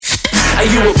Are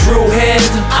you a brewhead?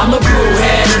 I'm a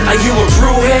brewhead. Are you a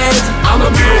brewhead? I'm a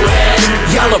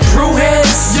brewhead. Y'all are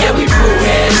brewheads? Yeah, we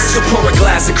brewheads. So pour a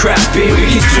glass of craft beer, we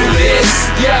can do this.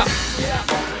 Yeah.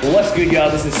 Well, what's good, y'all?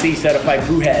 This is C Certified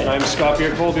Brewhead. And I'm Scott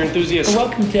Beer, cold beer enthusiast. And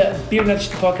welcome to Beer Nuts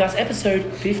Podcast,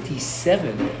 episode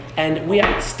 57. And we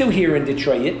are still here in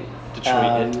Detroit.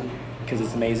 Because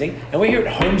it's amazing. And we're here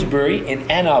at Holmes Brewery in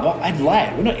Ann Arbor. I'd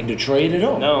lie, we're not in Detroit at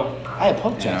all. No. I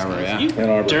apologize. Ann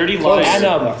Arbor. Dirty lies. Ann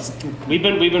Arbor. We've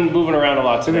been moving around a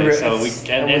lot today,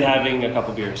 and having a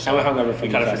couple beers. So and we're hungover from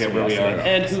we kind of forget where we are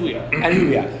and who we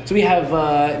are. So we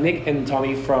have Nick and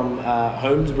Tommy from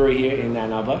Holmes Brewery here in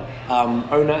Ann Arbor,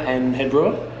 owner and head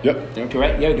brewer. Yep.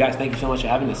 Correct. Yo, guys, thank you so much for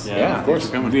having us. Yeah, of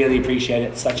course. Really appreciate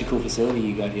it. Such a cool facility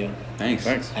you got here. Thanks.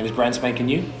 And it's brand spanking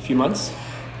new. A few months.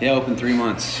 Yeah, open 3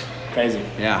 months. Crazy.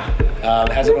 Yeah.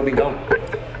 How's it all been going?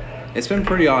 It's been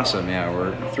pretty awesome. Yeah,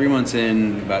 we're 3 months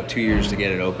in, about 2 years to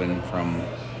get it open from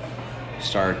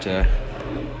start to.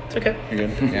 It's okay. You're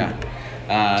good.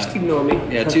 Yeah. Just ignore me.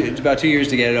 Yeah, it's about 2 years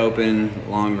to get it open.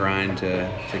 Long grind to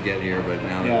get here, but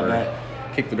now that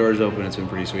we're kicked the doors open, it's been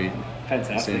pretty sweet.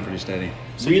 Fantastic. Staying pretty steady.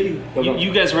 So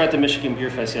you guys were at the Michigan Beer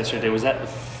Fest yesterday. Was that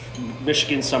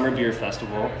Michigan Summer Beer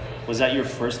Festival? Was that your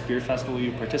first beer festival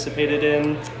you participated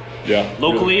in? Yeah.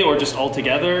 Locally or just all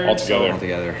together? All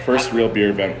together. First real beer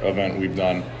event we've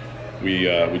done. We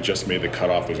just made the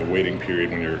cutoff. There's a waiting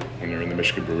period when you're in the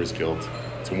Michigan Brewers Guild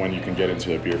to when you can get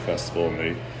into a beer festival, and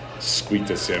they squeaked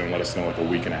us in and let us know like a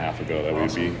week and a half ago that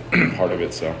we'd be part of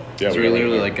it. So yeah, we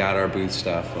literally like got our booth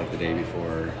stuff like the day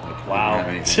before. Like, wow.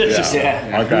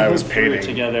 Our guy was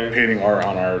painting art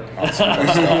on some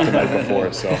stuff the night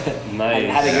before. So nice.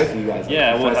 How'd it go for you guys?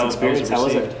 Yeah. How was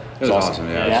it? It was awesome.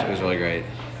 Yeah. It was really great.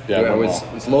 Yeah,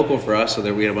 it's local for us, so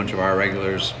that we had a bunch of our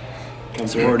regulars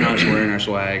supporting us, wearing our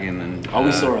swag, and then.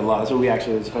 We saw a lot. That's what we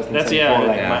actually was supposed to say.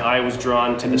 My eye was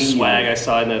drawn to the swag I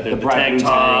saw in the tank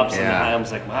tops, and I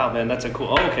was like, wow, man, that's a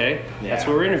cool. Oh, okay, that's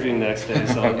what we're interviewing the next day.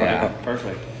 So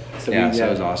perfect. So it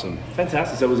was awesome.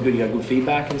 Fantastic. So it was good. You got good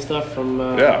feedback and stuff from.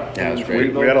 It was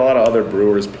great. We had a lot of other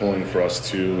brewers pulling for us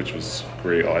too, which was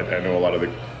great. I know a lot of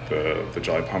the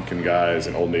Jolly Pumpkin guys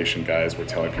and Old Nation guys were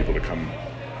telling people to come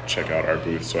check out our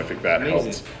booth, so I think that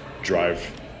helped drive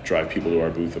people to our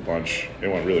booth a bunch. It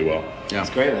went really well. Yeah, that's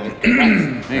great,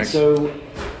 man. Thanks. So,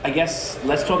 I guess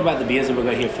let's talk about the beers that we're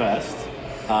going to hear first.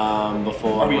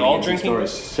 Before are we all drinking?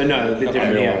 Stories. So no, they're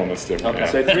different. The only one that's different.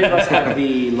 Okay. So 3 of us have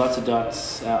the Lots of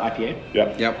Dots IPA.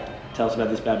 Yep. Tell us about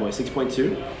this bad boy.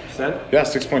 6.2%. Yeah,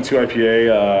 6.2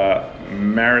 IPA.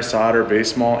 Maris Otter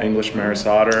base malt, English Maris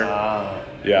Otter.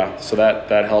 Yeah, so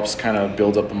that helps kind of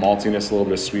build up the maltiness, a little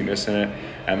bit of sweetness in it.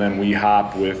 And then we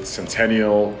hop with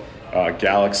Centennial,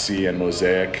 Galaxy, and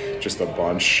Mosaic, just a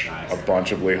bunch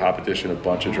of late hop addition, a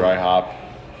bunch of dry hop.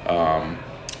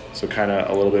 So kind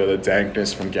of a little bit of the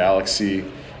dankness from Galaxy,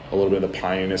 a little bit of the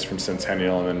pininess from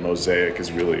Centennial, and then Mosaic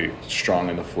is really strong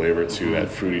in the flavor too, that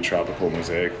fruity tropical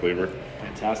Mosaic flavor.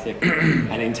 Fantastic.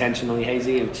 And intentionally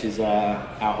hazy, which is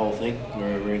our whole thing.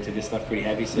 We're into this stuff pretty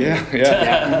heavy. So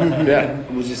Yeah.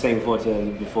 I was just saying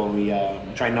before we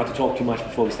try not to talk too much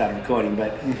before we started recording,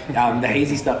 but the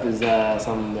hazy stuff is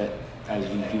something that,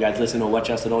 if you guys listen or watch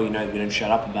us at all, you know we don't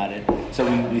shut up about it. So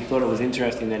we thought it was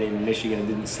interesting that in Michigan it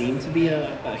didn't seem to be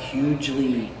a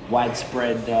hugely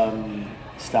widespread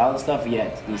style of stuff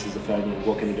yet. This is the first one,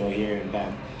 walk in the door here and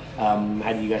bam.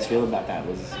 How do you guys feel about that?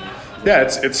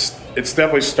 It's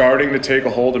definitely starting to take a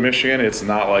hold of Michigan. It's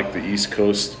not like the East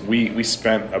Coast. We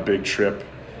spent a big trip,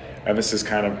 and this is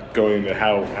kind of going to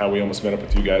how we almost met up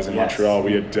with you guys in Montreal.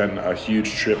 We had done a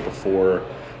huge trip before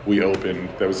we opened.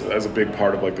 That was a big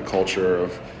part of like the culture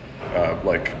of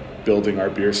like building our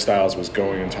beer styles, was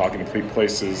going and talking to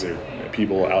places or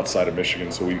people outside of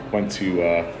Michigan. So we went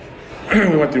to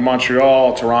we went through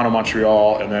Toronto,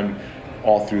 Montreal, and then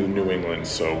all through New England.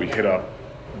 So we hit up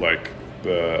like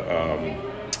the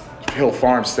Hill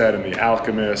Farmstead and the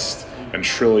Alchemist and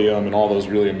Trillium and all those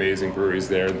really amazing breweries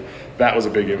there. That was a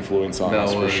big influence on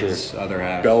us for sure. Other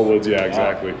half. Bellwoods, yeah,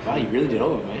 exactly. Wow, you really did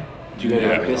all of it, man. Did you go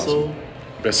to Bissell?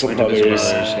 Bissell Brothers.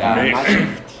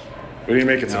 We didn't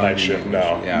make it to Night Shift,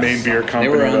 no. Yeah. Main Beer Company. They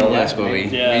were on the list, but we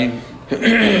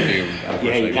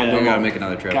gotta make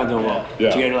another trip. Can't do it well. Yeah.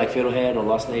 Did you go to like Fiddlehead or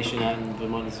Lost Nation out in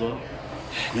Vermont as well?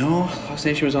 No, Lost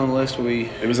Nation was on the list, but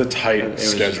it was a tight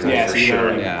schedule for so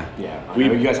sure.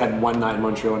 You guys had one night in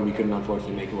Montreal and we couldn't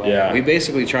unfortunately make it away. Yeah. We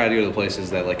basically tried to go to the places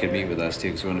that like could meet with us too,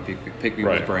 because we want to pick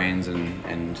people's brains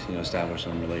and establish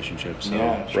some relationships. So.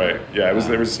 Yeah, sure. Right. Yeah.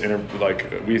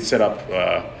 We set up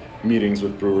meetings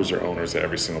with brewers or owners at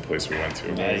every single place we went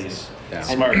to. Nice. Yeah.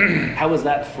 Smart. How was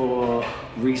that for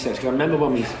research? Because I remember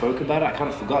when we spoke about it, I kind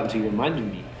of forgot until you reminded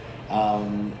me.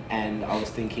 And I was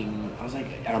thinking,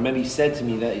 and I remember you said to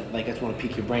me that like I just want to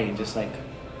pick your brain, just like,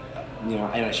 you know,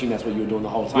 and I assume that's what you were doing the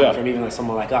whole time. Yeah. From even like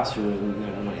someone like us who are, you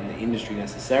know, we're not in the industry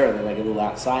necessarily, like a little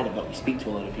outsider, but we speak to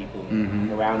a lot of people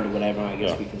around or whatever. I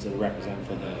guess we can sort of represent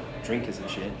for the drinkers and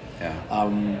shit. Yeah.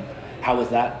 How was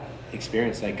that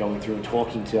experience, like going through and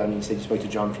talking to? I mean, you said you spoke to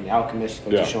John from The Alchemist, you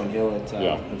spoke to Sean Hill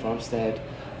at Farmstead.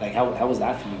 Like, how was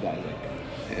that for you guys?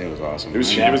 Like, it was awesome. It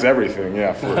was everything,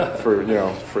 for you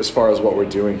know, for as far as what we're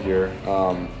doing here.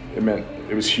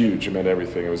 It was huge. It meant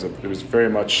everything. It was very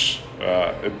much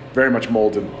it very much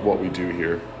molded what we do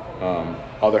here.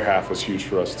 Other half was huge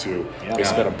for us too. Yeah. They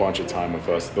spent a bunch of time with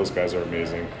us. Those guys are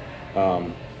amazing.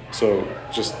 So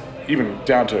just even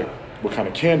down to what kind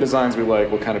of can designs we like,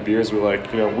 what kind of beers we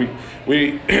like. You know,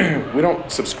 we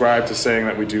don't subscribe to saying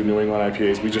that we do New England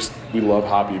IPAs. We love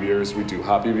hoppy beers. We do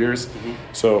hoppy beers.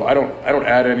 So I don't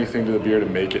add anything to the beer to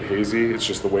make it hazy. It's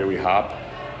just the way we hop.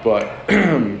 But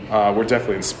we're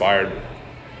definitely inspired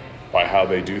by how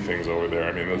they do things over there.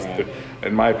 I mean,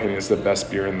 in my opinion, it's the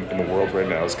best beer in the world right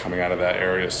now is coming out of that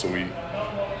area. So we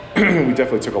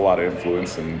definitely took a lot of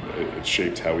influence, and it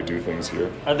shaped how we do things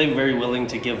here. Are they very willing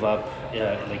to give up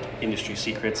like industry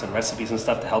secrets and recipes and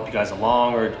stuff to help you guys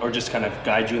along, or just kind of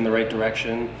guide you in the right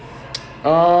direction?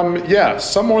 Yeah,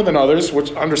 some more than others,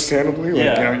 which understandably,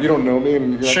 like, you know, you don't know me,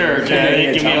 and you're sure, not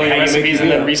give me all your recipes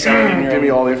and then resell them. give me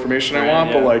all the information I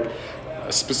want, but like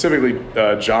specifically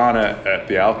John at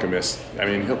The Alchemist, I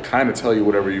mean, he'll kind of tell you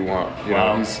whatever you want. You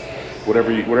know, he's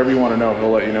whatever you want to know,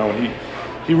 he'll let you know. And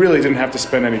he really didn't have to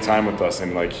spend any time with us,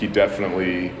 and like he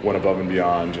definitely went above and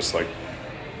beyond, just like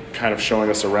kind of showing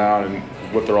us around and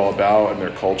what they're all about and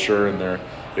their culture and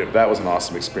that was an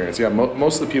awesome experience. Yeah,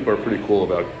 most of the people are pretty cool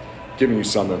about giving you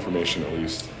some information at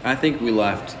least. I think we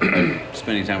left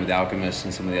spending time with The Alchemist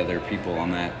and some of the other people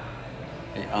on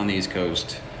the East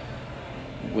Coast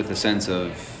with a sense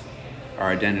of our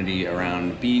identity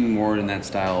around being more in that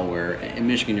style, where in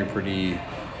Michigan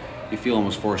you feel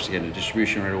almost forced to get into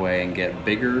distribution right away and get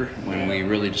bigger, when we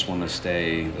really just want to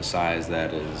stay the size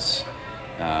that is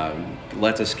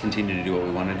lets us continue to do what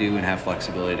we want to do and have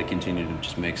flexibility to continue to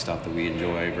just make stuff that we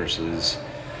enjoy versus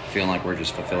feeling like we're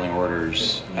just fulfilling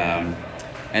orders.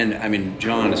 And I mean,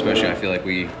 John especially, I feel like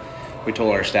we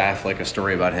told our staff like a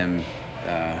story about him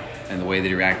and the way that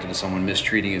he reacted to someone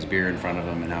mistreating his beer in front of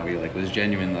him, and how he like was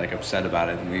genuinely like upset about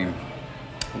it. And we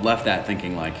left that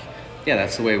thinking like, yeah,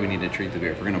 that's the way we need to treat the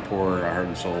beer. If we're going to pour our heart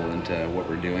and soul into what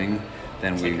we're doing,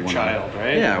 then it's we like want child,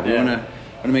 right? Yeah, we want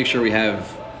to make sure we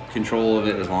have control of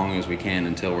it as long as we can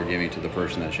until we're giving it to the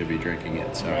person that should be drinking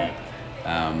it. So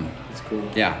that's cool.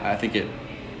 Yeah, I think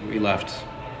we left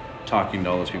talking to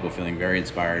all those people feeling very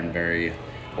inspired and very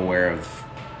aware of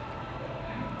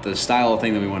the style of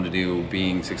thing that we wanted to do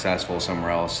being successful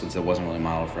somewhere else, since it wasn't really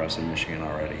modeled for us in Michigan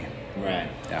already. Right.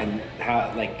 Yeah. And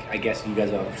how, like, I guess you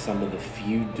guys are some of the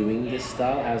few doing this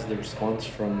style. How's the response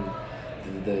from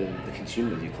the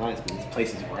consumers, your clients, the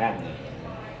places we're at?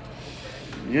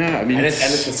 Yeah, I mean, and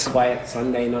it's a quiet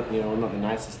Sunday, not the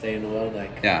nicest day in the world.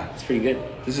 Like, it's pretty good.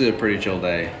 This is a pretty chill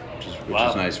day, which is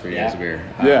nice for you guys to beer.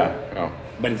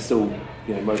 But it's still,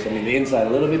 the inside a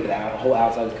little bit, but the whole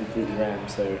outside is completely rammed.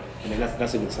 So, I mean,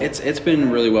 that's a good sign. It's been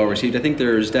really well received. I think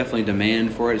there's definitely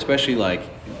demand for it, especially like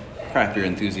craft beer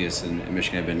enthusiasts in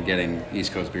Michigan have been getting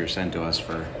East Coast beer sent to us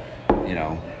for,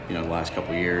 the last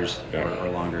couple of years or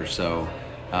longer. So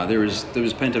there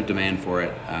was pent up demand for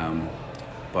it,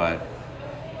 but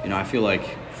I feel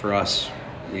like for us,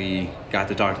 we got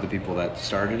to talk to the people that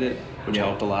started it, which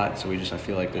helped a lot. So I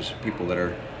feel like there's people that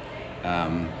are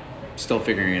still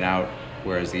figuring it out,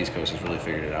 whereas the East Coast has really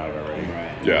figured it out already.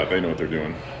 Right. Yeah, they know what they're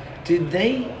doing. Did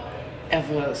they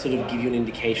ever sort of give you an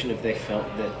indication if they felt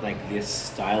that like this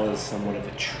style is somewhat of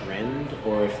a trend,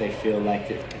 or if they feel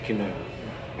like it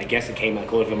I guess it came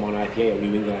like all of them on IPA or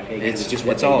New England IPA. It's just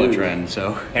what it's all do. a trend,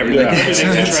 so everything's a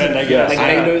trend, I guess. Like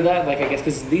they know that, like I guess,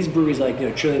 because these breweries like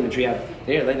Trillium and Triad,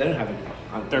 they don't have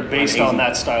it. They're based on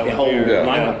that style. Their of whole beer.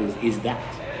 lineup is that.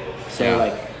 So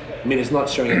like, I mean, it's not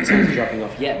showing any signs of dropping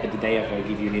off yet, but did they ever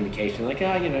give you an indication like,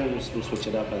 we'll switch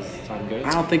it up as time goes?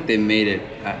 I don't think they made it.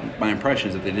 My impression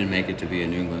is that they didn't make it to be a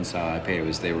New England style IPA. It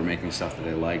was they were making stuff that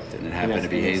they liked, and it happened to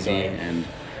be hazy. And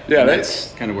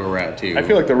that's kind of where we're at too. I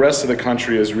feel like the rest of the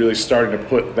country is really starting to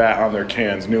put that on their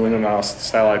cans, New England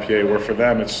style IPA, where for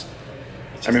them it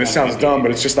sounds dumb,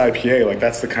 but it's just IPA. Like,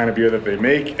 that's the kind of beer that they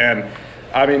make. And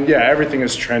I mean, everything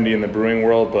is trendy in the brewing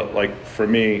world, but like for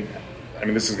me, I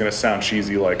mean, this is going to sound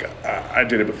cheesy, like I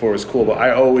did it before, it was cool, but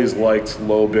I always liked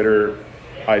low bitter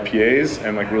IPAs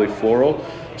and like really floral.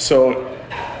 So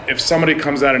if somebody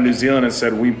comes out of New Zealand and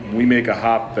said, we make a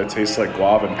hop that tastes like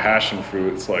guava and passion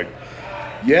fruit, it's like,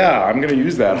 yeah, I'm gonna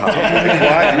use that hop. Like,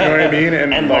 why? You know what I mean?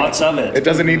 And like, lots of it. It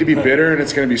doesn't need to be bitter, and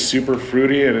it's gonna be super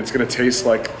fruity, and it's gonna taste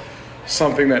like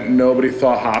something that nobody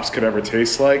thought hops could ever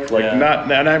taste like. Like and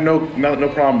I have no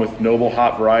problem with noble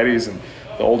hop varieties, and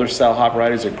the older style hop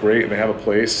varieties are great, and they have a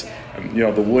place. And, you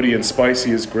know, the woody and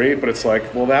spicy is great, but it's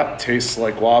like, well, that tastes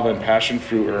like guava and passion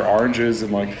fruit or oranges,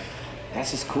 and like.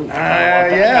 That's just cool.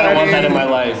 I want that in my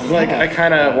life. Like, I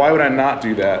kind of, why would I not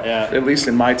do that? Yeah. At least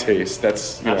in my taste,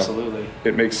 that's absolutely.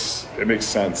 It makes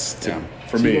sense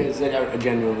for so me. You guys are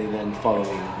genuinely then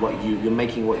following what you're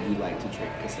making what you like to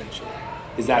drink, essentially.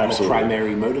 Is that the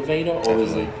primary motivator, or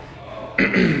is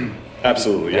it?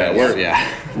 Absolutely, yeah.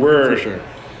 We're for sure.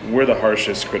 We're the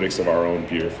harshest critics of our own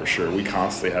beer, for sure. We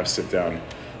constantly have sit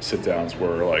downs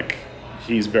where like.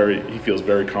 He feels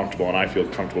very comfortable, and I feel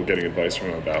comfortable getting advice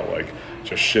from him about like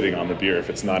just shitting on the beer if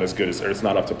it's not as good as, or it's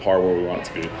not up to par where we want it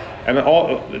to be. And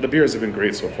all the beers have been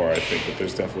great so far, I think, but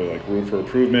there's definitely like room for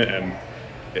improvement. And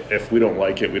if we don't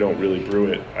like it, we don't really brew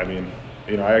it. I mean,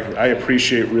 you know, I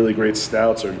appreciate really great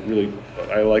stouts, or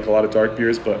I like a lot of dark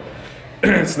beers, but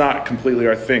it's not completely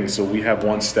our thing. So we have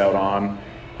one stout on.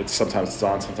 Sometimes it's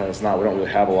on, sometimes it's not. We don't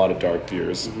really have a lot of dark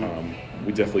beers.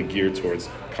 We definitely gear towards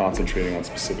concentrating on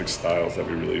specific styles that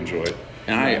we really enjoy.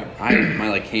 And my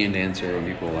like canned answer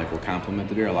when people like will compliment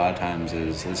the beer a lot of times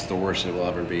is this is the worst it will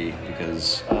ever be,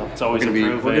 because it's always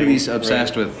we're going to be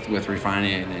obsessed with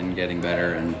refining it and getting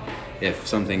better. And if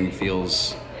something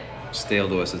feels stale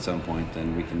to us at some point,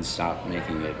 then we can stop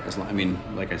making it. I mean,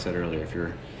 like I said earlier, if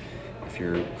you're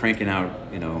cranking out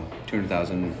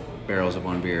 200,000 barrels of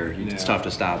one beer, it's tough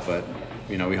to stop. But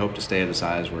we hope to stay at a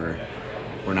size where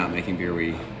we're not making beer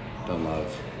we don't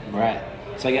love. Right.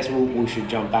 So I guess we should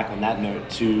jump back on that note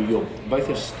to both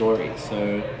your stories.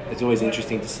 So it's always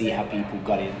interesting to see how people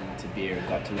got into beer and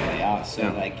got to where they are. So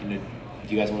do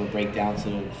you guys want to break down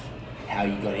sort of how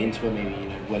you got into it? Maybe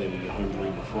whether you were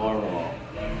homebrewing before or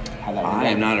how that. I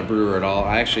am not a brewer at all.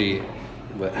 I actually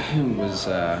was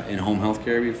in home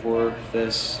healthcare before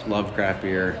this. Loved craft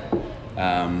beer.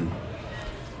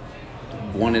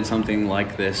 Wanted something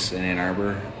like this in Ann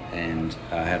Arbor, and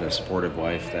had a supportive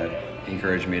wife that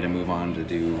encouraged me to move on to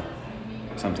do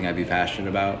something I'd be passionate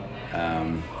about.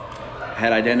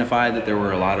 Had identified that there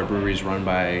were a lot of breweries run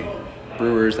by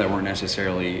brewers that weren't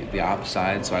necessarily the ops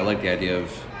side, so I like the idea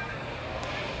of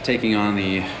taking on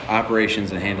the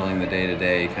operations and handling the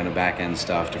day-to-day kind of back-end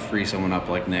stuff to free someone up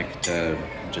like Nick to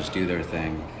just do their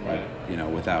thing, right?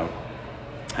 Without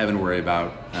having to worry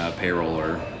about payroll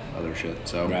or other shit.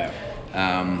 So, right.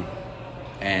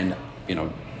 And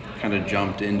kind of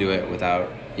jumped into it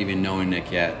without even knowing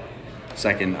Nick yet.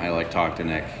 Second, I talked to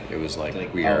Nick. It was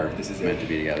like we are meant to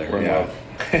be together. We're in love.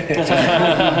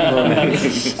 I love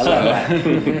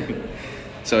that.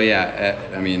 So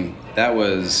I mean, that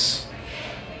was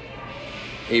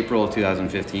April of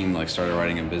 2015. Started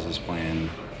writing a business plan,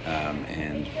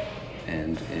 and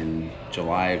in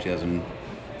July of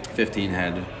 2015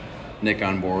 had Nick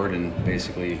on board, and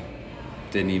basically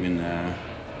didn't even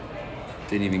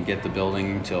get the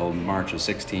building until March of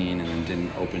 16, and then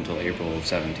didn't open until April of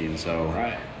 17. So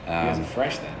right, you guys are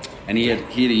fresh then. And he had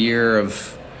a year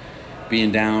of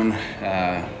being down.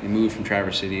 He moved from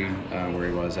Traverse City, where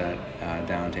he was at,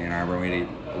 down to Ann Arbor. We had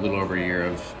a little over a year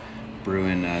of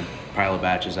brewing a pile of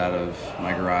batches out of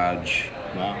my garage.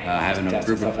 Wow. Having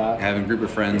a group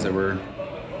of friends that were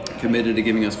committed to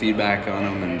giving us feedback on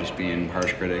them and just being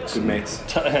harsh critics. Good mates.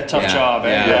 Tough job, eh?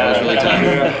 Yeah, it was really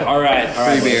tough. All right.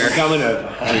 Free beer. We're coming over.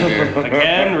 Free beer.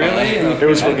 Again, really? It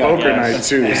was for poker night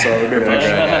too, so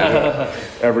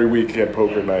every week at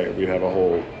poker night we'd have a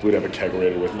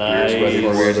kegerator with beers ready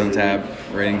for beers on tap,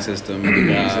 rating system.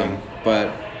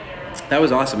 But that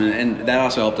was awesome, and that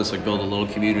also helped us build a little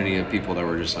community of people that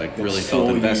were just really felt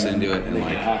invested into it, and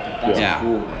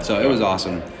cool. So it was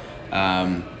awesome.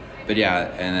 But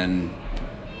and then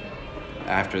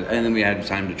and then we had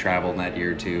time to travel in that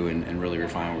year too, and really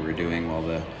refine what we were doing while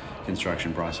the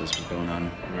construction process was going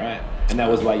on. Right, and that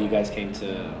was why you guys came to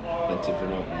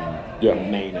Vermont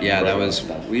and Maine. Yeah, that was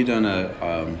we'd done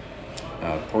a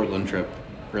Portland trip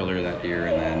earlier that year,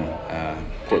 and then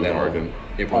Portland, Oregon.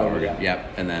 Yeah, Portland, Oregon.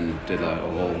 Yep, and then did a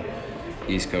whole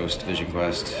East Coast Vision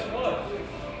Quest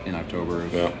in October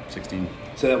of 16.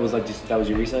 So that was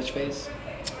your research phase.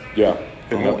 Yeah.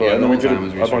 And then we did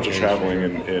a bunch of traveling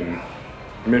in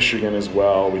Michigan as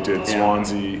well. We did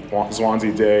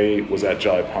Swansea Day was at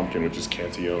Jolly Pumpkin, which is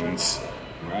Cantillon's.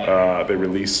 Right. They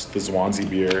released the Swansea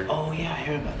beer. Oh yeah, I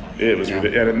heard about that. It was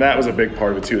and that was a big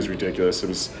part of it too. It was ridiculous.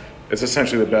 It's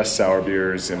essentially the best sour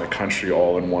beers in the country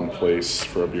all in one place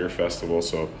for a beer festival.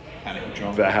 So that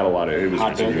had a lot of. It was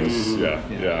ridiculous.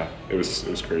 Yeah. It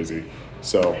was crazy.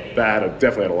 So that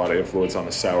definitely had a lot of influence on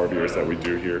the sour beers that we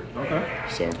do here. Okay.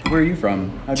 So where are you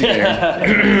from? How'd you get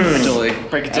here?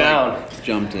 Break it down.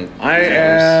 Jumped it. I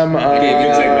am.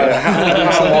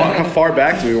 How far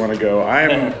back do we want to go?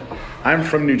 I'm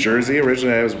from New Jersey.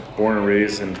 Originally, I was born and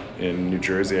raised in New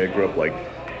Jersey. I grew up like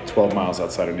 12 miles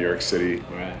outside of New York City.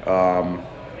 Right.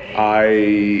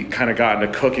 I kind of got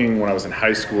into cooking when I was in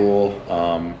high school.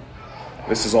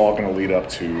 This is all going to lead up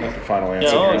to the final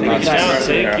answer.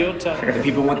 Take your time. The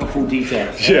people want the full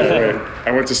details. Yeah, right.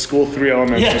 I went to school 3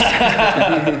 elementary.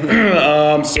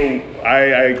 So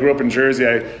I grew up in Jersey.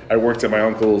 I worked at my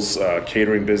uncle's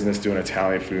catering business doing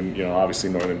Italian food. You know,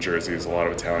 obviously northern Jersey is a lot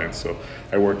of Italians. So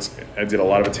I did a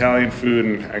lot of Italian food,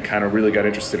 and I kind of really got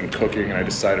interested in cooking, and I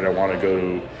decided I want to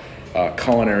go to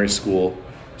culinary school.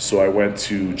 So I went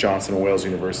to Johnson & Wales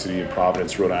University in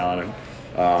Providence, Rhode Island.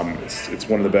 It's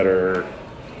one of the better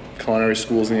culinary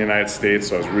schools in the United States,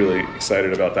 so I was really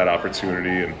excited about that opportunity,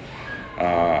 and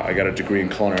I got a degree in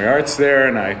culinary arts there,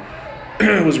 and I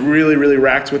was really, really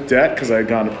racked with debt because I had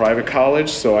gone to private college,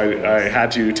 so I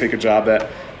had to take a job that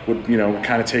would, you know,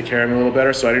 kind of take care of me a little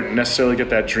better, so I didn't necessarily get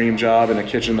that dream job in a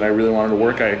kitchen that I really wanted to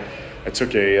work. I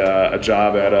took a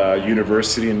job at a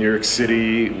university in New York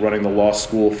City running the law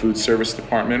school food service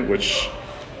department, which,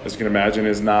 as you can imagine,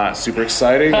 is not super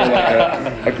exciting or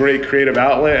like a great creative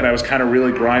outlet. And I was kind of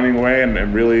really grinding away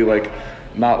and really like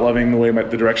not loving the way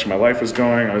the direction my life was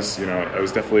going. I was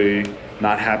definitely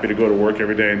not happy to go to work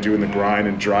every day and doing the grind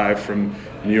and drive from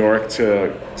New York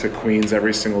to Queens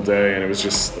every single day. And it was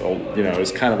just, it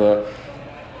was kind of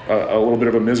a little bit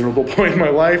of a miserable point in my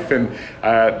life, and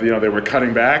they were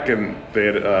cutting back, and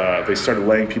they started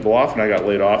laying people off, and I got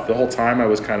laid off. The whole time I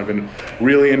was kind of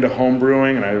really into home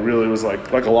brewing, and I really was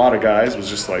like a lot of guys, was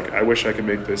just like, I wish I could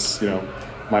make this,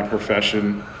 my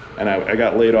profession. And I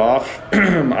got laid off.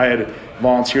 I had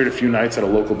volunteered a few nights at a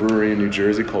local brewery in New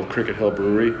Jersey called Cricket Hill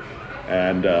Brewery,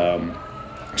 and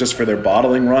just for their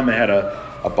bottling run, they had a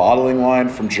bottling line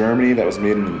from Germany that was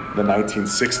made in the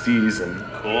 1960s, and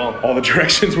cool. All the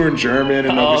directions were in German,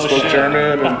 and nobody spoke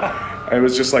German, and I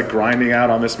was just like grinding out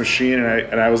on this machine,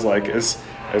 and I was like, as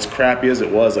crappy as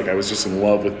it was, like I was just in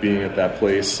love with being at that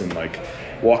place and like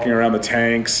walking around the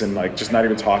tanks and like just not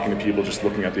even talking to people, just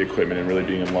looking at the equipment and really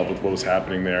being in love with what was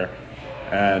happening there.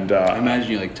 And I imagine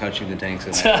you like touching the tanks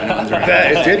at night when no one's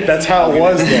around. That's how it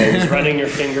was though. Just running your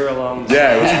finger along.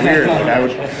 Yeah, it was weird. Like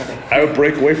I would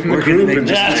break away from the group and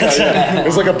just it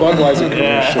was like a Budweiser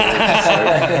commercial.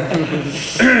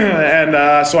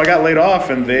 And so I got laid off,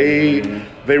 and they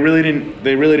really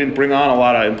didn't bring on a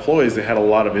lot of employees. They had a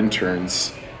lot of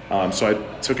interns. So I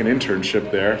took an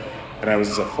internship there, and I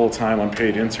was a full-time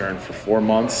unpaid intern for 4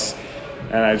 months.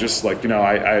 And I just I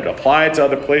had applied to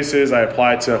other places. I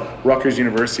applied to Rutgers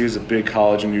University, is a big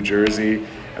college in New Jersey,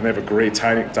 and they have a great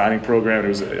dining program. I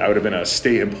would have been a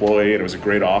state employee, and it was a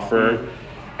great offer.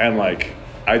 And like,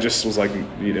 I just was like,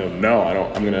 no, I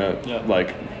don't. I'm gonna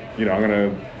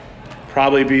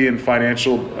probably be in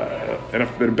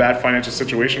a bad financial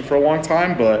situation for a long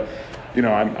time. But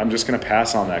I'm just gonna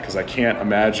pass on that because I can't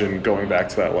imagine going back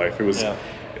to that life. It was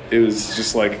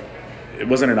just like, it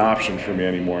wasn't an option for me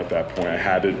anymore at that point. I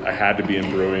had to be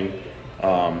in brewing.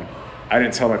 I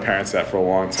didn't tell my parents that for a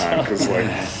long time because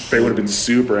they would have been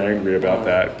super angry about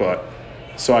that. But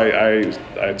so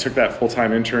I took that full-time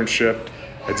internship.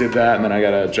 I did that, and then I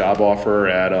got a job offer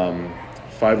at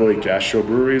 508 Gastro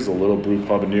Breweries, a little brew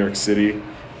pub in New York City.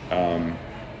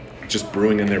 Just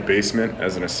brewing in their basement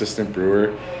as an assistant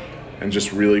brewer, and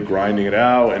just really grinding it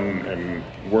out and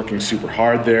working super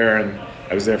hard there. And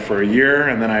I was there for a year,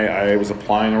 and then I was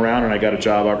applying around, and I got a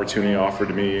job opportunity offered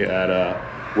to me at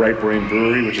Right Brain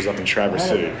Brewery, which is up in Traverse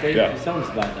City. Sounds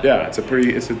about that. Yeah, it's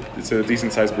a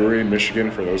decent sized brewery in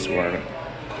Michigan for those who aren't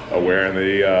aware, and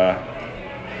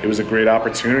it was a great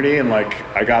opportunity, and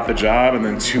I got the job, and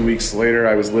then 2 weeks later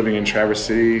I was living in Traverse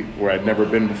City where I'd never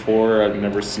been before. I'd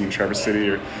never seen Traverse City,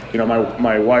 or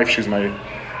my wife, she's my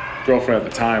girlfriend at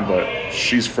the time, but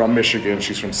she's from Michigan.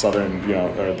 She's from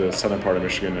the southern part of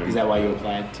Michigan. And is that why you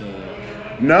applied to?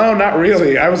 No, not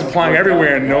really. I was applying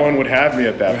everywhere, and no one would have me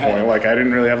at that point. I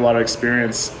didn't really have a lot of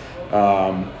experience.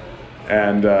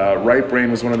 And Right Brain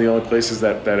was one of the only places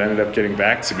that ended up getting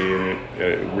back to me, and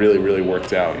it really, really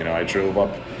worked out. I drove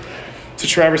up to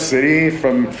Traverse City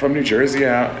from New Jersey,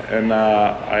 and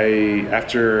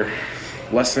after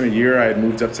less than a year, I had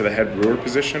moved up to the head brewer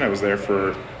position. I was there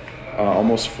for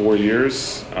almost 4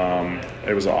 years.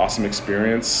 It was an awesome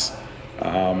experience.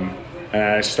 And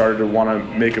I started to want to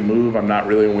make a move. I'm not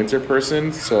really a winter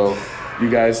person, so you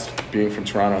guys being from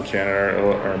Toronto, Canada,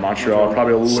 or Montreal,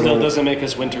 probably a little... Still doesn't make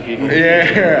us winter people.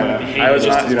 Yeah. I was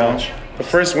not, The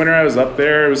first winter I was up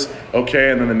there, it was okay,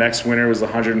 and then the next winter was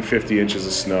 150 inches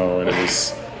of snow, and it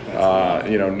was,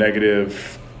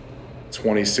 negative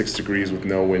 26 degrees with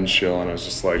no wind chill, and I was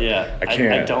just like, I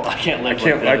can't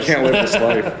live this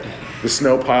life. The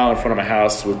snow pile in front of my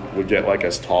house would get like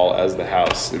as tall as the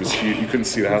house. It was huge. You couldn't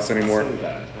see the house anymore.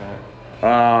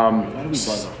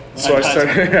 So I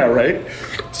started,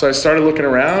 So I started looking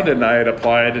around, and I had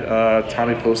applied.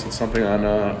 Tommy posted something on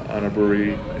a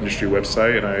brewery industry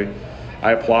website, and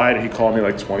I applied. He called me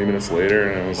like 20 minutes later,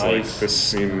 and I was like, "This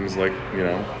seems like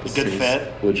this good seems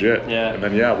fit, legit." Yeah. And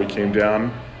then we came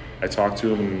down. I talked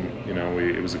to him, and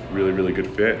it was a really, really good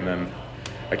fit. And then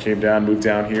I came down, moved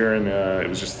down here, and it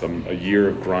was just a year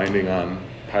of grinding on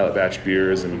pilot batch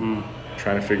beers and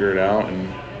trying to figure it out. And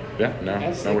now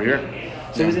we're here.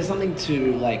 So is there something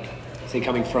to like, say,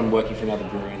 coming from working for another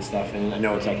brewery and stuff, and I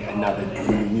know it's like another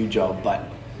new job, but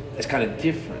it's kind of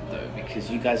different though, because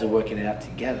you guys are working it out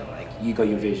together. Like, you got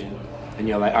your vision, and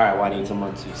you're like, all right, well, I need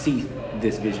someone to see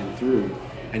this vision through,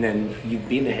 and then you've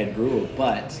been the head brewer,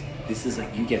 but this is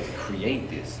like, you get to create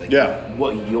this. Like,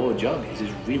 what your job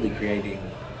is really creating.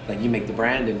 Like, you make the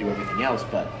brand and do everything else,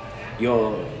 but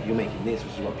you're making this,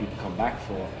 which is what people come back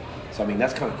for. So I mean,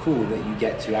 that's kind of cool that you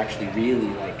get to actually really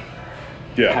like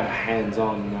have a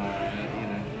hands-on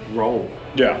role.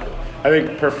 Yeah, I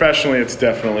think professionally, it's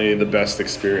definitely the best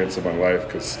experience of my life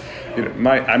because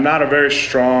I'm not very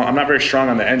strong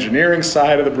on the engineering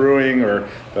side of the brewing or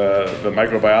the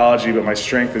microbiology, but my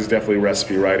strength is definitely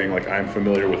recipe writing. Like, I'm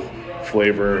familiar with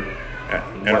flavor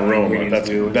and aroma.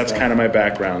 That's kind of my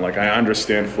background. Like, I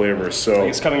understand flavors. So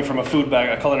it's coming from a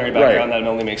culinary background, that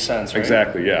only makes sense, right?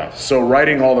 Exactly, yeah. So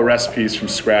writing all the recipes from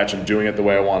scratch and doing it the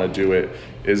way I want to do it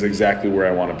is exactly where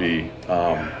I want to be.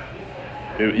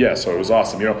 So it was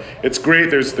awesome. It's great.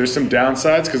 There's some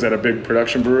downsides because at a big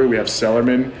production brewery, we have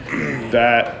cellarmen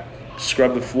that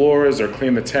scrub the floors or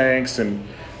clean the tanks. And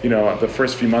the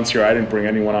first few months here, I didn't bring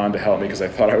anyone on to help me because I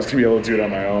thought I was gonna be able to do it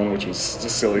on my own, which was just a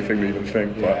silly thing to even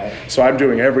think. But so I'm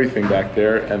doing everything back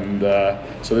there, and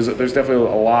so there's definitely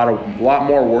a lot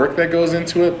more work that goes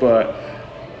into it, but.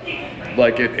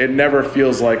 Like, it never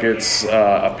feels like it's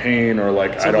a pain or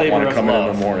like I don't want to come in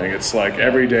the morning. It's like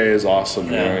every day is awesome,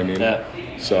 you know what I mean? Yeah.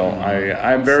 So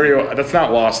I'm that's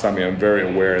not lost on me. I'm very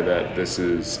aware that this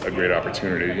is a great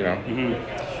opportunity,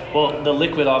 Mm-hmm. Well, the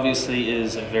liquid obviously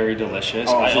is very delicious.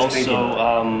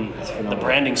 The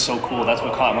branding's so cool. That's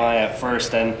what caught my eye at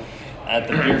first. And at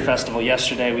the beer festival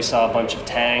yesterday, we saw a bunch of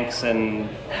tanks and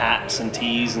hats and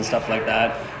tees and stuff like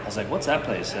that. I was like, what's that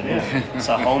place? And I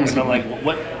saw Holmes, and I'm like,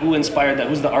 who inspired that?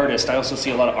 Who's the artist? I also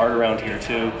see a lot of art around here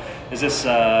too. Is this,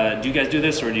 do you guys do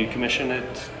this, or do you commission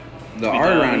it? The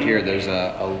art around here, there's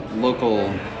a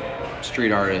local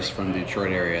street artist from the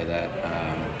Detroit area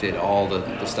that did all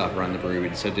the stuff around the brewery.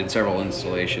 Did several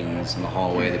installations in the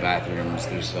hallway, the bathrooms.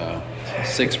 There's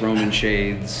 6 Roman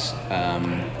shades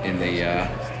in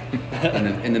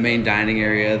the main dining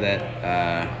area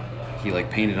that he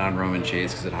like painted on Roman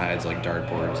shades because it hides like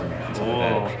dartboards and stuff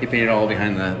like that. He painted all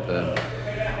behind the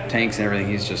tanks and everything.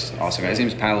 He's just awesome guy. His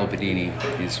name's Paolo Pedini.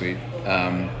 He's sweet.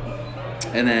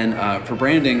 And then for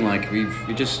branding, like we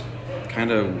just kind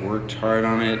of worked hard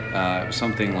on it. It was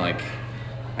something like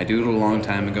I doodled a long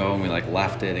time ago, and we like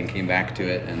left it and came back to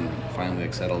it and finally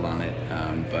like settled on it.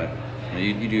 But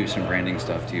you do some branding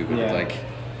stuff too, but like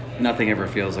nothing ever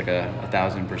feels like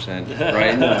 1,000%,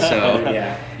 right?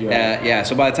 So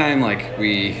So by the time like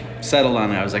we settled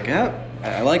on it, I was like,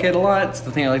 I like it a lot. It's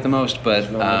the thing I like the most. But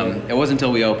it wasn't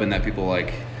until we opened that people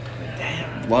like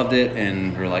loved it,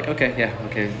 and we were like, okay.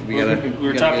 We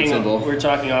were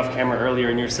talking off camera earlier,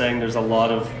 and you're saying there's a lot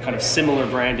of kind of similar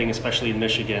branding, especially in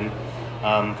Michigan,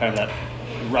 kind of that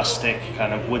rustic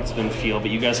kind of woodsman feel. But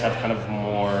you guys have kind of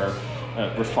more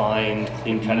refined,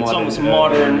 clean cut. It's almost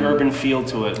modern, urban feel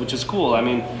to it, which is cool. I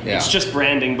mean, it's just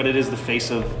branding, but it is the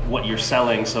face of what you're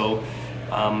selling. So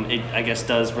it, I guess,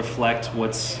 does reflect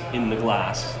what's in the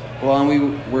glass. Well,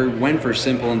 and we went for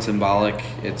simple and symbolic.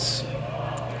 It's,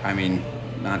 I mean,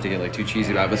 not to get like too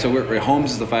cheesy about it, but so we're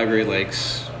Holmes is the 5 Great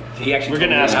Lakes. We're going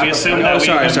to ask you soon.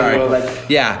 Sorry.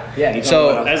 Yeah.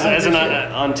 So as an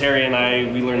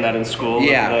Ontarian, we learned that in school.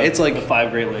 Yeah, it's like the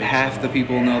 5 Great Lakes. Half the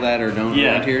people know that or don't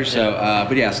around here. So,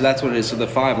 so that's what it is. So the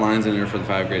 5 lines in there for the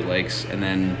 5 Great Lakes, and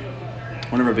then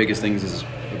one of our biggest things is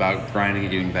about grinding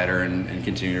and getting better and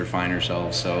continuing to refine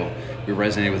ourselves. So we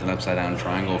resonate with an upside down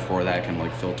triangle for that kind of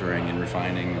like filtering and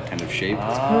refining kind of shape.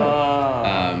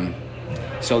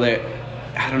 So that,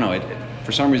 I don't know,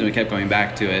 for some reason we kept going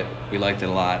back to it. We liked it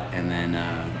a lot, and then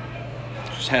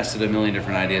tested a million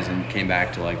different ideas and came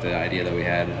back to like the idea that we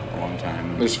had a long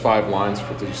time. There's 5 lines.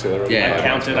 Did you say that already? Yeah. I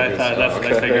counted. I thought that's what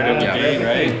I figured it would be,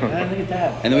 right? Look at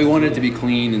that. And then we wanted it to be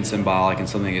clean and symbolic and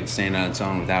something that could stand on its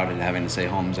own without it having to say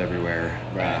homes everywhere.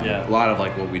 Right. Yeah. A lot of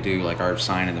like what we do, like our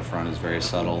sign in the front is very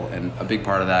subtle, and a big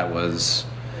part of that was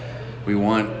we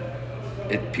want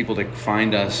people to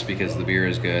find us because the beer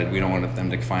is good. We don't want them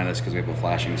to find us because we have a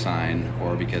flashing sign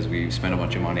or because we spent a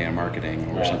bunch of money on marketing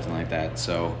or something like that.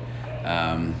 So,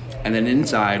 and then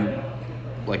inside,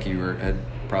 like you had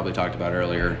probably talked about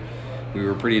earlier, we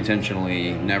were pretty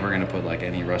intentionally never going to put like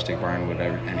any rustic barnwood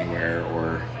anywhere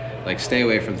or like stay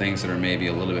away from things that are maybe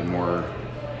a little bit more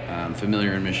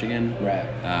familiar in Michigan. Right.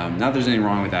 Not that there's anything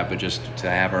wrong with that, but just to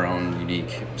have our own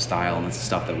unique style, and it's the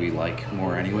stuff that we like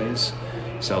more anyways.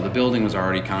 So the building was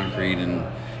already concrete and,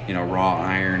 you know, raw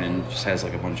iron and just has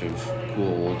like a bunch of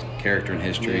cool old character and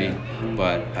history,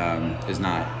 but is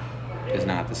not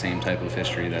the same type of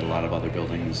history that a lot of other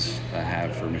buildings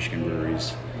have for Michigan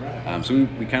breweries. So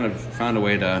we kind of found a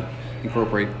way to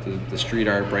incorporate the street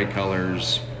art, bright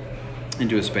colors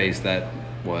into a space that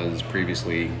was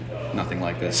previously nothing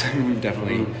like this. We've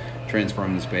definitely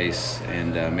transformed the space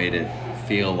and made it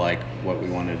feel like what we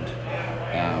wanted.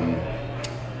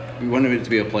 We wanted it to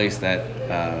be a place that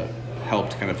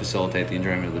helped kind of facilitate the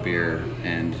enjoyment of the beer,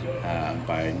 and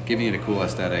by giving it a cool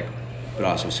aesthetic, but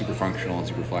also super functional and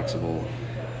super flexible.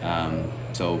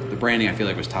 So the branding, I feel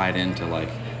like, was tied into like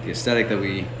the aesthetic that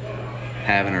we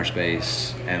have in our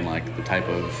space and like the type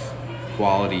of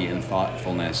quality and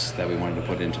thoughtfulness that we wanted to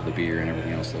put into the beer and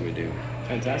everything else that we do.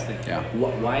 Fantastic. Yeah.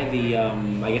 Why the?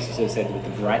 I guess you sort of said with the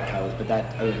bright colors, but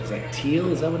that it's like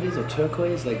teal. Is that what it is, or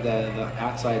turquoise? Like the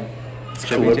outside.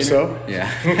 Calypso?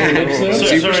 Yeah. Calypso.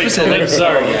 Super specific.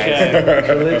 Sorry. Okay.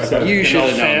 Calypso. You should All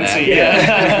have known fancy.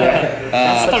 that.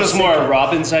 Yeah. I thought it was more a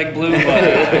robin's egg blue, but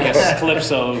I guess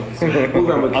Calypso. We'll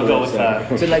run with I'll go with Calypso.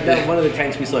 that. So like that, one of the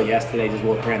tanks we saw yesterday, just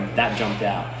walking around, that jumped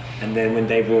out. And then when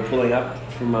Dave were pulling up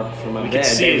from up there, could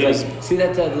see Dave it was was- like, see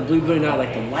that the blue building now,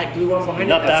 like the light blue one behind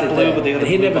Not it? That's that it blue, there. but the other And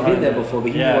he'd blue never been behind there it. before,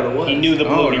 but he knew what it was. He knew the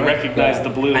blue. He right. recognized the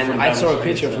blue. And from I down saw the a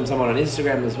street. picture from someone on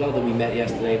Instagram as well that we met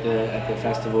yesterday at the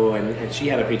festival, and she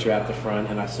had a picture out the front,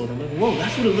 and I saw them like, whoa,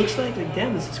 that's what it looks like? Like,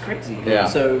 damn, this is crazy. Yeah.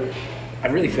 So I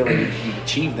really feel like you've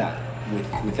achieved that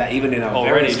with that, even in our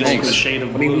Already, very just small- with the shade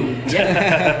of I mean, blue.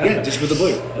 yeah, just with the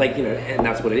blue. Like, you know, and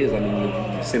that's what it is. I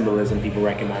mean, symbolism, people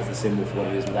recognize the symbol for what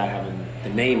it is without having the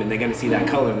name, and they're going to see that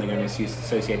color, and they're going to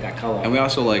associate that color. And we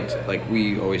also liked, like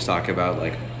we always talk about,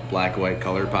 like black white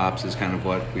color pops is kind of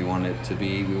what we want it to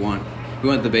be. We want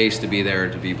the base to be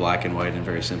there to be black and white and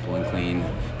very simple and clean,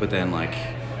 but then like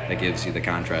that gives you the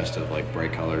contrast of like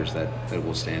bright colors that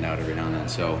will stand out every now and then.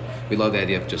 So we love the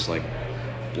idea of just like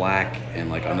black and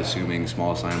like unassuming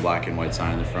small sign, black and white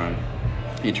sign in the front.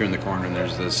 You turn the corner and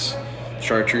there's this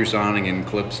chartreuse awning and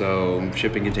Calypso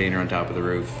shipping container on top of the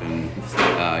roof, and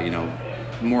you know,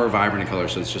 more vibrant in color.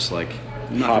 So it's just like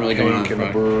nothing Hot really going on pink in in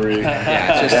the front. brewery.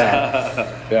 Yeah, it's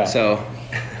just Yeah. so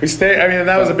We stay. I mean, and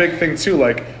that was a big thing too.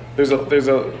 Like, there's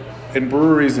a in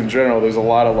breweries in general, there's a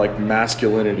lot of like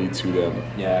masculinity to them.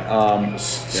 Yeah.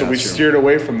 So Yeah, we that's true. steered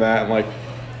away from that, and like,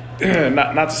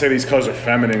 not to say these colors are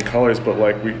feminine colors, but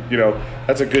like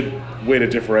that's a good way to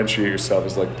differentiate yourself.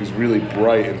 Is like these really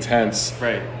bright, intense,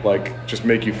 Right. like just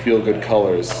make you feel good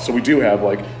colors. So we do have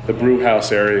like the brew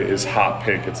house area is hot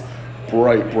pink. It's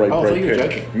bright, Oh, I thought bright you were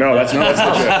pink. joking. No, that's legit.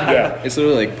 Yeah. it's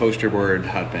literally like poster board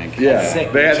hot pink. Yeah,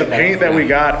 sick. they had the Check that paint out. that we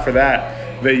got for that.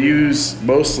 They use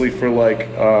mostly for like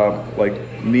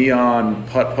neon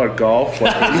putt golf,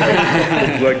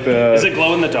 like the. Is it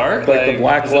glow in the dark? Like the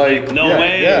black is it light? Like, no Yeah,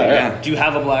 way. yeah. Do you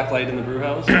have a black light in the brew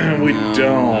house? we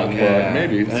don't, okay. but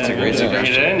maybe. That's a great Bring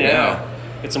suggestion. it in, yeah.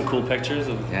 Yeah. Get some cool pictures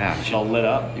of Yeah. it all lit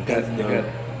up. You've got,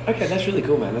 Okay, that's really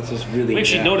cool, man. That's just really. We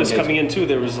actually noticed engaging. coming in too,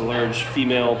 there was a large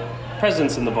female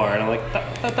presence in the bar, and I'm like,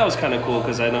 that was kind of cool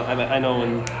because I know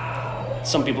when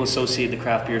some people associate the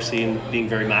craft beer scene being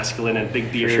very masculine and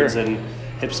big beards sure. and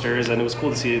hipsters, and it was cool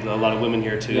to see a lot of women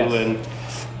here too. Yes. And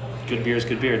good beer is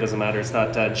good beer. It doesn't matter. It's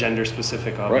not gender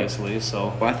specific, obviously.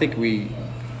 So Well, I think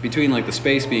between like the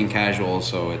space being casual,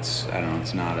 so it's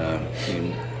it's not you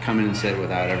can come in and sit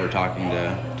without ever talking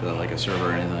to like a server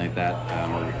or anything like that,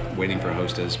 or waiting for a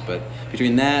hostess. But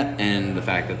between that and the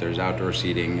fact that there's outdoor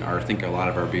seating, I think a lot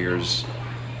of our beers,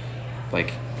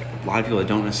 like a lot of people that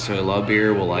don't necessarily love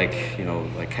beer will like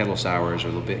kettle sours,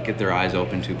 or they'll get their eyes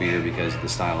open to beer because of the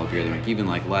style of beer they make. Even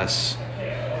like less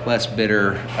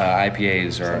bitter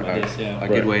IPAs are ideas, yeah. a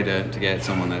good way to get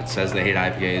someone that says they hate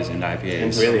IPAs into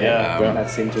IPAs. Really, Yeah. that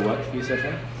seemed to work for you so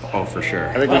far. Oh, for sure.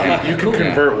 I think you can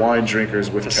convert wine drinkers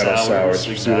with kettle sours,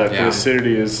 so that the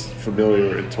acidity is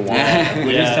familiar to wine.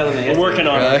 We're just telling her We're working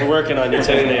on it. We're working on it,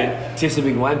 Tiffany. Tiff's a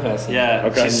big wine person. Yeah.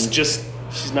 Okay.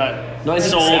 She's not Not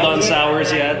sold even on sours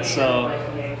sours yet, so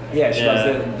Yeah, she loves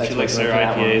it. That's she what likes we their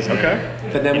went for that IPAs. one. Okay.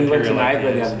 But then we went to Imperial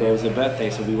Niagara the IPAs. other day. It was her birthday,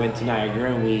 so we went to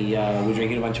Niagara and we were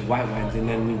drinking a bunch of white wines, and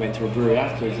then we went to a brewery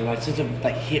afterwards. And I sort of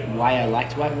like hit why I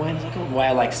liked white wine. I was like, oh, why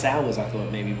I like sours. I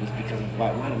thought maybe was because of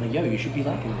white wine. I'm like, yo, you should be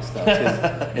liking this stuff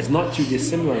because it's not too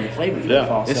dissimilar in the flavor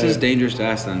profile. This is dangerous to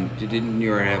ask then. Didn't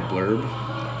you already have Blurb?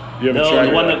 You haven't No,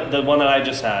 tried the one that I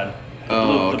just had.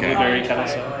 Oh, The okay. blueberry kettle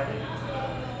sour.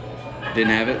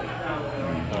 Didn't have it?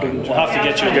 We'll have to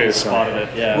get you a spot of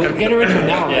it. Yeah. We'll get her into it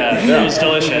now. Yeah, it was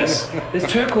delicious. There's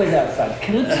turquoise outside.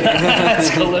 Calypso. It's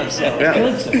Calypso.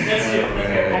 Calypso.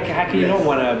 How can you not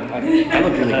want to? I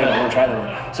look really good. I want to try that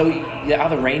one. So the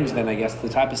other range, then I guess the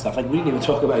type of stuff. Like we didn't even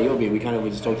talk about your beer. We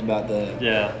just talked about the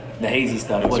hazy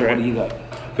stuff. What right. do you got?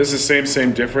 This is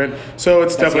same, different. So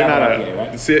it's That's definitely the not other a. IPA,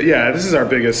 right? This is our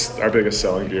biggest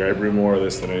selling beer. I brew more of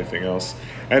this than anything else,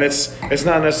 and it's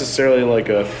not necessarily like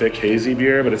a thick hazy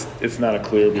beer, but it's not a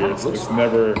clear beer. It's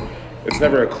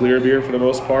never a clear beer for the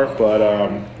most part. But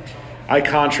I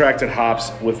contracted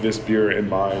hops with this beer in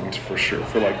mind for sure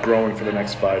for like growing for the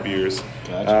next 5 years.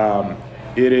 Gotcha.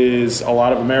 It is a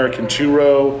lot of American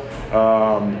two-row.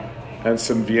 And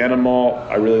some Vienna malt.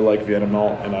 I really like Vienna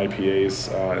malt in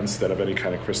IPAs instead of any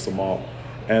kind of crystal malt.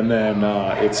 And then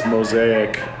it's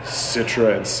Mosaic,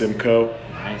 Citra, and Simcoe,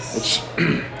 Nice. which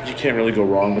you can't really go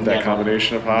wrong with that Never.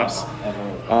 combination of hops.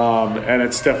 Ever. And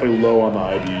it's definitely low on the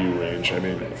IBU range. I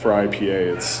mean, for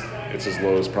IPA, it's as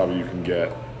low as probably you can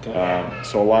get.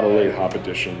 So a lot of late hop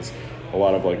additions, a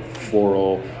lot of like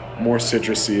floral, more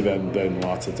citrusy than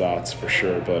lots of dots for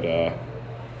sure. But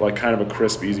like kind of a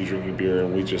crisp, easy drinking beer,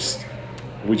 and we just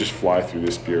fly through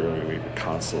this beer. I mean, we're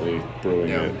constantly brewing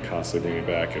it, constantly bringing it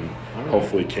back, and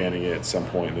hopefully canning it at some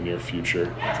point in the near future.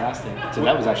 Fantastic. So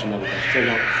that was actually another question.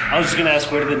 So I was just gonna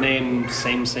ask, where did the name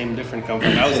Same Different come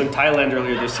from? I was in Thailand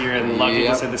earlier this year, and a lot of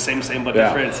people said the same but Yeah.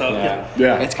 different. So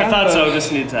Yeah, It's I kind thought of so.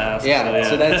 Just need to ask. Yeah,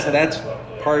 so that's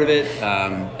part of it,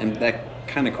 and that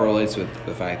kind of correlates with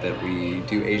the fact that we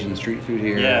do Asian street food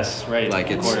here. Yes, right, Like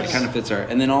of it course. kind of fits our,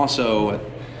 and then also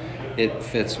it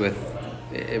fits with.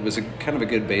 It was a kind of a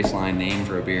good baseline name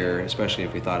for a beer, especially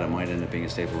if we thought it might end up being a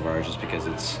staple of ours, just because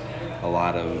it's a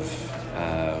lot of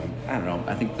I don't know.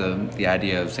 I think the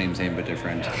idea of same but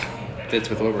different fits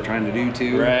with what we're trying to do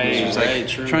too. Right, It's just like right,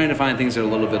 true. trying to find things that are a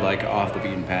little bit like off the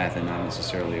beaten path and not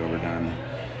necessarily overdone.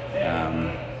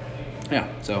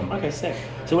 So okay, sick.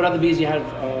 So what other beers you had?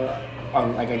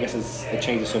 Like I guess it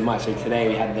changes so much. So today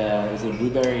we had is it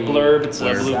blueberry? Blurb. It's a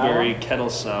Blurb blueberry sour? kettle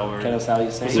sour. Kettle sour.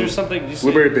 You saying? Is there something? You say?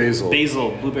 Blueberry basil.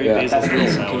 Blueberry Yeah. basil That's kettle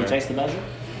good. sour. Can you taste the basil?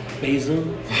 Basil.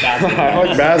 I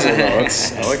like basil though.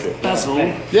 I like it. Basil.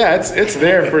 Yeah, it's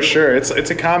there for sure. It's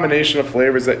a combination of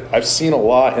flavors that I've seen a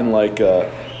lot in like the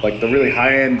really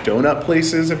high end donut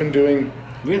places have been doing.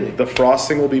 Really? The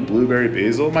frosting will be blueberry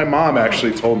basil. My mom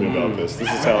actually told me about this. This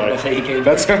is how That's how you came.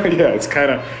 That's how. Yeah, it's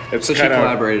kind of. so she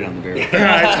collaborated on the beer.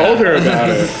 I told her about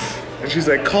it, and she's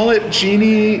like, "Call it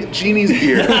Jeannie's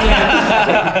beer."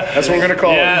 That's what we're gonna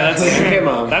call Yeah, it. Okay,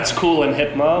 Mom. that's cool and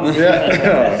hip, mom.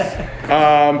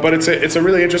 Yeah. But it's a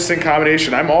really interesting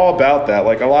combination. I'm all about that.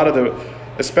 Like a lot of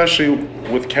especially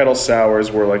with kettle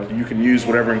sours, where like you can use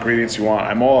whatever ingredients you want.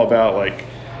 I'm all about like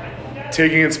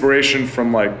taking inspiration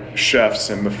from like chefs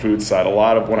and the food side. A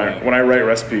lot of when I write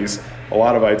recipes, a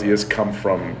lot of ideas come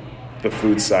from the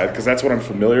food side because that's what I'm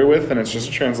familiar with, and it's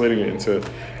just translating it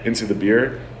into the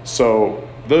beer. So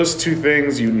those two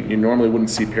things you normally wouldn't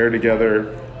see paired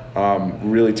together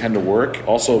really tend to work.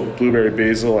 Also, blueberry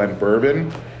basil and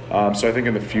bourbon. So I think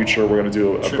in the future we're going to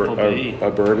do a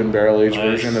bourbon barrel aged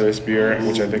version of this beer,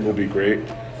 which I think will be great.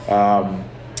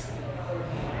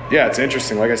 Yeah, it's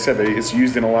interesting. Like I said, it's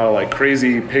used in a lot of like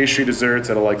crazy pastry desserts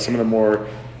at like some of the more,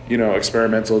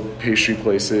 experimental pastry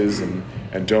places and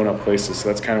donut places. So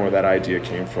that's kind of where that idea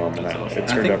came from, and it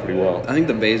turned out pretty well. I think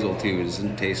the basil too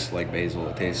doesn't taste like basil.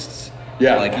 It tastes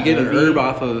Yeah. like you get an herb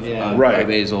off of Right.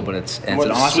 basil, but it's More an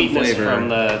the awesome sweetness flavor. from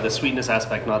the sweetness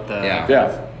aspect, not the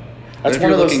Yeah. That's if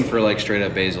one you're of those. looking for like straight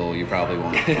up basil, you probably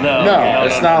won't. No,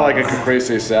 it's not like a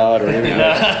caprese salad or anything.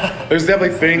 There's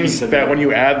definitely things that when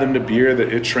you add them to beer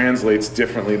that it translates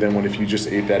differently than when if you just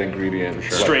ate that ingredient.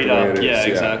 like straight the way up. it is. Yeah,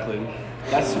 exactly.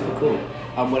 That's super cool.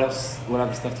 What else? What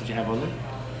other stuff did you have on there?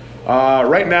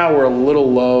 Right now, we're a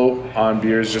little low on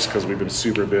beers just because we've been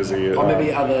super busy. Or maybe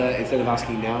instead of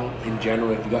asking now, in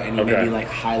general, if you got any maybe like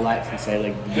highlights and say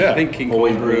like. I think King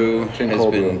Cold Brew has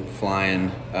Cold been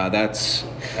flying. That's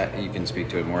you can speak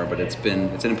to it more, but it's an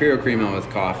Imperial Cream Ale with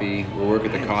coffee. We'll work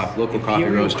with the local coffee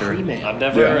roaster. I've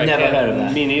never heard of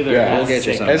that. Me neither. Yeah. We'll get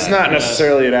you some. It's not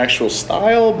necessarily an actual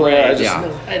style, but I just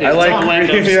I like a blend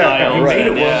of styles.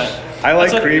 Right. I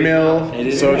like cream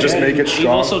ale, so just make it strong.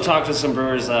 We've also talked to some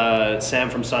brewers,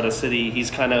 Sam from Sada City. He's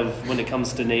kind of, when it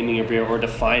comes to naming a beer or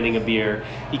defining a beer,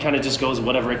 he kind of just goes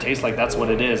whatever it tastes like, that's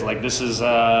what it is. Like, this is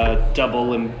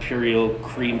double Imperial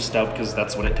cream stout because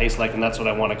that's what it tastes like and that's what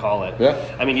I want to call it. Yeah.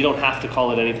 I mean, you don't have to call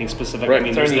it anything specific. Right. I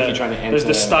mean, there's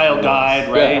the style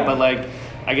guide, right? Yeah. But like,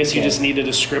 I guess you just need a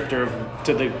descriptor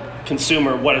to the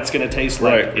consumer what it's going to taste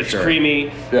like. Right, it's creamy,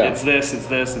 Yeah. it's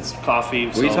it's coffee.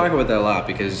 We talk about that a lot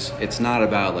because it's not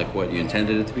about like what you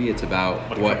intended it to be. It's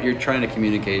about what you're trying to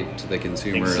communicate to the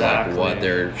consumer, Exactly. like what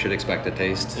they should expect to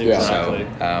taste. Exactly.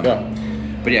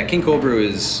 But yeah, King Cold Brew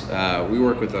is. We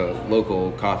work with a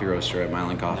local coffee roaster at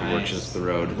Milan Coffee Works just up the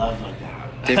road. Love like that.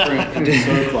 Different.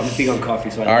 So cool. I'm big on coffee,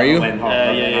 so Are you?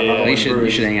 You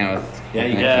should hang out with. Yeah,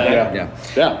 you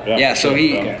Yeah. Yeah. So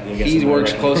he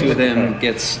works closely with him.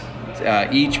 Gets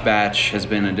each batch has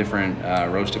been a different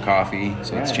roast of coffee,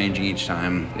 so it's changing each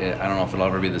time. I don't know if it'll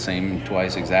ever be the same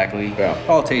twice exactly. Yeah.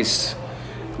 All tastes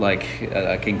like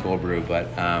a King Cold Brew, but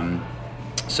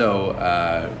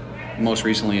most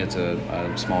recently it's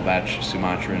a small batch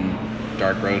Sumatran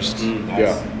dark roast.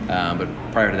 But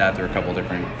prior to that, there were a couple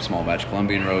different small batch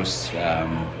Colombian roasts.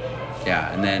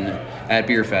 And then at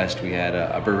Beer Fest, we had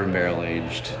a bourbon barrel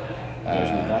aged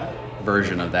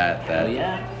version of that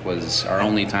was our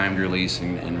only timed release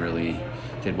and really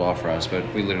did well for us.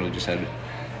 But we literally just had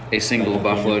a single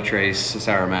Buffalo Trace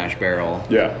sour mash barrel.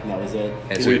 Yeah. That was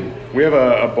it. We have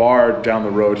a bar down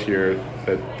the road here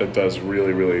that does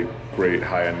really, really great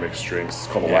high-end mixed drinks. It's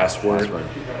called The Last Word.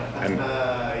 And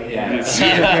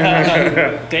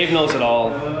Dave knows it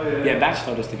all. Yeah, Batch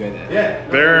told us to go there.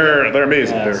 they're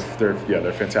amazing. Yes.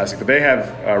 They're fantastic. But they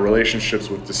have relationships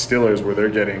with distillers where they're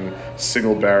getting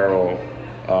single barrel.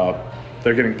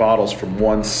 They're getting bottles from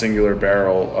one singular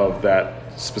barrel of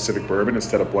that specific bourbon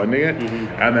instead of blending it,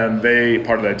 and then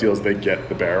part of that deal is they get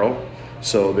the barrel.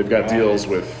 So they've got deals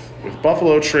with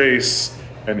Buffalo Trace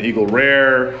and Eagle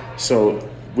Rare. So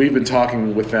we've been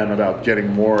talking with them about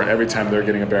getting more. Every time they're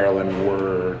getting a barrel in,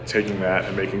 we're taking that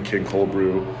and making King Cold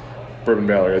Brew, bourbon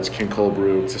barrel aged King Cold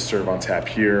Brew to serve on tap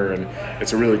here, and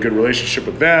it's a really good relationship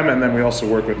with them. And then we also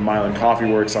work with Milan Coffee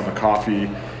Works on the coffee.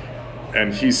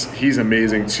 And he's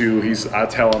amazing too. I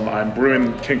tell him I'm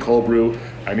brewing King Cold Brew.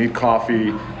 I need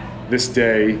coffee this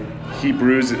day. He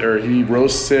brews it or he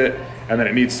roasts it, and then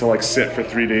it needs to like sit for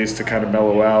 3 days to kind of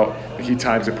mellow out. He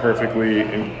times it perfectly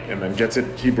and then gets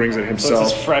it. He brings it himself. So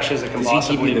it's as fresh as it can Does he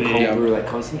possibly give you the be. cold brew like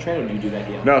concentrate, or do you do that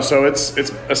here? No, so it's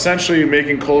essentially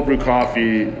making cold brew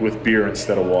coffee with beer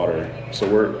instead of water.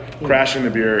 So we're crashing the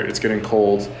beer. It's getting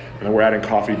cold, and then we're adding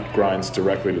coffee grinds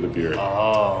directly to the beer.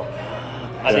 Oh.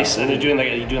 Are you doing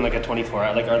like a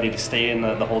 24-hour? Like, are they staying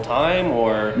the whole time,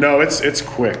 or? No, it's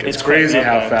quick. It's crazy quick,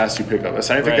 how okay. fast you pick up this.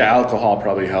 I think the alcohol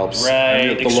probably helps.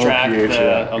 Right, The extract low pH.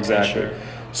 okay, Exactly. sure.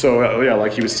 So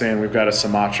like he was saying, we've got a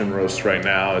Sumatran roast right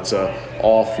now. It's a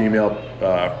all-female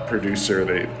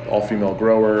producer, all-female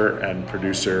grower and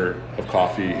producer of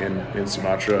coffee in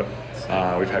Sumatra.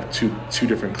 We've had two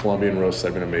different Colombian roasts that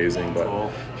have been amazing, but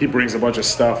he brings a bunch of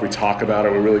stuff. We talk about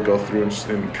it. We really go through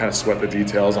and kind of sweat the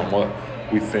details on what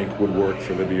we think would work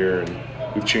for the beer, and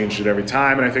we've changed it every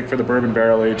time. And I think for the bourbon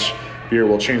barrel aged beer,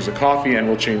 we'll change the coffee and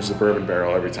we'll change the bourbon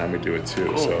barrel every time we do it too.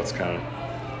 Cool. So it's kind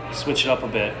of switch it up a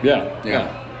bit.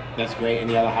 Yeah. That's great.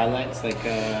 Any other highlights like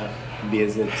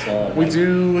beers that we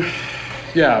do?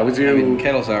 Yeah, we do. I mean,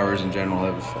 kettle sours in general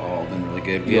have all been really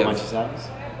good. You bunch of sours?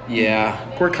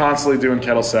 Yeah, we're constantly doing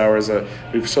kettle sours.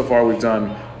 So far we've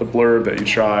done the Blurb that you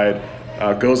tried.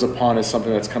 Goza Pun is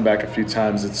something that's come back a few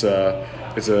times. It's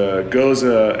a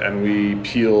Goza, and we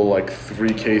peel like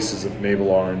 3 cases of navel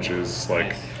oranges.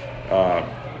 Like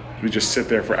we just sit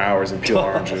there for hours and peel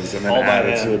oranges and then add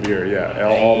it to the beer. Yeah,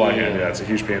 all by hand. Yeah, it's a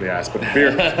huge pain in the ass, but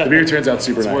the beer turns out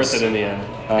super nice. It's worth it in the end.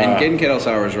 And getting kettle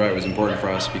sours right was important for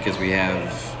us because we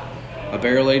have a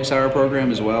barrel aged sour program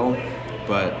as well,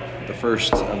 but the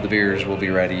first of the beers will be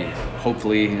ready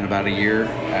hopefully in about a year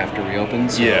after we open.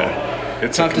 So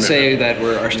it's tough to say that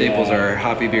our staples are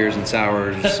hoppy beers and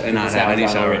sours and not have any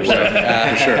sours.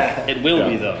 For sure. It will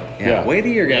be though. Yeah, wait a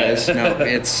year, guys. No,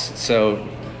 it's so.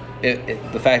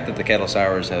 The fact that the kettle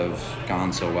sours have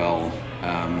gone so well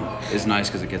is nice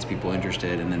because it gets people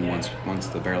interested, and then once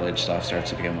the barrel aged stuff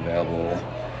starts to become available,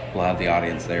 we'll have the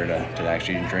audience there to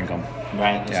actually drink them.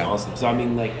 Right, that's Yeah. awesome. So I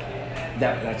mean, like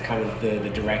that's kind of the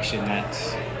direction that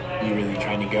you're really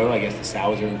trying to go. I guess the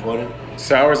sours are important.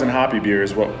 Sours and hoppy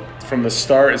beers, what from the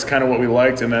start is kind of what we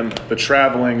liked, and then the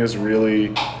traveling is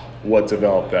really what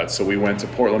developed that. So we went to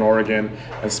Portland, Oregon,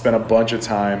 and spent a bunch of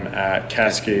time at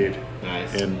Cascade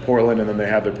in Portland, and then they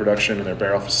have their production in their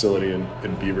barrel facility in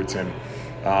Beaverton.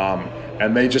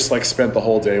 And they just like spent the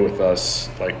whole day with us.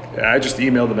 Like I just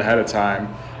emailed them ahead of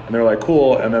time, and they're like,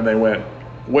 cool. And then they went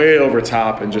way over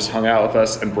top and just hung out with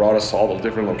us and brought us to all the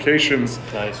different locations.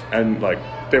 Nice. And like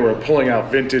they were pulling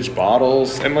out vintage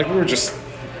bottles, and like we're just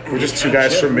two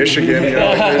guys from Michigan. You know,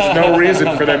 like, there's no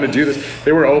reason for them to do this.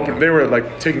 They were open. They were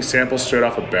like taking samples straight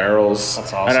off of barrels.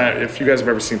 That's awesome. And if you guys have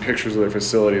ever seen pictures of their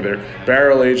facility, their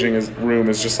barrel aging room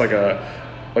is just like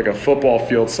a football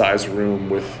field size room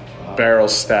with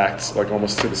barrels stacked like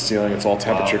almost to the ceiling. It's all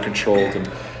temperature controlled, and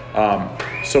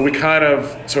so we kind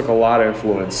of took a lot of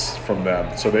influence from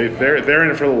them. So they're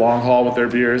in it for the long haul with their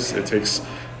beers. It takes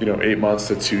 8 months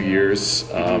to 2 years.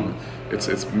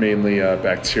 It's mainly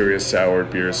bacteria soured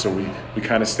beer, so we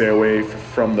kind of stay away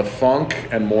from the funk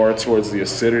and more towards the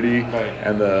acidity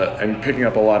and picking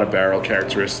up a lot of barrel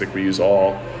characteristic. We use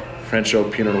all French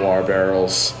oak Pinot Noir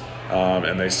barrels,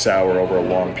 and they sour over a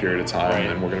long period of time,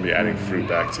 and we're going to be adding fruit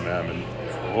back to them. And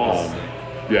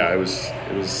yeah, it was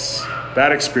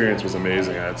that experience was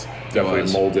amazing. And it's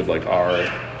definitely molded like our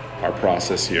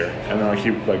process here. And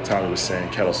then like Tommy was saying,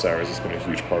 kettle sours has been a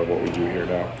huge part of what we do here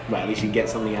now. Right, at least you get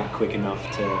something out quick enough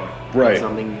to Right. get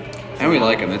something. And we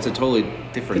like them. It's a totally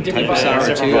different type of vibe. sour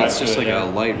Different too. vibe It's just to it, like yeah.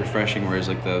 a light, refreshing. Whereas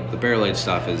like the barrel aged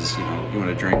stuff is you want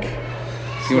to drink,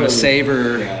 you want to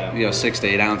savor 6 to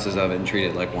 8 ounces of it and treat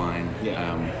it like wine.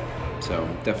 Yeah. So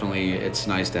definitely, it's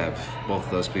nice to have both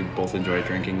of those. We both enjoy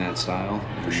drinking that style.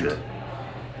 For sure.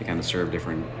 They kind of serve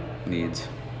different needs.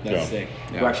 That's Yeah. sick.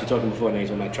 Yeah. We were actually talking before, Nate,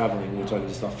 about traveling. We were talking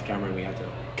just off the camera, and we had to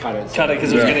cut it. Cut it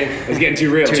because it was getting It was getting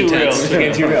too real. Too real. It was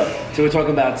getting too real. So we're talking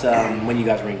about when you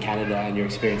guys were in Canada and your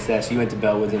experience there. So you went to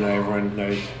Bellwoods, and everyone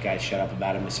knows, guys, shut up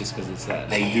about them. It's just because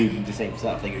they do the same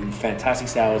stuff. They do fantastic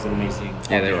sours and amazing.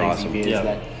 Yeah, they were crazy awesome. beers Yeah.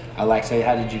 that I like. So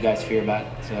how did you guys feel about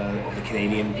all the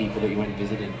Canadian people that you went and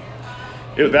visited?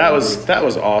 That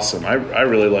was awesome. I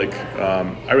really like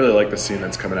the scene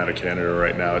that's coming out of Canada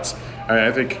right now. I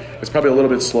think it's probably a little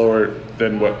bit slower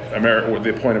than what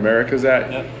the point America's at,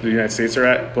 the United States are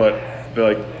at. But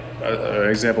an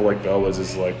example like Bellwoods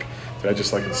is like. Did I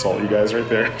just insult you guys right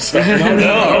there? So. No,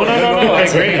 I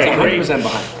agree. It's I agree. 100%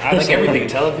 behind. Like everything,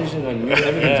 television and music,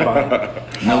 everything's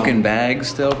behind. Milk in bags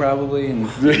still probably. And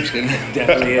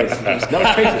Definitely is. No,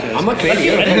 it's crazy. I'm not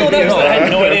crazy. I didn't know that. I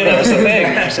had no idea that was a thing.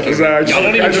 I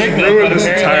don't even just drink milk, ruined but this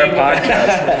entire apparently-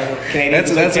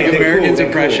 podcast. that's like Americans'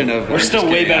 impression of. We're still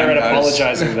way better at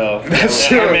apologizing, though.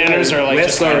 Our manners are like We're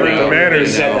just sorry. unreal. The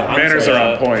manners, I'm manners sorry.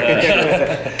 are on point.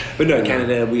 But no,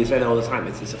 Canada, we say that all the time.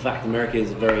 It's a fact. America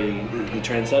is the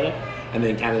trendsetter, and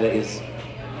then Canada is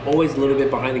always a little bit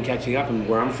behind and catching up, and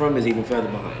where I'm from is even further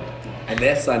behind. And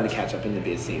they're starting to catch up in the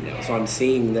beer scene now. So I'm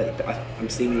seeing that. I'm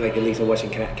seeing at least I'm watching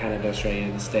Canada, Australia,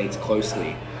 and the States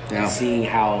closely, Yeah. and seeing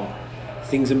how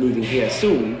things are moving here.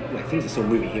 Still, things are still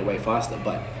moving here way faster,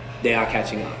 but they are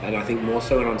catching up. And I think more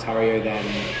so in Ontario than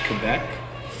Quebec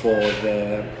for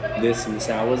this and the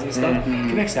sours and stuff.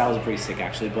 Quebec sours are pretty sick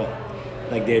actually, but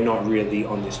they're not really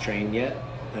on this train yet.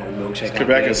 Milkshake.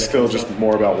 Quebec IPAs, is that still kind of just stuff.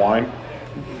 more about wine.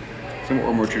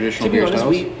 Some more traditional To be beer honest,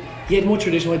 styles. more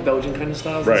traditional Belgian kind of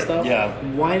styles Right. and stuff. Yeah.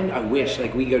 Wine, I wish,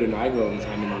 we go to Niagara all the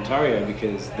time in Ontario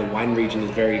because the wine region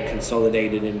is very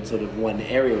consolidated in sort of one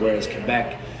area, whereas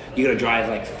Quebec, you got to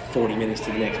drive 40 minutes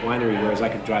to the next winery, whereas I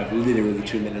could drive literally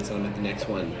 2 minutes and I'm at the next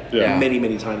one. Yeah. Many,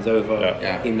 many times over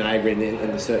Yeah. in Niagara and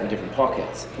in the certain different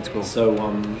pockets. That's cool. So,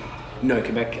 no,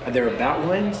 Quebec, they're about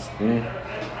wines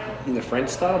in the French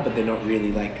style, but they're not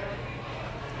really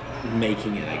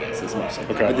making it, I guess, as much.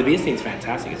 Okay. But the beer scene's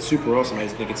fantastic. It's super awesome. I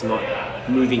just think it's not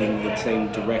moving in the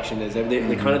same direction as they're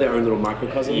kind of their own little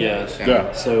microcosm. Yes.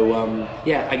 Yeah. So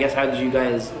I guess how did you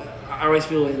guys? I always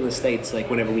feel in the States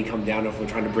whenever we come down, if we're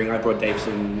trying to bring, I brought Dave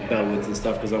some Bellwoods and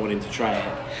stuff because I wanted to try it,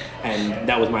 and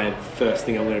that was my first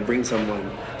thing I'm going to bring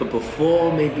someone. But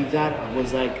before maybe that, I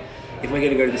was like, if we're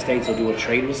going to go to the States or do a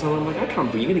trade with someone, I'm like, I can't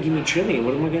bring. You're going to give me Trillium.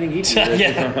 What am I going to give you?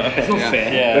 It's not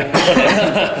fair.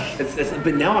 Yeah.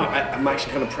 But now I'm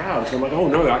actually kind of proud. So I'm like, oh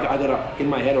no, I got in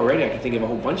my head already. I can think of a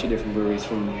whole bunch of different breweries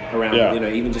from around,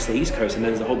 even just the East Coast, and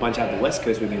then there's a whole bunch out the West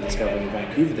Coast we've been discovering in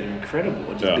Vancouver that are incredible,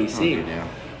 or just BC. Yeah.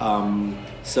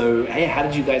 So, hey, how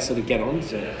did you guys sort of get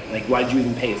onto it? Like, why did you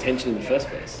even pay attention in the first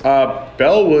place?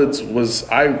 Bellwoods was,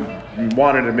 I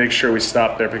wanted to make sure we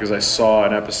stopped there because I saw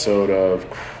an episode of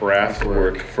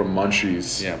Kraftwerk from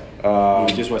Munchies. Yeah.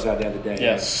 We just watched that the other day.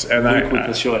 Yes. And Luke with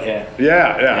the short hair.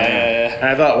 Yeah. And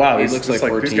I thought, wow, He these looks like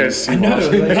 14. these guys seem No,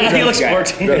 awesome. He looks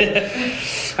 14.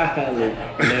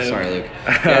 Sorry, Luke.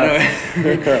 Yeah,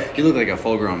 no, you look like a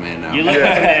full-grown man now. You look like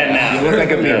a man now. You look like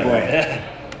a big boy.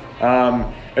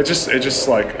 It just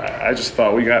like I just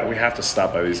thought we have to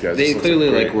stop by these guys. They This looks clearly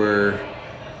great. like were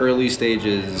early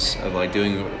stages of like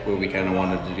doing what we kind of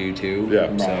wanted to do too.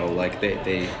 Yeah. So like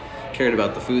they cared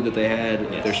about the food that they had,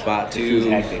 their spot too.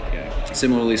 Food's hectic, yeah.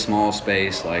 Similarly small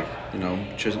space, like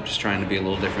just trying to be a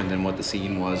little different than what the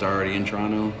scene was already in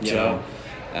Toronto. Yeah.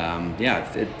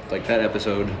 So it like that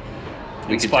episode.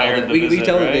 We could Inspired tell that, the we visit,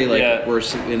 tell that they right? Yeah. were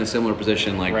in a similar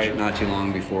position like Right. not too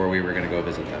long before we were going to go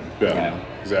visit them. Yeah,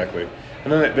 exactly.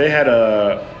 And then they had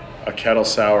a kettle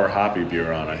sour hoppy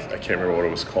beer on. I can't remember what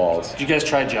it was called. Did you guys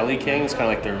try Jelly King? It's kind of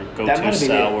like their That go-to might have been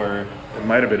sour. It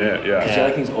might have been it. Yeah.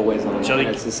 Jelly King's always on.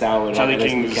 It's the sour. Jelly like,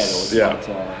 King's- it's the kettle. It's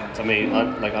Yeah. not, It's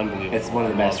amazing, like unbelievable. it's one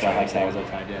of the best Love dry hop Jelly sours I've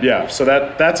had. Yeah, so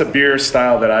that's a beer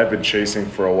style that I've been chasing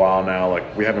for a while now.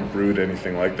 Like we haven't brewed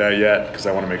anything like that yet because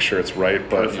I want to make sure it's right.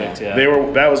 But Perfect, yeah.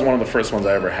 that was one of the first ones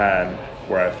I ever had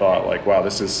where I thought like, wow,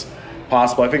 this is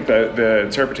possible. I think the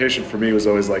interpretation for me was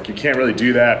always like you can't really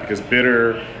do that because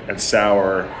bitter and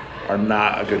sour are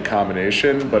not a good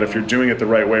combination. But if you're doing it the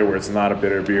right way, where it's not a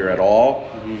bitter beer at all,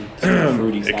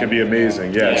 Fruity it side can be of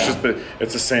amazing. Yeah, it's Yeah. just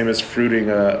it's the same as fruiting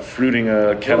a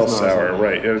kettle Pilsner or sour, something.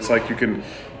 right? And it's like you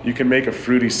can make a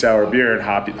fruity sour beer, and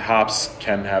hops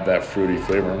can have that fruity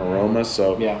flavor and aroma.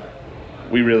 So Yeah.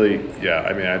 we really,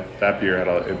 I mean, that beer had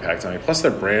an impact on me. Plus,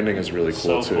 their branding is really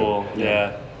cool So too. cool.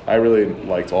 Yeah. I really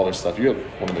liked all their stuff. You have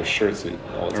one of their shirts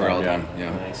all the We're all time. done. Yeah.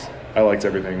 Nice. I liked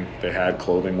everything they had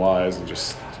clothing wise, and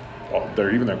just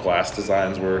even their glass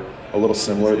designs were a little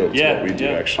similar to Yeah, what we do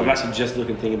yeah. I'm actually. actually just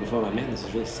thinking before, like, man, this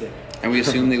is really sick. And we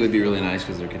assumed they would be really nice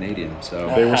because they're Canadian.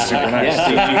 So They were super nice. Yeah,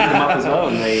 so you hit them up as well,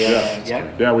 and they, yeah.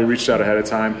 Yeah, we reached out ahead of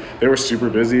time. They were super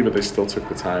busy, but they still took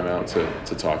the time out to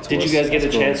talk to us. Did you guys get a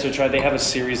That's cool. chance to try? They have a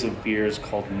series of beers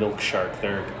called Milk Shark.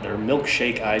 They're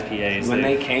milkshake IPAs. When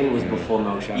they came, it was before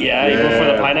Milkshake. Yeah, you go for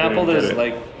the Yeah, pineapple. we didn't There's get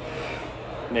it.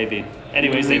 like maybe.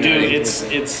 Anyways, they do.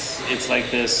 It's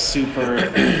like this super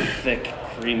thick,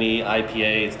 creamy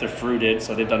IPA. They're fruited,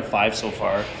 so they've done 5 so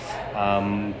far.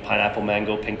 Pineapple,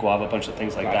 mango, pink guava, a bunch of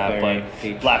things like Blackberry, that. But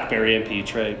peach. blackberry and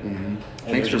peach, right?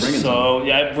 Thanks for They're bringing so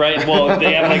yeah, right. Well,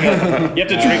 they have like you have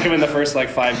to drink them in the first like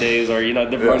 5 days, or they're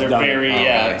done. very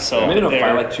okay. So Maybe not they're-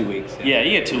 5, like 2 weeks. yeah,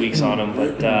 you get 2 weeks on them,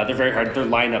 but they're very hard. They're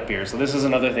lineup beers. So this is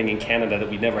another thing in Canada that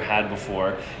we never had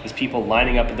before, is people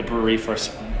lining up at the brewery for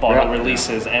bottle Yeah.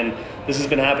 releases, and this has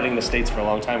been happening in the States for a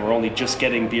long time. We're only just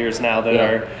getting beers now that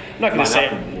are, I'm not going to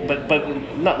say, Line-up.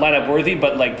 but not lineup worthy,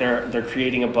 but like they're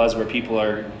creating a buzz where people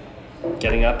are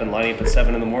getting up and lining up at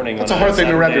 7 in the morning. It's a hard thing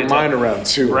to wrap your mind around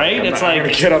too. Right? I'm It's not like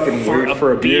gonna get up and wait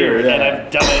for a beer. and Yeah.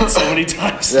 I've done it so many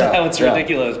times Yeah, now. It's yeah.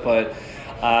 ridiculous, but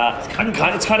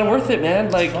it's kind of worth it, man.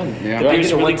 Like Yeah. the I beer's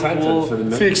did it really one time cool. for the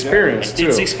It's the experience too.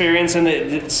 It's experience, and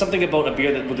it's something about a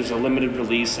beer that there's a limited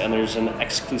release and there's an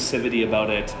exclusivity about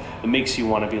it that makes you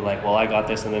want to be like, well, I got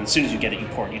this, and then as soon as you get it, you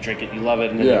pour it, you drink it, you love it,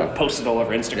 and then Yeah. you post it all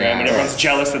over Instagram, Yeah. and everyone's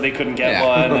jealous that they couldn't get Yeah.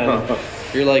 one. And,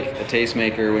 You're like a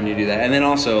tastemaker when you do that. And then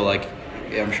also, like,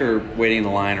 I'm sure waiting in the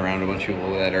line around a bunch of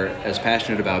people that are as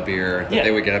passionate about beer that Yeah.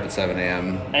 they would get up at 7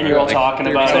 a.m. and you're all Like, talking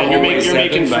they're about just it, and you're always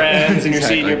making second, but- friends, and you're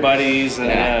seeing Exactly. your buddies. And,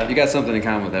 Yeah, you got something in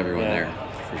common with everyone Yeah. there,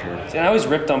 for sure. See, I always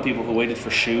ripped on people who waited for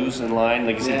shoes in line.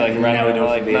 Like you said, Yeah, like now we around do it for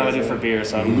like beer, now I do it so- for beer,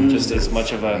 so I'm just as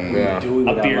much of a Yeah. Do it a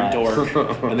without beer lies. dork.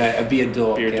 And a beer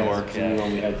dork. Beer yes, dork, is the yeah.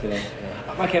 one we had today.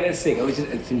 Okay, that's sick.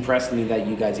 It's impressed me that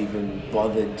you guys even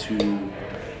bothered to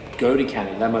go to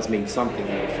Canada. That must mean something.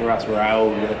 Like, for us, we're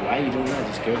like, why are you doing that?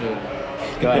 Just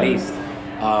go out east.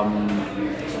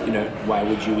 Why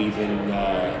would you even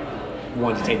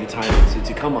want to take the time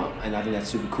to come up? And I think that's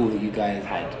super cool that you guys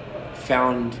had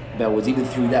found Bellwoods, even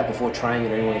through that, before trying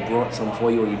it, or anyone had brought some for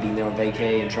you, or you'd been there on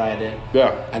vacay and tried it.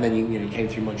 Yeah. And then you came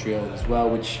through Montreal as well,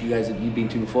 which you've been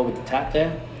to before with the tap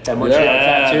there. That Montreal Yeah.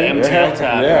 tap too. the MTL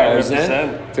tap, Yeah, right, was that?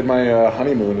 100%. Did my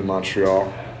honeymoon in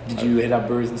Montreal. Did you hit up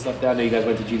breweries and stuff there? I know you guys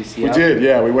went to GDCL. We did,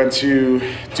 yeah. We went to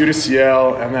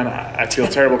CL, and then I feel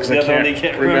terrible because I The other one can't, you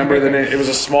can't remember the remember. name. It was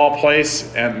a small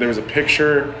place, and there was a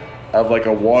picture of like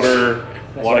a water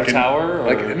tower,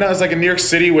 or? No, it's like in New York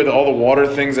City with all the water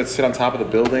things that sit on top of the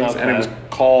buildings, and it Okay. was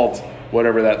called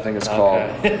whatever that thing is called.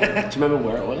 Okay. Do you remember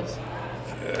where it was?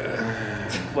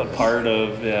 What part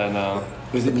of? Yeah, no.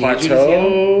 Was it near Plateau?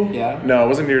 Judicial? Yeah. No, it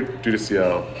wasn't near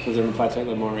Judicial. Was it in Plateau,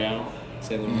 like Montreal?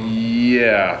 Saint Laurent?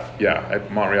 Yeah.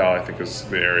 At Montreal, I think is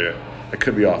the area. I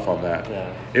could be off on that.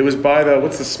 Yeah. It was by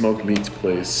what's the smoked meats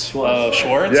place? Schwartz.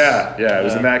 Yeah. It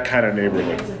was in that kind of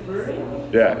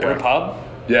neighborhood. Yeah. Or a pub.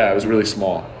 Yeah, it was really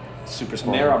small. Super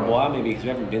small. Mirabois, maybe, because we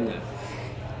haven't been there.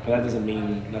 But that doesn't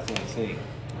mean that's what I'm saying.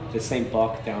 There's St.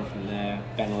 Boc down from there,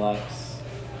 Benelux.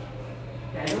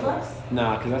 Benelux?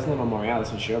 Nah, because that's not on Montreal,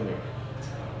 that's in Sherbrooke.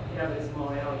 Yeah, but it's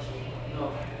Montreal.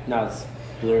 No. No, it's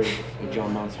Bleu or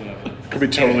John Mounts, whatever. Could be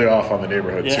totally off on the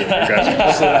neighborhood too. You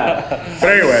guys So that. but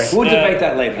anyway, We'll debate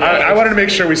that later. I wanted to make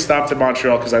sure we stopped at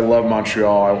Montreal because I love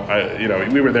Montreal.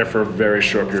 We were there for a very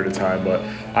short period of time, but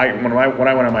when I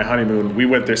went on my honeymoon, we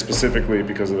went there specifically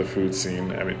because of the food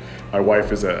scene. I mean, my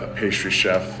wife is a pastry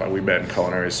chef. We met in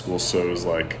culinary school, so it was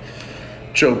like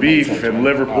Joe Beef and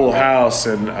Liverpool House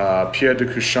and Pierre de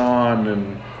Couchon,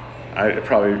 and I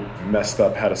probably messed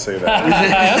up how to say that.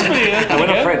 That's pretty good. I went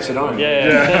on French, so don't.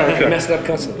 Yeah. I messed up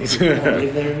constantly. I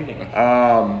live there every day.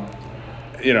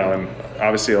 And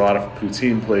obviously a lot of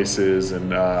poutine places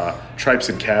and Tripes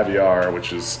and Caviar,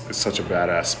 which is such a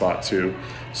badass spot too.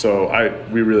 So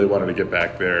we really wanted to get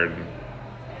back there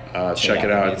and check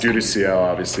it out. Dieu du Ciel,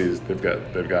 obviously,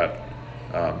 they've got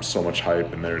so much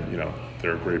hype, and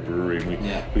they're a great brewery.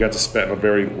 And we got to spend a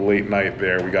very late night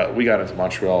there. We got into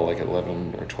Montreal like at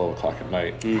 11 or 12 o'clock at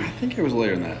night. I think it was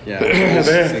later than that. Yeah.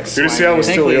 Dieu du Ciel was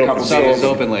still Thankfully, a open. couple stuff was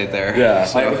open late there. Yeah.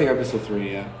 I think up until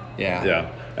 3, yeah.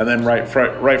 Yeah. And then right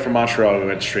from Montreal, we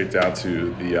went straight down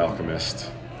to the Alchemist.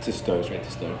 To Stowe's, right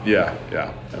to Stowe. Yeah.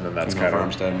 And then that's kind of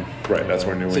Farmstead. right. That's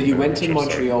where New England. So you went to Adventure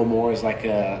started. Montreal more as like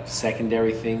a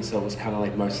secondary thing, so it was kind of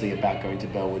like mostly about going to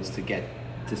Bellwoods to get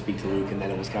to speak to Luke, and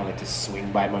then it was kind of like to swing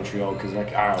by Montreal because like,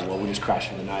 all right, well, we'll just crash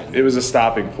for the night. It was a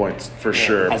stopping point for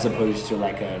sure. As opposed to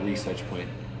like a research point.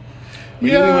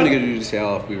 We knew we wanted to go to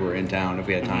UCL if we were in town, if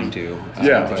we had time to.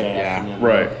 Yeah. But yeah.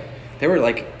 Right. They were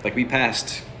like we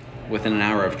passed within an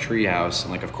hour of Treehouse,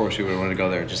 and like of course we would want to go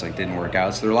there. It just like didn't work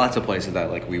out. So there are lots of places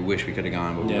that like we wish we could have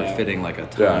gone, but we were fitting like a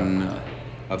ton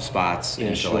of spots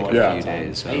into like a few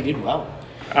days. So. Hey, you did well.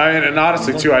 And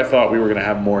honestly too, I thought we were gonna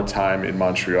have more time in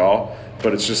Montreal,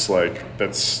 but it's just like there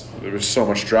was so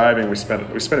much driving. We spent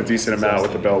a decent amount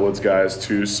with the Bellwoods guys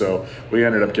too, so we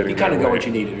ended up getting. You kind of there got late. what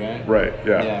you needed, right? Right.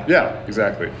 Yeah.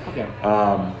 Exactly. Okay.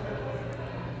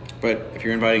 But if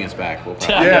you're inviting us back, we'll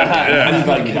probably. I'm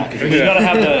inviting you back. You gotta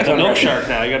have the milk shark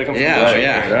now. You gotta come. Yeah, from the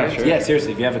yeah, milk shark. sure. Yeah,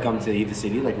 seriously, if you ever come to either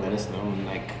city, like let us know, and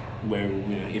like where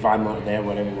if I'm not there,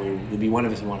 whatever, there'll be one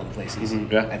of us in one of the places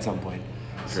Yeah. at some point.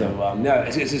 So no,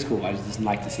 it's just cool. I just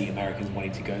like to see Americans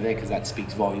wanting to go there because that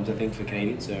speaks volumes, I think, for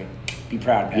Canadians. So be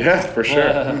proud, guys. Yeah, for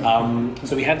sure.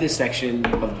 So we have this section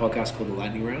of the podcast called the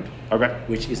lightning round, Okay.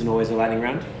 which isn't always a lightning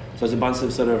round. So it's a bunch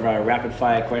of sort of rapid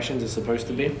fire questions. It's supposed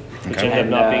to be. Which ended up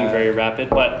not being very rapid,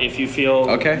 but if you feel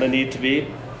Okay. the need to be,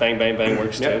 bang, bang, bang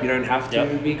works Yep, too. you don't have to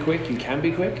Yep. be quick. You can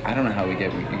be quick. I don't know how we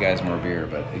get you guys more beer,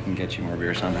 but we can get you more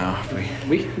beer somehow. If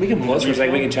We can pause for a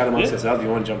second. We can chat amongst Yeah. ourselves if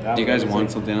you want to jump out. do you guys want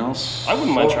something else? I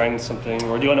wouldn't mind trying something,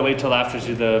 or do you want to wait till after to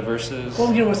do the verses?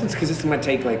 Well, you know what's because this might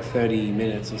take like 30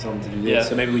 minutes or something to do this. Yeah.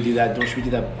 So maybe we do that. Should we do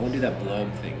that? I want to do that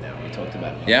blurb thing now. We talked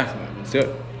about it. Yeah, So let's do it.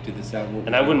 Do this out.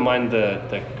 And I wouldn't mind the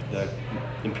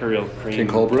Imperial Cream. King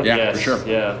Cold Brew? Yeah, Yes, for sure.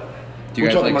 Yeah. Do you We're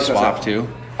guys talking like amongst swap ourselves. too?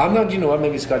 I'm not. You know what?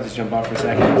 Maybe Scott just jump off for a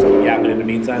second. So yeah, but in the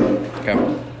meantime, Okay.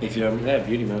 if you yeah,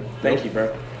 beauty man. Thank you, bro.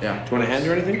 Do Yeah. you want a hand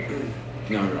or anything?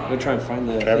 No. I'm gonna try and find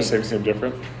the. Can I have a thing. same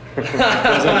different? I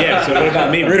was like, yeah. So what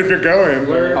about me? Right if you're going.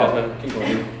 Oh, keep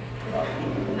going.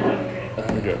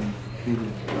 Good.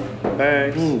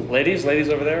 Thanks. Ladies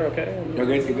over there, okay? You're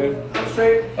good. You're good.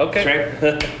 Straight. Okay.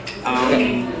 Straight.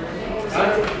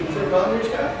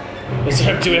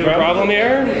 Do we have a problem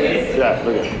here? Yeah,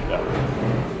 look at it.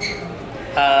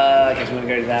 I guess we're gonna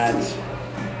go to that.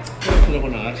 What did I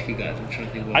want to ask you guys? I'm trying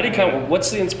to think. I did kind of, what's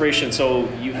the inspiration? So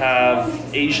you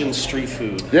have Asian street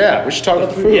food. Yeah, we should talk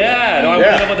about the food. Yeah, no, I want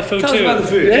to know about the food Tell us too. about the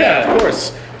food. Yeah, of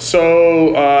course.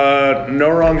 So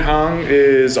Norong Hang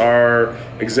is our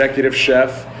executive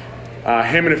chef.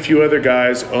 Him and a few other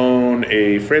guys own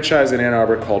a franchise in Ann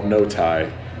Arbor called No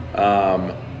Thai.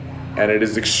 And it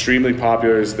is extremely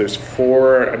popular. There's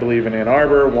 4, I believe, in Ann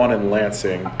Arbor, 1 in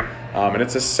Lansing. And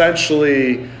it's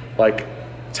essentially like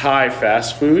Thai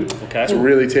fast food. Okay. It's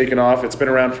really taken off. It's been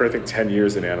around for, I think, 10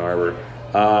 years in Ann Arbor.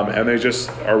 And they just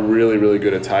are really, really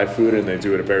good at Thai food, and they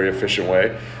do it a very efficient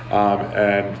way.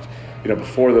 And,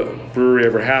 before the brewery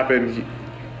ever happened,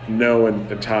 Noah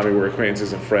and Tommy were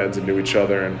acquaintances and friends and knew each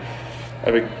other. And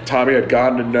I think Tommy had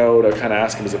gone to Noah to kind of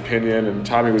ask him his opinion, and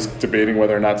Tommy was debating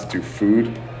whether or not to do food,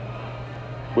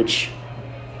 which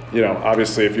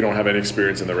obviously, if you don't have any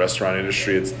experience in the restaurant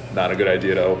industry, it's not a good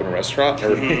idea to open a restaurant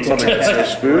or something that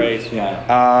serves food. Right.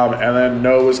 Yeah. And then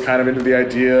Noah was kind of into the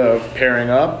idea of pairing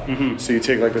up. So you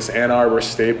take like this Ann Arbor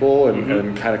staple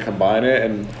and kind of combine it.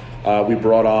 And we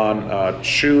brought on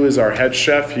Chu is our head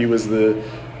chef. He was the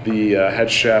head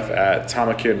chef at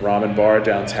Tamakin Ramen Bar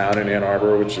downtown in Ann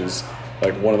Arbor, which is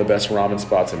like one of the best ramen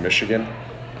spots in Michigan.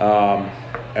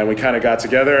 And we kind of got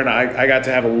together, and I got to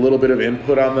have a little bit of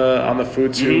input on the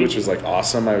food too, which was like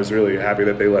awesome. I was really happy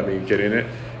that they let me get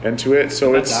into it.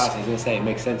 So That's awesome. I was gonna say it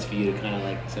makes sense for you to kind of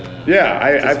like to. Yeah,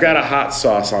 I've got a hot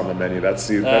sauce on the menu. That's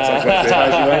like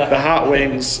the hot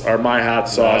wings are my hot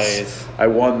sauce. Nice. I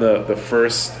won the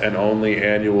first and only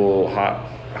annual hot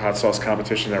sauce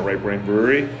competition at Right Brain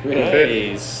Brewery.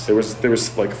 Nice. There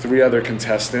was like 3 other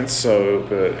contestants, so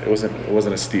it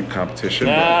wasn't a steep competition.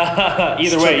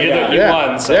 Either way, you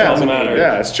won, so it doesn't matter.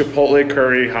 Yeah, it's Chipotle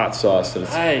curry hot sauce, and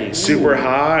it's Nice. super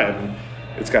hot, and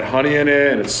it's got honey in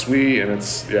it, and it's sweet, and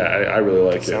I really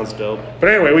like it. Sounds dope. But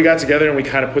anyway, we got together and we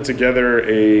kind of put together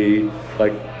a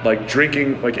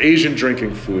like Asian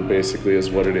drinking food, basically,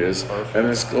 is what it is. Perfect. And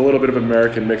there's a little bit of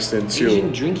American mixed in too.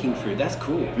 Asian drinking food. That's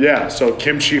cool. Yeah, so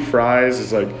kimchi fries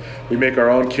is like we make our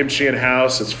own kimchi in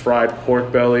house. It's fried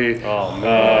pork belly. Oh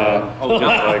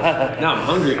man. Now I'm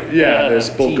hungry. Yeah, there's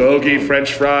bulgogi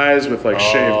French fries with like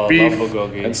shaved beef love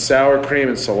bulgogi. and sour cream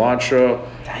and cilantro.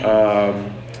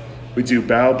 We do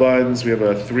bao buns. We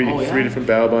have three different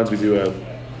bao buns. We do a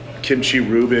kimchi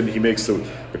Reuben. He makes the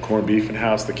corned beef in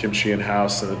house, the kimchi in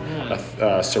house, and a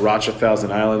sriracha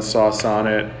Thousand Island sauce on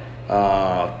it.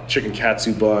 Chicken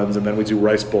katsu buns, and then we do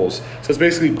rice bowls. So it's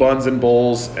basically buns and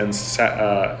bowls and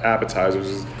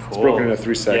appetizers. It's broken into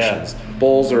 3 sections. Yeah.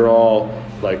 Bowls are all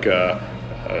like a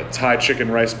Thai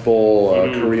chicken rice bowl, a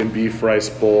Korean beef rice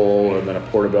bowl, and then a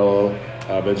portobello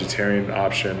vegetarian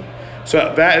option.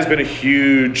 So that has been a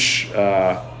huge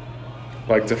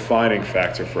defining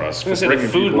factor for us. I was gonna say,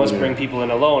 the food must bring people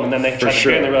in alone, and then they try to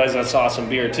beer and they realize that's awesome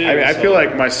beer too. I mean, I feel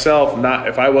like myself,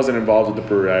 if I wasn't involved with the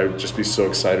brewery, I would just be so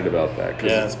excited about that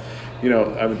because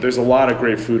there's a lot of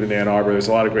great food in Ann Arbor. There's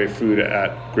a lot of great food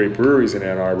at great breweries in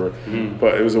Ann Arbor,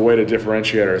 but it was a way to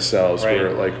differentiate ourselves. Right.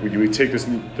 Where like we take this,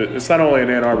 it's not only an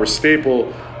Ann Arbor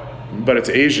staple, but it's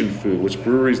Asian food, which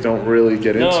breweries don't really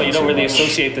get into. No, you don't really much.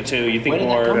 associate the two. You think Where did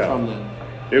more. that come from then?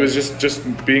 It was just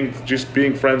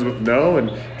being friends with No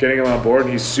and getting him on board.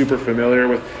 And he's super familiar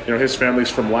with his family's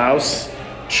from Laos.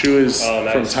 Chu is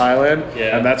nice. from Thailand,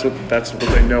 and that's what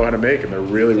they know how to make, and they're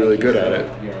really really good at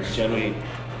it. You're a gentleman.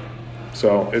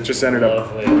 So it just ended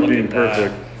up Lovely. Look being at that.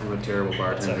 perfect. I'm a terrible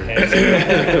bartender.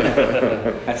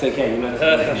 That's okay. You're not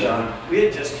Sean. We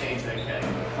had just changed that keg.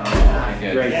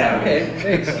 Great time. Okay,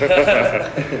 thanks.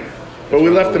 But we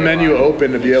left the menu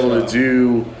open to be able to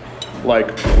do,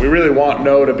 we really want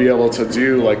No to be able to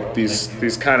do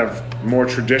these kind of more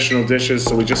traditional dishes.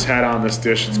 So we just had on this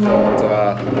dish. It's called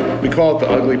we call it the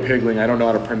Ugly Pigling. I don't know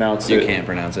how to pronounce it. You can't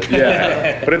pronounce it.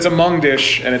 Yeah, but it's a Hmong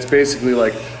dish, and it's basically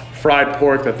like fried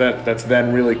pork that's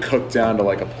then really cooked down to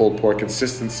like a pulled pork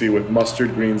consistency with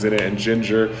mustard greens in it and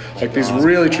ginger. Like these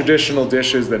really traditional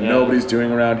dishes that nobody's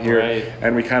doing around here. Right.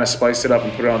 And we kind of spiced it up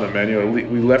and put it on the menu.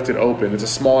 We left it open. It's a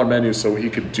smaller menu, so he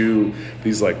could do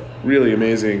these like really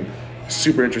amazing,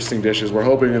 super interesting dishes. We're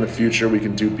hoping in the future we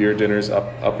can do beer dinners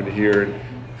up in here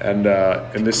and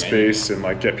in this space, and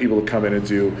like get people to come in and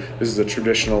do. This is a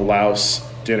traditional Laos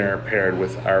dinner paired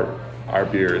with our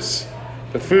beers.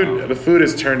 The food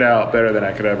has turned out better than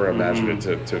I could ever imagine it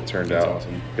to turn out.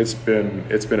 Awesome. It's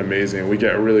been amazing. We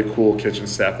get a really cool kitchen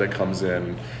staff that comes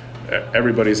in.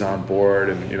 Everybody's on board,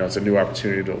 and it's a new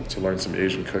opportunity to learn some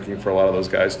Asian cooking for a lot of those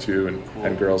guys too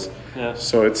and girls. Yeah.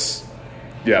 So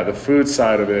the food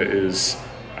side of it is.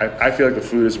 I feel like the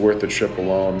food is worth the trip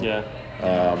alone. Yeah.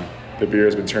 The beer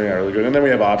has been turning out really good, and then we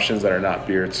have options that are not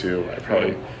beer too. I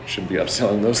probably shouldn't be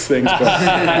upselling those things,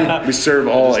 but we serve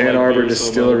all Ann Arbor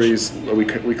distilleries. We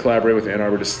collaborate with Ann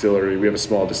Arbor Distillery. We have a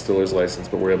small distiller's license,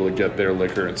 but we're able to get their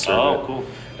liquor and serve it. Oh, cool.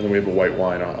 And then we have a white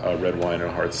wine, a red wine, and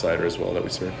a hard cider as well that we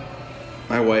serve.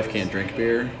 My wife can't drink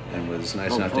beer and was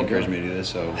nice enough to encourage me to do this,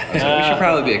 so I was like, we should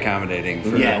probably be accommodating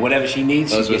for Whatever she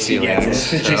needs, those with she gets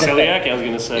celiac. it. She's celiac, I was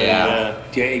gonna say. Yeah.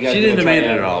 Yeah. You gotta She didn't try demand it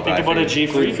that. at all. Think but I about a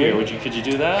figured- G-free beer. Could you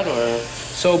do that or?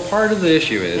 So part of the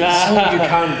issue is You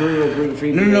can't brew a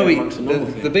gluten-free beer no. amongst the normal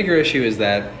The thing. bigger issue is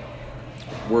that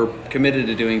we're committed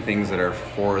to doing things that are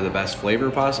for the best flavor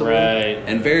possible. Right.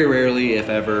 And very rarely, if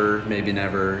ever, maybe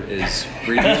never, is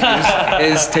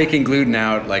is taking gluten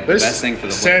out like the best thing for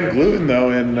the San flavor. gluten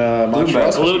though in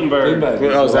Montreal. Glutenberg.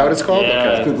 Oh, is that what it's called?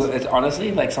 Yeah. Okay. It's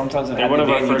honestly like sometimes I've At had one the of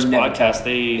our beer and first never- podcasts,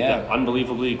 they're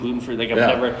unbelievably gluten free. Like I've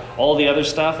never. All the other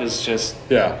stuff is just.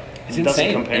 Yeah. It's It doesn't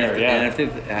insane. compare. And Yeah. I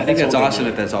think that's all they awesome do.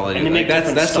 if that's all they do. And they Like, make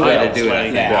that's different the way to styles, do it. I like-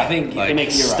 think. Yeah, I think They make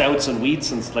you're right. stouts and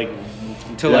wheats and like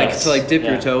To dip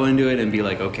Yeah. your toe into it and be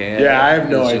like, okay. Yeah, I have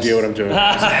no it's idea just- what I'm doing. Then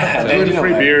you know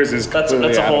Gluten-free what? beers is that's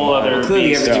completely a out of whole my- other Clearly,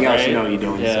 beast, everything else you right? know you're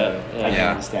doing. Yeah, So I can yeah.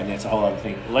 understand. That's a whole other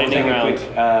thing. Lightning We'll take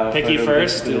a round. quick, Picky photo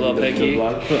first, of do a little the picky.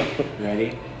 blog.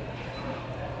 Ready?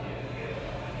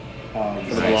 Oh,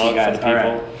 For the blog, for the people. All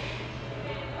right.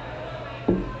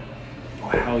 Oh,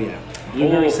 hell yeah.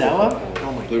 Blueberry Oh. sour?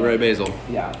 Oh my Blueberry god. basil.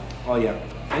 Yeah. Oh yeah.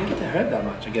 I didn't get the herb that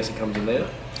much. I guess it comes in later.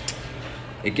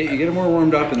 You get it more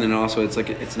warmed up, and then also it's like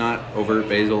it's not overt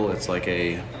basil. It's like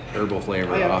a herbal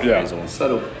flavor Oh, yeah. off Yeah. basil.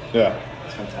 Subtle. Yeah.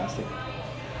 It's fantastic.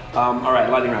 All right,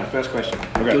 lightning round. First question.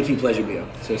 Okay. Guilty pleasure beer.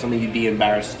 So something you'd be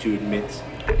embarrassed to admit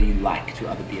that you like to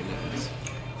other beer nerds.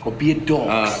 Or beer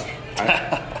dogs.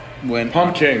 When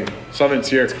Pumpkin. Southern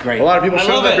Tier. It's great. A lot of people I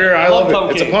show love that it. beer. I love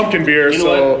it. It's a pumpkin. pumpkin beer, You know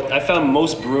so what? I found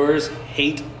most brewers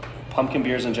hate pumpkin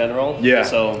beers in general. Yeah.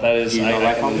 So that is, Do you I not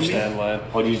like can pumpkin understand why.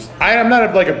 Or do you just, I am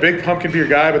not like a big pumpkin beer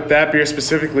guy, but that beer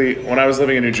specifically, when I was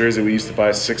living in New Jersey, we used to buy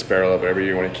a 6-barrel of it every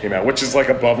year when it came out, which is like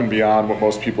above and beyond what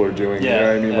most people are doing. You Yeah, know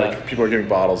what I mean? yeah. Like people are getting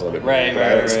bottles of it. Right, But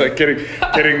right, It's right. like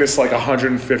getting this like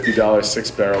 $150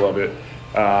 6-barrel of it.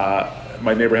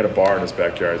 My neighbor had a bar in his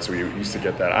backyard, so we used to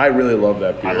get that. I really love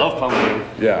that beer. I love pumpkin.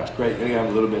 Yeah. great. You have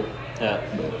a little bit, Yeah.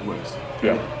 but it works.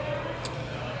 Yeah.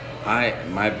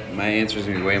 my answer is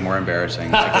gonna be way more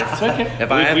embarrassing. Like,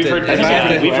 if I have We've to, heard if pretty I have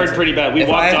bad. to, We've heard pretty bad. We if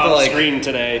I walked have to, off like- screen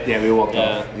today. Yeah, we walked Yeah.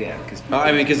 off. Yeah, because Oh,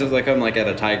 I mean, because if like I'm like at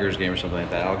a Tigers game or something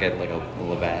like that, I'll get like a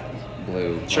Labatt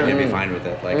Blue. Sure. I'll be fine with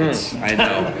it. Like it's, I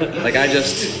know. Like I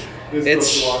just,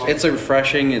 it's a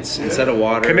refreshing. It's instead of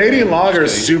water. Canadian lager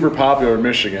is Just super popular in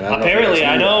Michigan. I don't know if you Apparently, guys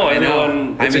I knew know. I know.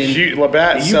 Everyone. I It's mean, a huge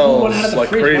Labatt you pulled one out of sells the like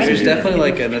fridge, right? There's crazy. definitely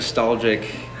like a nostalgic,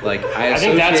 like I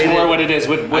think that's associate more it- what it is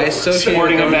with I associate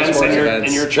sporting going to events sports in your events.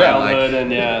 in your Yeah, childhood like-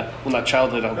 and well, not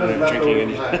childhood. I'm drinking.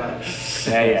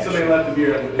 yeah. Somebody left the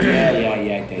beer.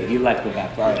 Yeah, Dave. You like the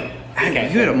back. All right.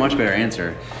 You had a much better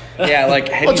answer. Yeah, like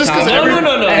heavy Well, just 'cause topper. every-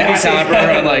 No. Heavy topper.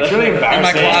 I'm like It's really in my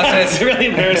embarrassing. closet. It's really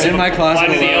embarrassing. In my closet.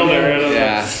 Wine of the alone. Elder. I don't know.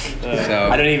 Yeah. I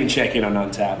So don't even check in on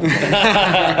Untapped.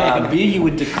 Beer you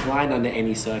would decline under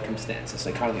any circumstances.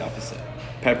 So kind of the opposite.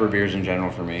 pepper beers in general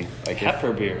for me. Like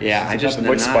Pepper beer. Yeah, I just Like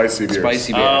not spicy beers.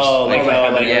 Spicy beers. Oh, like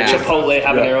yeah. Chipotle,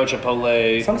 habanero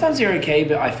Chipotle. Sometimes you're okay,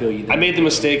 but I feel you. I made the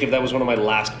mistake of that was one of my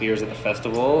last beers at the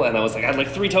festival, and I was like, I had like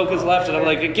 3 tokens left, and I'm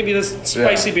like, give me this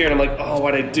spicy beer, and I'm like, oh,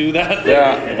 why'd I do that?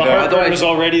 Yeah. The heartburn was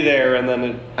already there, and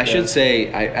then I should say,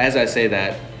 as I say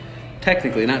that,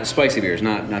 technically not spicy beers,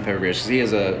 not pepper beers, because he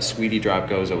has a Sweetie Drop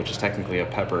Goza, which is technically a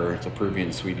pepper. It's a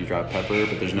Peruvian Sweetie Drop pepper,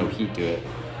 but there's no heat to it.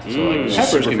 So like, Pepper's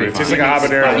pepper's gonna be It tastes fine. like a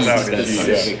habanero Spicy without stuff. any heat.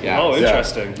 Specific. Yeah. Oh, Yeah.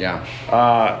 interesting.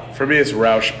 Yeah. For me, it's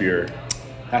Roush beer.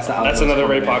 That's Another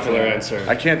very popular answer.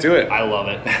 I can't do it. I love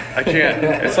it. I can't.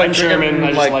 It's like I'm German. drinking,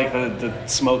 I just like the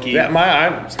smoky. Yeah,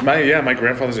 my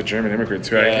grandfather's a German immigrant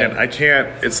too. Yeah. I can't.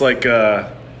 It's like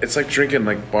drinking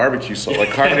like barbecue sauce, like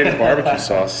carbonated barbecue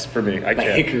sauce for me. I like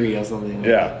can't. hickory or something.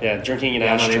 Yeah. Yeah, drinking an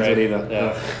Yeah, I'm not into ashtray. it either.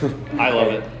 Yeah, I love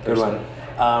it. Good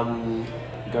one.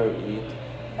 Go.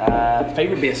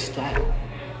 Favorite beer style.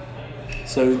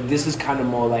 So this is kind of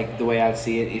more like the way I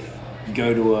see it. If you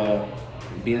go to a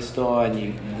beer store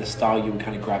and the style you would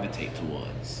kind of gravitate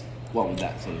towards, what would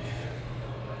that sort of?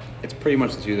 It's pretty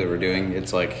much the two that we're doing.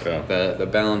 It's like Yeah. the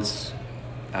balanced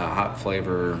hot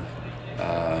flavor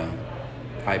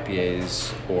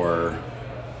IPAs or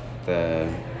the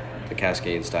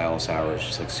Cascade style sours,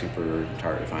 just like super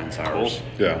tart refined sours.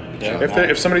 Yeah. Yeah.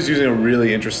 If somebody's using a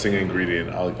really interesting ingredient,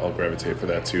 I'll gravitate for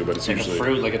that too. But it's Like a usually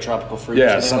fruit, like a tropical fruit.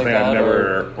 yeah, or something like that, I've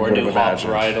never or a would new have hop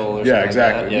imagined. varietal. Or Yeah, something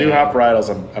exactly. Like that. New Yeah, hop varietals,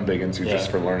 I'm big into just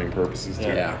Yeah. for learning purposes too.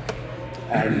 Yeah.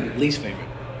 Least favorite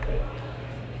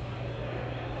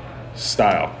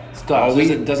Style. style. Oh, we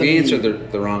Doesn't answered mean-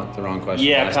 the wrong question.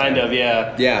 Yeah, last kind time. of.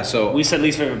 Yeah. Yeah. So We said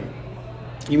least favorite.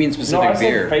 you mean No, specific I said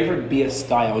beer? favorite beer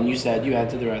style, and you said you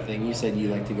answered the right thing. You said you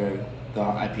like to go the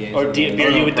IPAs Or the- beer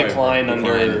you would probably decline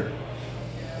under. decline.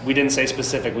 We didn't say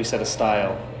specific. We said a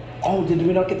style. Oh, did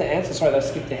we not get the answer? Sorry, I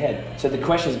skipped ahead. So the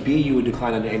question is beer you would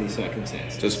decline under any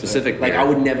circumstance. So specific Like beer. I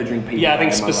would never drink PBR. Yeah, I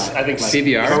think in my life. I think Like,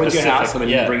 PBR? If I went to your house Specific, and I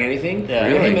yeah. didn't bring anything, Yeah.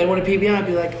 hey Really? man, want a PBR? I'd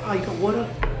be like, oh, you got water?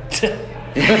 Coke?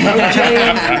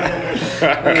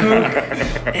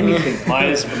 Anything. Mine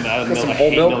is I some I whole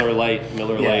hate milk? Miller Lite.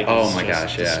 Miller Yeah. Lite. Oh is my just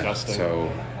gosh, yeah. disgusting.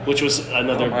 So Which was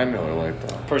another I Miller Lite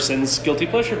though. person's guilty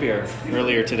pleasure beer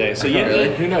earlier today. So yeah,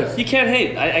 Really? Who knows? You can't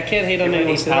hate. I can't hate on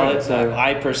anyone's Each their own, palate. so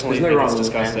I personally there's no think it's wrong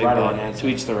disgusting. and right or but wrong answer. to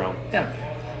each their own. Yeah.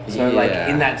 So like Yeah.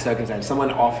 in that circumstance,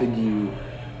 someone offered you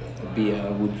a beer,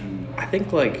 would you? I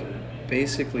think like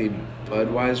basically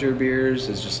Budweiser beers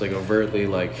is just like overtly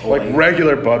like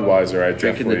regular Budweiser. I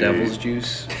drinking definitely the devil's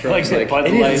juice. Like Bud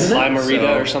It is, Light isn't it?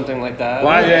 Limerita or something like that.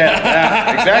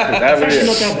 Yeah, exactly. That's what it It's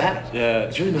not is. that bad. Yeah,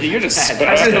 It's really not you're that bad. disgusting.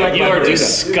 I really like You are margarita.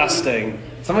 disgusting.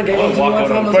 Someone gave I'll it to me walk one out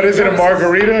time. on- I was But like, is it a "Oh,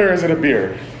 margarita or is it a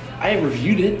beer? I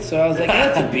reviewed it, so I was like, yeah,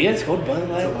 it's a beer. It's called Bud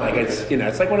Light. Like it's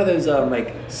it's like one of those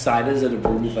like ciders that are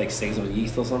brewed with like saison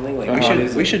yeast or something.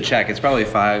 Like We should check. It's probably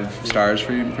 5 stars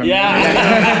for you. From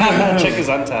Yeah. Check his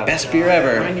Untapped. Best beer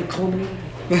ever. Ryan, you call me.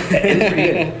 It's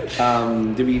pretty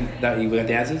good. Did we got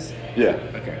the answers? Yeah.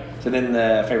 Okay. So then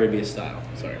the favorite beer style.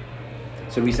 Sorry.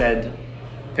 So we said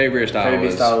Favorite beer style favorite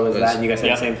beer style was that, and you guys said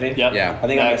Yep. the same thing. Yep. Yeah. I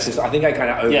think I think I kind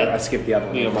of Yeah. I skipped the other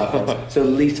one. Yeah. My fault. So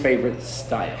least favorite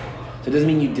style. So it doesn't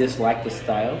mean you dislike the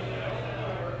style.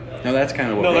 No, that's kind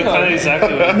of what. No, that's kind of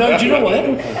exactly what No, do you know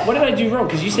what? What did I do wrong?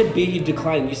 Because you said beer, you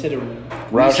declined. You said a.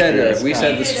 we said. We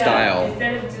said the style.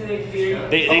 Instead of doing beer.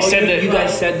 They Oh, said that you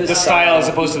guys said the the style as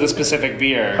opposed to the specific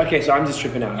beer. Okay, so I'm just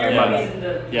tripping out. You're My always bad. in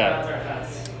the Yeah.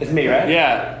 Fest. It's me, right?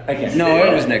 Yeah. Okay. No,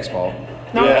 it was Nick's fault.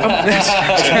 No,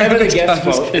 it's never the guest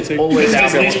fault. It's always His our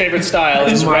least fault. favorite style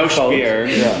It's is my roast fault. beer.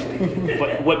 Yeah.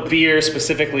 What beer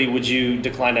specifically would you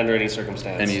decline under any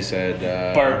circumstance? And you said.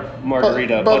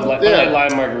 Margarita. Bud- Bud Light yeah.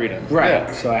 Lime Margarita.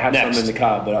 Right. So I have Next. some in the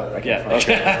car, but I can't find it.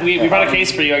 Yeah. we brought a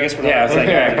case for you. I guess we're not. Yeah, it's like,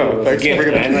 all right, cool. It's a Thanks for gift,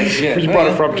 bringing man. Like, yeah. You brought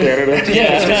it from Canada.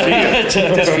 Yeah.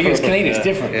 Just for you, it's Canadian, it's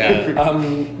different.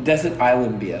 Yeah. Desert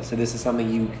Island beer. So this is something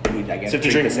you would, I guess, So to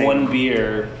drink the same. one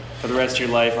beer for the rest of your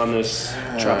life on this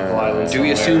tropical island. Do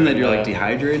we somewhere, assume that you're like uh,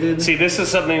 dehydrated? See, this is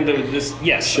something that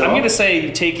yes. Sure. I'm going to say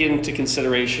take into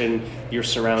consideration your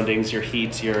surroundings, your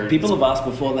heat, your People have asked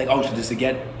before, like, oh, should this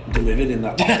get delivered in the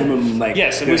optimum, like,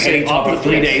 Yes, and we say heading top of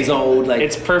 3 yes. days old, like,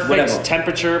 It's perfect whatever.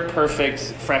 temperature, perfect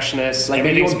freshness. Like,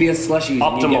 maybe you everything's want beer slushies.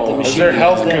 And you get the optimal. Is machine there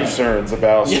health there. concerns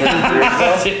about certain beer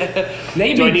stuff?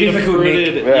 Maybe Do I need a difficult,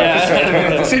 fruited? Nick.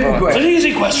 Yeah. Simple It's an question.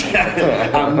 easy question.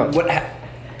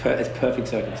 It's perfect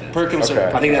circumstance.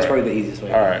 Okay. I think that's probably the easiest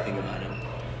way All to right. think about it.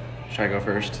 Should I go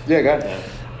first? Yeah, go ahead.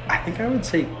 I think I would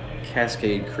say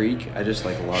Cascade Creek. I just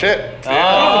like a lot. Shit. Oh,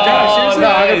 gosh, seriously? No,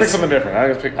 I'm gonna pick nice. something different.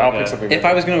 I'll pick something If different.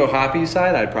 I was gonna go hoppy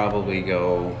side, I'd probably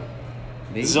go.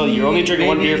 Maybe, So you're only drinking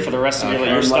one beer for the rest of your life.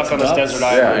 You're stuck on this desert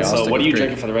island. Yeah, I'll so stick what are with you Creek.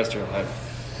 drinking for the rest of your life?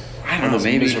 I don't know, It's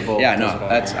maybe. miserable. Yeah, no, Doesn't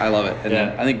that's matter. I love it. And then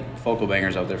Yeah. I think Focal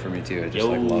Banger's out there for me too. I just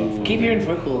like Yo. love. Keep hearing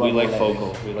Focal. We like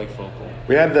Focal. We like Focal.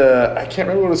 We had I can't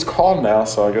remember what it's called now,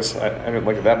 so I guess I didn't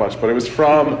like it that much. But it was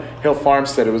from Hill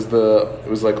Farmstead. It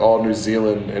was like all New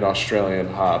Zealand and Australian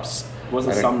hops. Was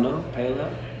I it think- Sumner Pale Ale?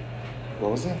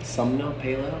 What was it? Sumner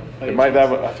Pale Ale? I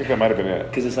think that might have been it.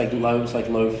 Because it's like low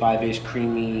 5-ish,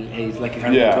 creamy haze, like it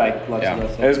kind Yeah. of like lots Yeah. of that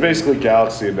stuff. And it's basically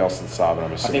Galaxy and Nelson Sauvin,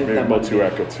 I'm assuming. think Maybe that might Motu be-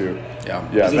 Echo too. Yeah.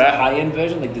 Yeah, There's a that. high-end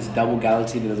version, like this double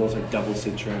Galaxy, but there's also double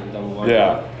Citra, double vodka.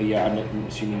 Yeah. But yeah, I'm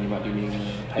assuming you might be meaning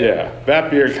the Pale Yeah, that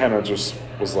beer kind of just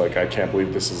was like, I can't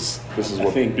believe this is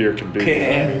what think- beer can be.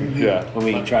 Yeah. I mean, yeah, When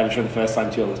we tried it for the first time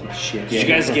too, I was like, shit. Did you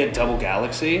guys get Double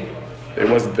Galaxy? it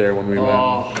wasn't there when we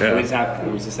Oh, went. It Yeah.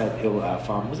 was just at Hill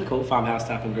Farm. What's it called? Farmhouse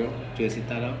Tap and Grill. Did you guys hit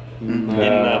that up? In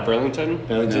Burlington?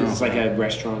 Burlington. No. It's like a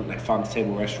restaurant, like farm to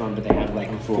table restaurant, but they have like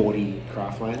 40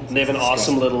 craft lines. They have an It's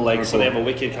awesome disgusting. little like, so they have a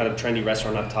wicked kind of trendy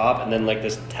restaurant up top, and then like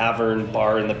this tavern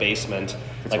bar in the basement,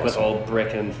 like with all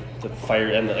brick and the fire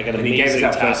and like an And he gave us amazing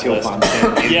that tap first Hill list. Farm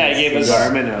stand. Yeah, he gave us.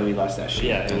 environment, and we lost that shit.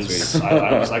 Yeah, it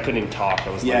was. I couldn't even talk. I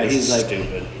was Yeah, like, this he's is like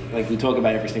stupid. Like we talk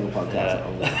about every single podcast,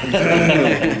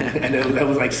 Yeah. and that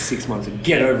was like 6 months ago.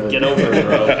 Get over it. Get over it,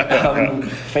 bro.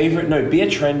 Favorite beer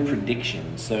trend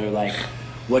predictions. So like,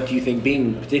 what do you think?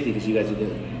 Being particularly because you guys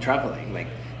are traveling, like,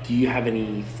 do you have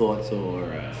any thoughts or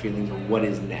feelings on what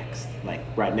is next? Like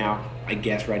right now, I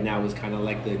guess right now is kind of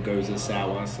like the Goza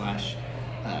Sour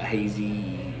 /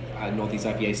 hazy Northeast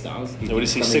IPA styles. So what do you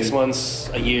see? 6 months,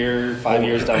 a year, 5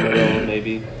 years down the road,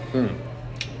 maybe.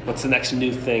 What's the next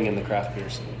new thing in the craft beer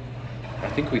scene? I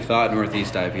think we thought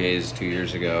Northeast IPAs 2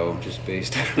 years ago, just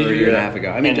based Did or a you? year and a half ago.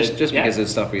 I mean, And just yeah. because of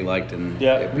stuff we liked and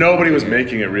Yeah. Nobody was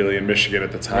making it really in Michigan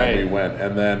at the time Right. we went,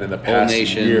 and then in the past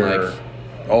Nation, year, like,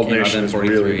 Old came out Nation in is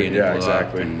 43 really good. and it Yeah, blew up,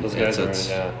 exactly. and Those guys it's-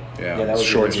 are, yeah. Yeah, that was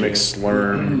Shorts really make good.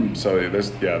 Slurm. So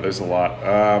there's a lot.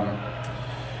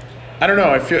 I don't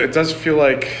know. It does feel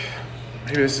like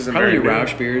maybe this isn't Probably very new.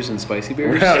 Roush beers and spicy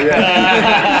beers. Well,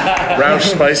 yeah. Roush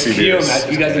spicy Can you beers.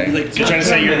 imagine? You guys would be like, You're trying to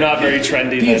say you're not very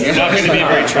trendy. Then. You're not going to be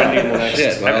very trendy in the next.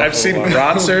 Shit, well, I've seen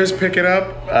Grotzers pick it up.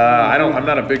 I'm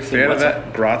not a big fan of what's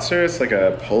that. Grotzer, it's like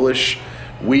a Polish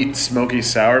wheat smoky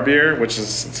sour beer, which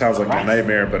sounds like a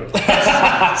nightmare, but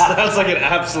Sounds like an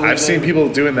absolute. I've seen people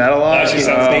doing that a lot. Actually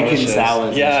sounds bacon delicious. sours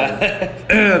and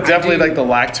Yeah. Definitely like the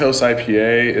lactose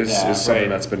IPA is Yeah, something right.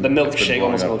 that's been The that's been milkshake, blowing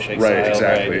almost up. milkshake Right, style,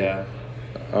 exactly. Right,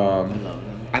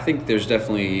 I think there's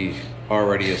definitely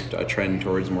already a trend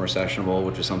towards more sessionable,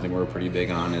 which is something we're pretty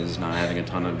big on, is not having a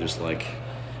ton of just like,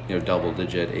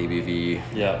 double-digit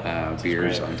ABV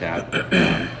beers on tap.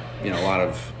 A lot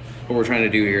of what we're trying to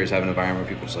do here is have an environment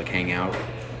where people just like hang out.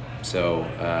 So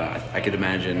I could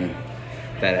imagine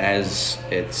that as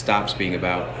it stops being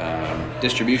about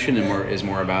distribution and is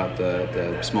more about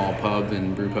the small pub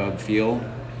and brew pub feel,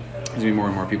 there's gonna be more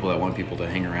and more people that want people to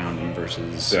hang around and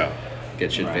versus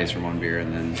get shit-faced from one beer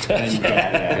and then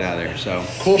get out of there. So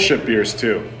Cool Ship beers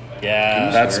too. Yeah,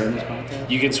 That's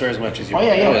you can swear as much as you Oh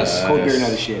want. yeah. Cold beer,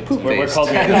 another shit. We're called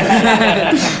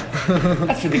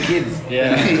That's for the kids.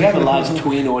 Yeah. You have a large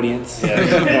tween audience.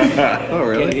 Yeah.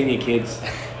 oh, Get it really? in your kids.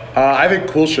 I think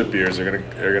Cool Ship beers are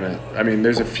gonna. I mean,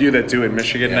 there's a few that do in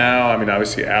Michigan now. I mean,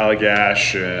 obviously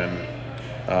Allagash and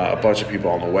a bunch of people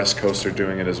on the West Coast are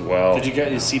doing it as well. Did you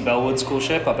guys see Bellwood's Cool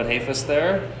Ship up at Hafis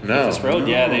there? No. Hafis Road?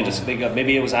 Yeah, they got,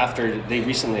 maybe it was after, they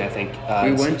recently, I think.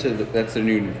 We went to that's their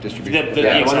new distribution.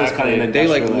 Yeah, one was exactly. kind of They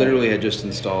literally had just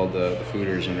installed the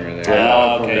fooders when we were there.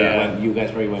 Oh, okay, yeah. You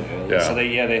guys probably went earlier. Yeah. So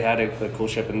they had a Cool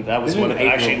Ship, and that was This one is of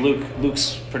April. actually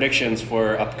Luke's predictions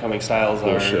for upcoming styles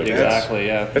Cool are Ship, exactly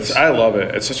yes. I love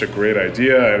it. It's such a great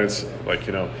idea, and it's like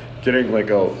getting like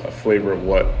a flavor of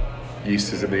what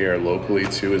yeast is in the air locally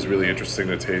too is really interesting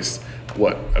to taste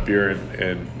what a beer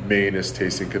in Maine is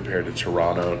tasting compared to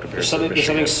Toronto, compared There's to Michigan.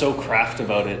 something so craft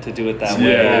about it to do it that way.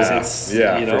 Yeah, It's,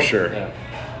 for sure. Yeah.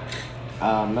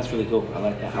 That's really cool. I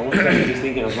like that. I was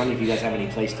wondering if you guys have any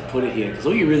place to put it here, because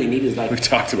all you really need is like We've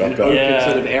talked about an that. open Yeah.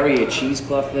 sort of area,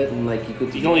 cheesecloth it, and like you could.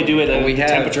 You can only do it at We the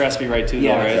have- temperature has to be right too,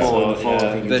 Yeah, though, right? fall, So, the fall, I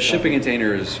think. The shipping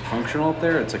container is functional up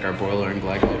there. It's like our boiler and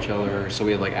glycol chiller, so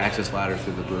we have like access ladder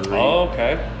through the brewery. Oh,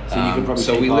 okay. So you can probably.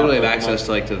 So take we literally off have like, access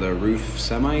to like to the roof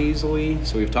semi easily.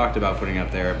 So we've talked about putting up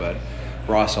there, but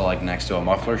we're also like next to a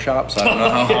muffler shop, so I don't know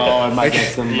how. Oh, I might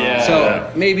get some. Yeah.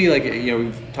 So maybe like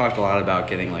we've talked a lot about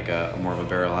getting like a more of a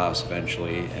barrel house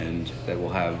eventually, and that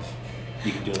will have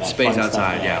You can do that space fun stuff,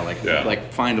 outside. Yeah.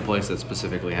 Like find a place that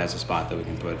specifically has a spot that we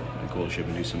can put a Cool Ship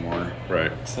and do some more.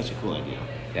 Right. Such a cool idea.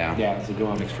 Yeah. Yeah, it's a good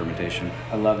one. Mixed fermentation.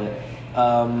 I love it.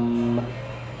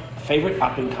 Favorite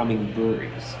up and coming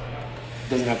breweries?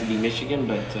 Doesn't have to be Michigan,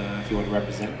 but if you want to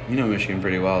represent. You know Michigan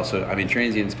pretty well, so I mean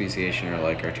Transient and Speciation are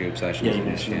like our two obsessions Yeah, you in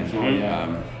mentioned Michigan.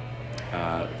 before,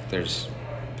 yeah. There's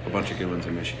a bunch of good ones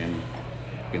in Michigan.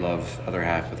 We love Other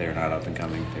Half, but they're not up and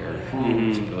coming. They're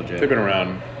super legit. They've been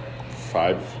around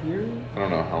 5 years. I don't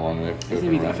know how long they've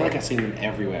been I around. feel like I've seen them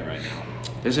everywhere right now.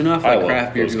 There's enough I like love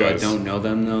craft beer those people that guys. don't know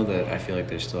them though that I feel like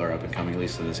they still are up and coming, at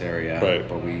least in this area. Right.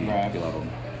 But we Right. love them.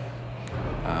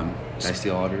 I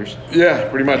steal orders. Yeah,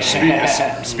 pretty much.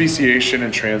 Speciation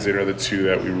and Transient are the two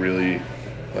that we really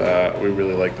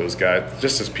like those guys,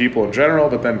 just as people in general,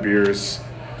 but then beers.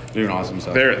 Doing awesome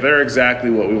stuff. They're exactly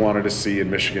what we wanted to see in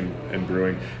Michigan in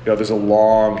brewing. There's a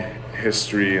long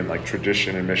history and like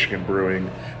tradition in Michigan brewing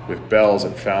with Bell's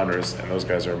and Founders, and those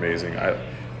guys are amazing.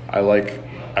 I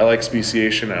like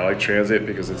Speciation. I like Transit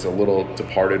because it's a little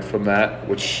departed from that,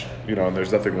 which and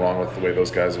there's nothing wrong with the way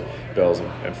those guys, Bell's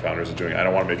and Founders, are doing. I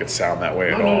don't want to make it sound that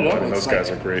way at all. No, I mean, it's those guys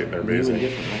like are great and they're new and amazing.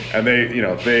 different, right? And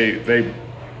they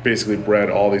basically bred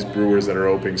all these brewers that are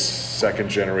opening second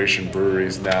generation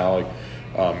breweries now.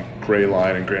 Like Gray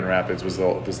Line in Grand Rapids was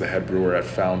the head brewer at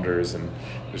Founders, and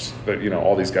there's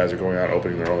all these guys are going out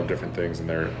opening their own different things, and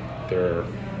they're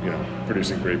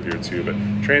producing great beer too. But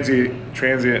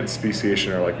Transient and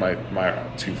Speciation are like my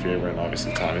two favorite, and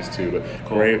obviously Tommy's too. But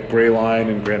Gray Line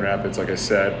in Grand Rapids, like I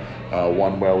said,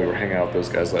 One Well, we were hanging out with those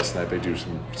guys last night. They do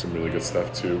some really good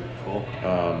stuff too. Cool.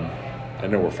 I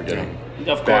know we're forgetting.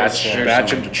 Of course.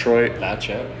 Batch in Detroit. Batch,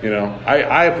 yeah.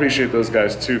 I appreciate those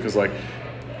guys too, because like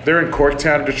they're in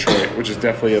Corktown, Detroit, which is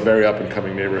definitely a very up and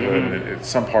coming neighborhood. And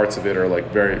some parts of it are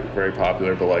like very, very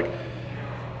popular, but like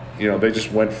they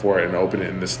just went for it and opened it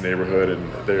in this neighborhood,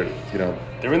 and they're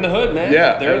They're in the hood, man.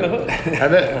 yeah, They're in the hood.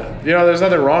 And then there's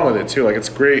nothing wrong with it too. Like it's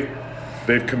great.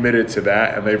 They've committed to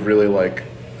that, and they've really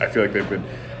I feel like they've been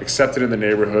accepted in the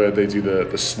neighborhood. They do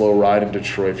the Slow Ride in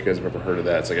Detroit. If you guys have ever heard of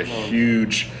that, it's like a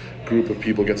huge group of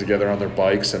people get together on their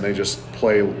bikes and they just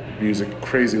play music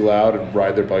crazy loud and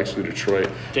ride their bikes through Detroit.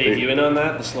 Dave, you in on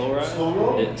that? The slow ride? Slow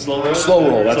roll? Slow roll? Slow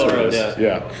roll, that's Slow what road, it is.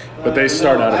 yeah. Yeah. But they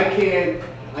start out. I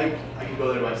can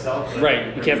go there myself. but-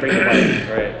 Right, you can't bring your bike.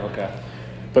 Right, okay.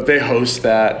 But they host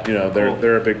that.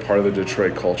 They're a big part of the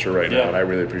Detroit culture right now, Yeah. and I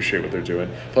really appreciate what they're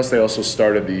doing. Plus, they also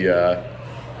started the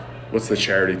what's the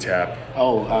charity tap?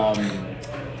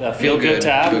 The Feel Good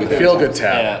tab? Feel Good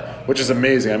Tap, Yeah. which is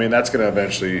amazing. I mean, that's going to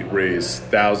eventually raise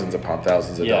thousands upon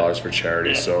thousands of Yeah. dollars for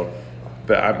charity. Yeah. So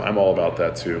I'm all about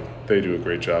that too. They do a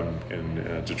great job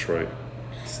in Detroit.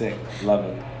 sick. Love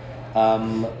it.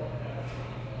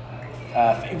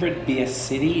 Favorite beer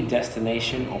city,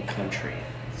 destination, or country?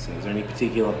 So is there any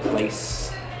particular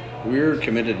place? We're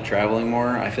committed to traveling more.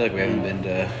 I feel like we haven't been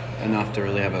to enough to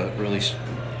really have a really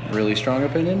strong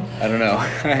opinion. I don't know.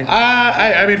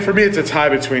 I mean, for me, it's a tie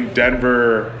between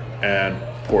Denver and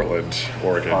Portland,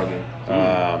 Oregon.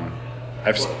 I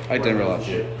like Denver a lot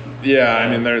too. Yeah, I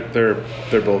mean they're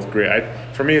both great.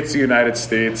 For me, it's the United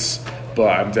States,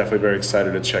 but I'm definitely very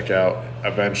excited to check out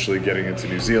eventually getting into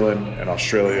New Zealand and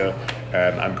Australia,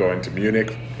 and I'm going to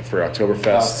Munich for Oktoberfest.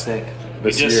 Oh, sick.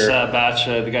 This just year.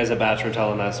 the guys at Batch were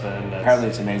telling us, man. Apparently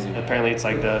it's amazing. Apparently it's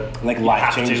like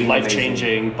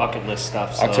life-changing bucket list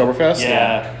stuff. So. Oktoberfest?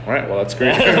 Yeah. All right, well, that's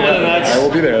great. I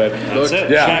will be there then. That's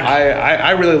it. Yeah, Check.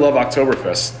 I really love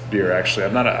Oktoberfest beer, actually.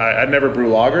 I never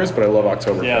brew lagers, but I love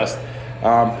Oktoberfest.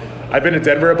 Yeah. I've been to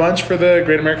Denver a bunch for the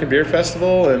Great American Beer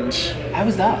Festival, and How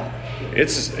was that?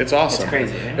 it's awesome. It's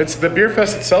crazy, eh? It's the beer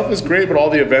fest itself is great, but all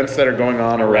the events that are going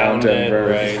on around Denver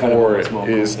right. for it Cool.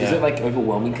 is Is it like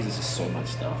overwhelming because there's just so much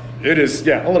stuff? It is,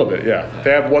 yeah, a little bit, yeah.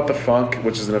 They have What the Funk,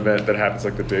 which is an event that happens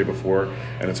like the day before,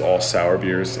 and it's all sour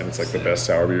beers, and it's like the best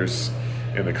sour beers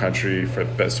in the country. So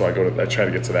I try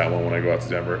to get to that one when I go out to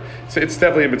Denver. So it's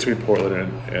definitely in between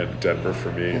Portland and Denver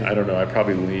for me. I don't know, I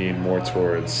probably lean more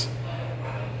towards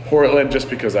Portland just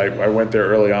because I went there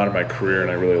early on in my career and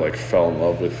I really like fell in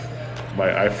love with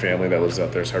I have family that lives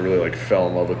out there, so I really like fell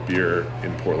in love with beer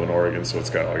in Portland, Oregon. So it's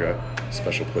got like a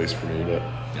special place for me. But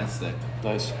That's sick.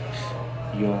 Nice.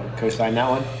 You want to co-sign that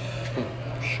one?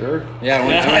 Sure. Yeah,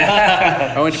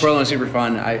 I went to Portland. It was super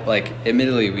fun.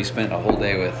 Admittedly, we spent a whole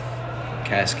day with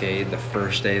Cascade the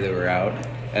first day that we were out,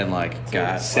 and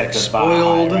got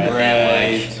spoiled,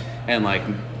 right? and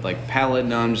palate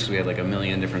numbed because we had a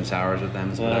million different sours with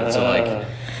them.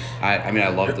 I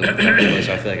love the place.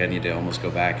 So I feel like I need to almost go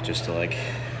back just to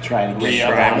try to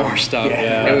try more stuff.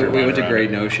 Yeah. We went to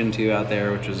Great Ocean too out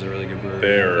there, which was a really good brewery.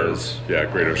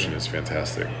 Great Ocean is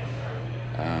fantastic.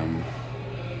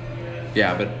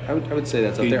 Yeah, but I would say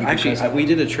that's up there. Actually, we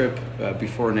did a trip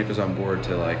before Nick was on board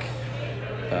to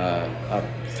up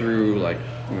through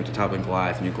we went to Toppling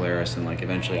Goliath, New Glarus, and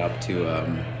eventually up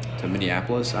to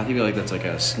Minneapolis. I think that's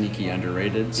a sneaky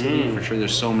underrated city for sure.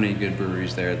 There's so many good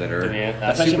breweries there that are. Yeah,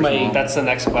 that's actually cool. That's the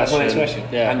next question. That's my next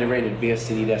question. Yeah. Underrated beer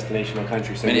city, destination, or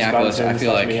country. So Minneapolis, I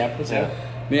feel like Minneapolis,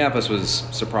 Minneapolis was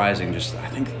surprising. Just I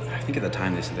think at the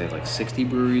time they said they had 60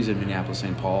 breweries in Minneapolis,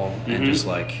 St. Paul, and just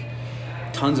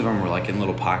tons of them were in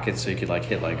little pockets, so you could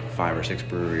hit 5 or 6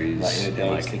 breweries in 3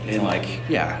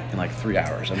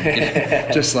 hours. I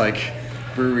mean, just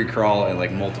brewery crawl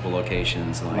at multiple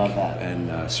locations. Love that.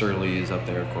 And Surly is up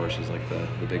there, of course, is the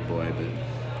big boy, but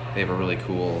they have a really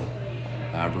cool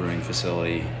brewing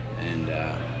facility, and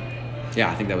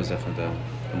I think that was definitely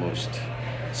the most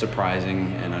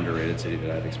surprising and underrated city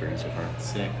that I've experienced so far.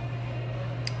 Sick.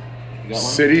 You got one?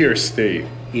 City or state?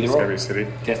 Either it's or. gotta be city.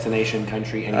 Destination,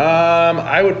 country, anything.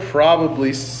 I would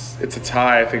probably. It's a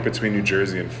tie, I think, between New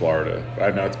Jersey and Florida.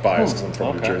 I know it's biased because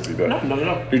I'm from New Jersey, but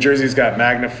No. New Jersey's got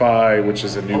Magnify, which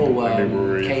is a new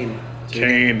brewery.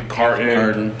 Kane,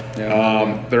 Carton.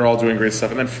 Yeah. They're all doing great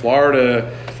stuff, and then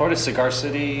Florida's Cigar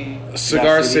City.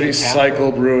 Cigar City,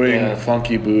 Cycle Brewing,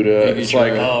 Funky Buddha. It's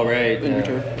Oh, right.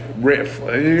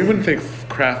 you wouldn't think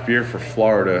craft beer for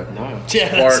Florida. No.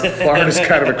 Florida's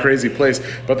kind of a crazy place,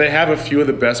 but they have a few of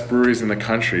the best breweries in the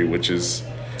country, which is.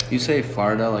 You say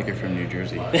Florida like you're from New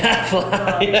Jersey.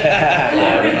 Florida. Yeah.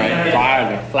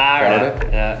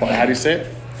 How do you say it?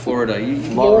 Florida.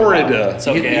 Florida. It's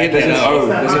okay.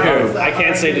 I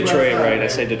can't say Detroit right. I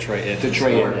say Detroit.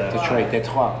 Detroit. Detroit. Can't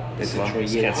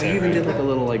say You it even right. did a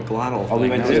little glottal Oh, we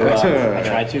thing. went That to. was I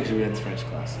tried to because we went to French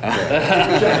class.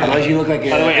 Otherwise, you look like.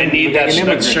 By the way, I need that shirt.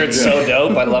 That shirt's so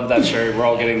dope. I love that shirt. We're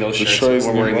all getting those shirts. shirts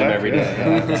We're wearing them black, every day.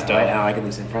 It's Right dope. now, I can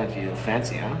listen in French. You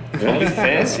fancy, huh?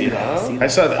 Fancy, huh? I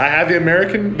have the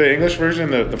English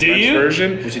version, the French you?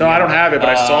 version. No, I don't have it, but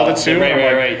I saw the two. Right, and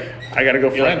I'm right. I gotta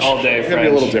go You're French. all day It's gonna be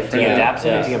a little French. different. Do you Yeah. adapt to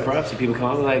it? Do you get props? Do people come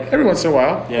up like? Every once in a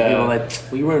while. People are like,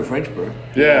 well, you were in French, bro.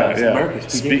 Yeah. American.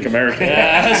 Speak American.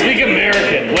 Yeah, speak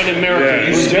American. What American? Yeah. You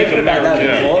We were speak joking about that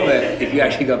American. before, but if you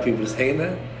actually got people saying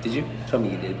that, did you? Tell me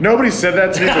you did. Nobody said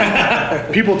that to me,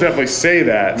 but people definitely say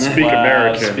that. Speak Wow,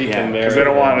 American. speak Yeah. American. Because they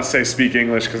don't want to say speak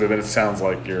English because then it sounds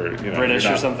like you're British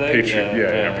you're or not something?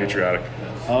 Yeah, patriotic.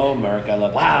 Oh, America, I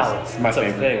love Wow, that. It's my that's a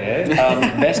favorite. thing,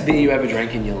 eh? Best beer you ever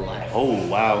drank in your life? Oh,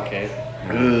 wow, okay.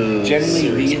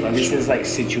 Generally, this is like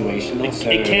situational.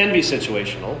 It can be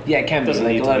situational. Yeah, it can be. Doesn't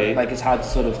need to be. Like it's hard to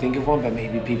sort of think of one, but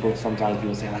maybe sometimes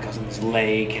people say like I was on this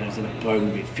lake and I was in a boat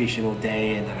and we were fishing all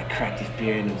day and then I cracked this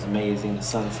beer and it was amazing, the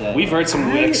sunset. We've heard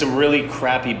some really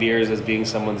crappy beers as being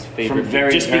someone's favorite. From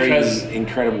very because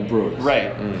incredible brewers.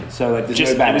 Right. So like,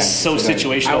 just no bad it was so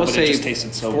situational, I would but say it just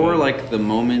tasted so for good. like the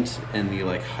moment and the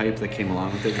like hype that came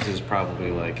along with it, this is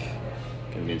probably like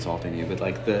gonna be insulting you, but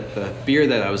like the beer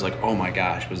that I was like, oh my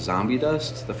gosh, was Zombie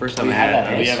Dust. The first time I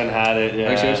had it. We haven't had it.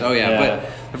 Yeah. Oh yeah,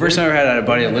 but the first time I had it, I had a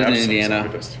buddy that lived in Indiana.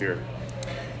 Here.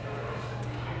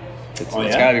 It's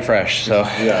gotta be fresh. So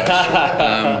but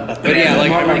yeah,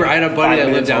 like I remember I had a buddy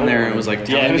that lived down there and was like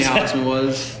telling me how awesome it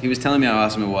was. He was telling me how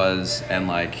awesome it was, and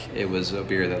like it was a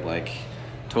beer that like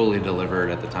totally delivered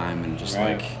at the time, and just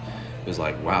like it was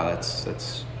like, wow,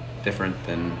 that's different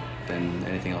than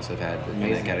anything else I've had in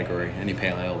that category, any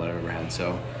pale ale that I've ever had.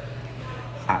 So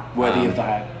worthy of the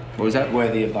hype. What was that?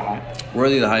 Worthy of the hype.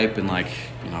 Worthy of the hype, and like,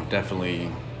 definitely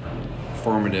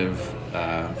formative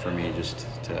for me just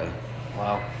to.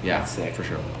 Wow. Yeah, That's sick. for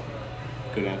sure.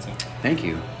 Good answer. Thank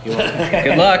you. You're welcome.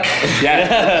 Good luck.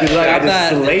 Yeah. Good luck. I just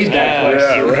delayed that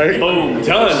question. Yeah, right. Boom.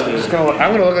 Done.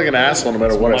 I'm gonna look like an asshole no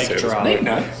matter what I Mic say. drop.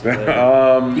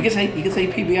 No, you can say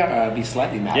PBR. Be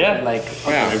slightly mad. Yeah. Like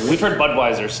We've heard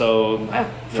Budweiser, so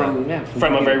from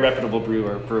a very reputable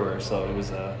brewer. So it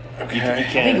was Okay. you I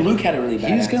can't. think Luke had a really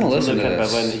bad. He's gonna answer. listen to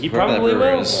this. He whoever that probably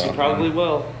brewer will. is. He probably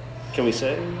will. Can we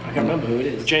say? I can't remember who it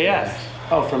is. JF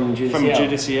Oh, from JDCL. from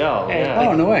JDCL. Hey, Yeah.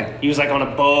 Oh no way. He was like on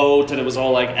a boat and it was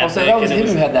all like epic. so that was and it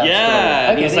him who had that Yeah, story.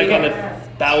 and he Okay, was like there on you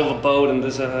the bow of a boat and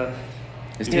there's a.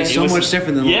 It tastes so much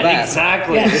different than Yeah, that.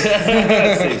 exactly.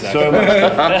 So much.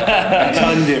 A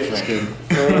ton different.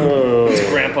 It's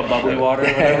Grandpa Bubbly Water, or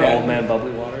whatever. Old Man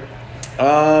Bubbly Water.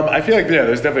 I feel like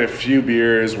there's definitely a few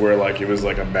beers where like it was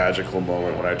like a magical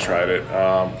moment when I tried it.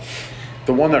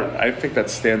 The one that I think that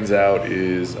stands out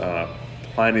is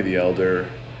Pliny the Elder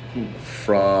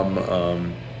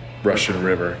from Russian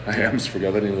River. I almost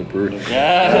forgot the name of the brewery.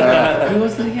 Who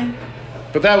was it again?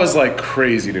 But that was like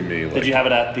crazy to me. Like, Did you have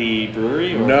it at the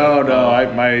brewery? Or? No.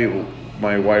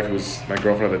 My wife, who was my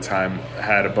girlfriend at the time,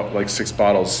 had like 6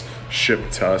 bottles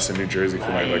shipped to us in New Jersey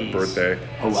for my like birthday.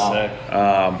 Oh wow.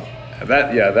 Sick.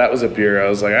 That was a beer. I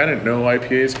was like, I didn't know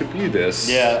IPAs could be this.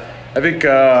 Yeah. I think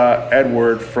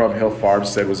Edward from Hill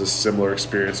Farmstead was a similar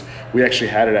experience. We actually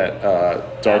had it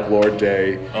at Dark Lord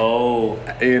Day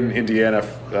in Indiana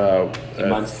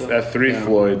at Three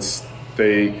Floyds.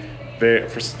 They're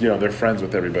friends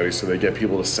with everybody, so they get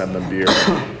people to send them beer.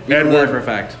 We know that for a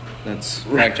fact. That's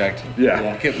fact checked.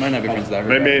 Yeah. Might not be friends with that.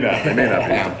 They may not be.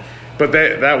 Yeah. But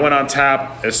that went on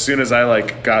tap as soon as I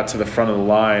like got to the front of the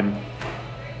line,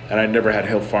 and I never had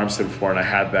Hill Farmstead before, and I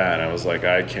had that, and I was like,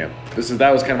 I can't.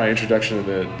 That was kind of my introduction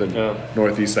to the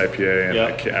Northeast IPA,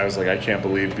 and I was like, I can't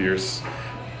believe beers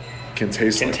can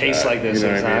taste like this. You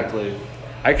know exactly.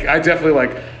 I mean? I definitely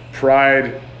like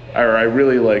pride, or I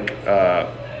really like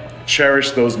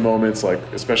cherish those moments, like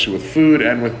especially with food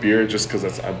and with beer, just because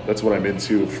that's what I'm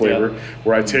into, flavor.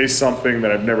 Where I taste something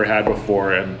that I've never had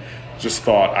before and just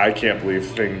thought, I can't believe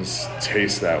things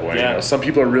taste that way. Yeah. Some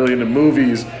people are really into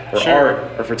movies or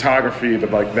art or photography,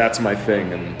 but like that's my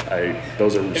thing, and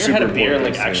those are Have you super ever had a beer and important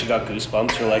like things. actually got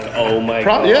goosebumps? You're like, oh my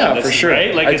god. Yeah, this for is sure.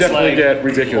 Right? Like, I it's definitely like, get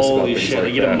ridiculous holy about things shit, like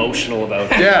I get that. emotional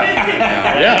about it.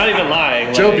 Yeah. Not even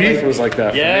lying. Joe like, Beef was like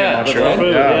that for me in the Montreal.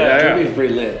 food, Joe Beef's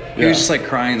pretty lit. He was just like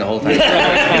crying the whole time.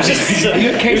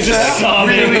 He was just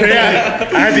sobbing. Yeah,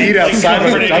 I had to eat outside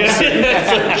my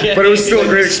dumpster, but it was still a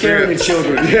great experience.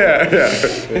 Children. Yeah.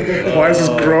 Why is this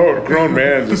grown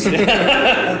man just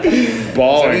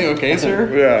bawling? Are you okay, sir?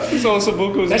 Yeah. It's also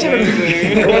Buko's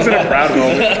It wasn't a proud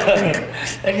moment.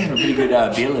 They have a pretty good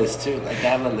beer list too. Like they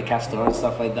have like the Castor and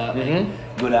stuff like that.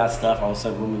 Like, good ass stuff.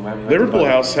 Also, when we went Liverpool to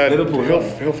House had Liverpool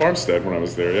Hill Farmstead when I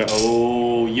was there. Yeah.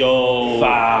 Oh, yo.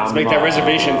 Let's make that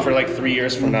reservation for like 3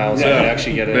 years from now so we can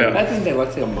actually get it. Yeah. I think they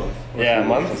went to a month. Yeah, a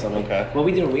month? or something. Okay. Well,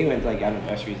 we went like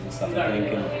anniversaries and stuff. I think,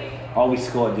 and we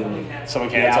scored, didn't we? Someone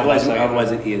Yeah, canceled.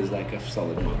 otherwise it is like a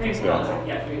solid month. 2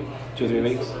 or 3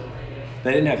 weeks.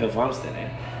 They didn't have Hill Farmstead, eh?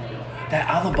 That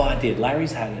other bar did.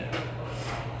 Larry's had it.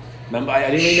 Remember, I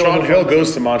didn't even know. Sean Hill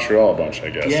goes to Montreal a bunch, I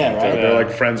guess. Yeah, right. They're like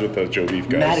friends with the Joe Beef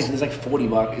guys. Maddox, it's like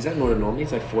 $40. Is that not normally?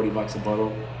 It's like $40 a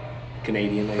bottle,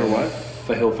 Canadian. Like, For what?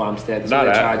 For Hill Farmstead. Not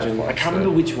they're at charging. Hill I can't Farmstead.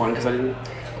 remember which one because I didn't.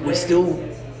 We're still.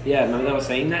 Yeah, remember they were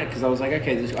saying that because I was like,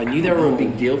 okay, I knew they were a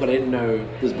big deal, but I didn't know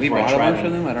this We before I bought a tried bunch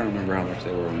of them. them. I don't remember how much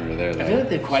they were when we were there. I feel like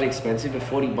they're quite expensive, but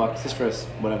 $40 just for a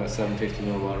whatever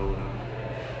 $750ml bottle. Whatever.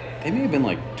 They may have been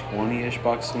like 20-ish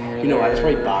bucks when we were You know, there. it's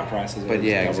probably bar prices. But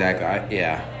yeah, Double exactly.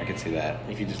 that. I could see that.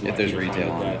 If you just if there's lucky to retail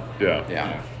find on it it. there.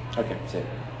 Yeah. Yeah. Okay, so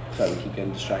we keep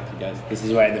getting distracted, guys. This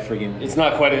is why the friggin' It's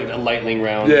not quite a lightning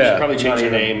round. Yeah. You should probably change Not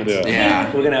your even. name. It's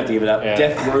Yeah. We're gonna have to give it up. Yeah.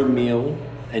 Death row meal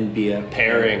and beer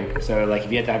Pairing. So, like,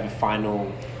 if you had to have a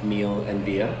final meal and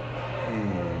beer,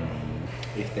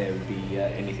 if there would be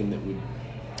anything that would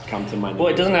come to mind. Well,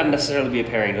 it doesn't have to necessarily be a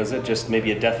pairing, does it? Just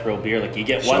maybe a death row beer. Like you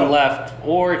get Sure. one left,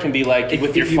 or it can be like If-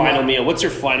 with your if you final want- meal. What's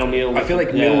your final meal? I feel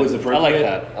like meal was appropriate. I like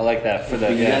that. I like that for for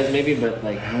the you guys, maybe, but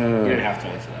like you don't have to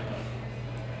answer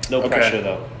that. no Okay. pressure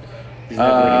though. There's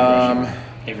never any pressure.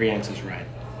 Every answer's right.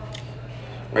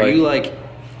 Are you like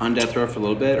on death row for a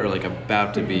little bit, or like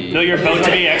about to be? No, you're about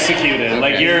to be executed.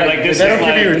 Like you're like this They is don't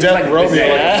give you your like. death row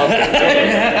meal.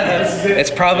 It's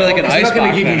probably like an They're ice not gonna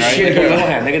box give you then, right? shit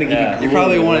beforehand. They're gonna give Yeah. you. You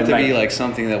probably gruel want it to and, be like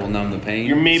something that will numb the pain.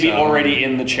 You're maybe so- already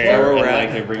in the chair, Where and we're at.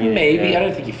 like they're bringing. maybe Yeah. I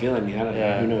don't think you feel any. I don't know.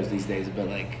 Yeah. Who knows these days? But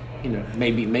like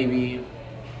maybe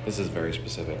This is very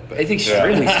specific, but it's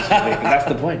extremely specific. But that's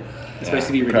the point. It's supposed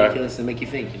to be Okay. ridiculous and make you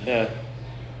think. You know?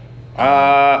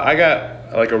 Yeah. I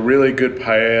got like a really good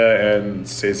paella and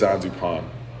Cezanne du Pont.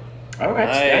 All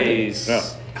right, standard. Nice. Yeah.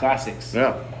 Classics.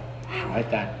 Yeah. I like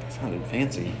that. sounded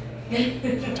fancy.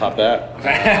 Top that.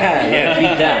 Yeah,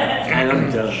 beat that. And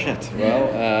I'm done. Shit.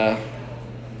 Well,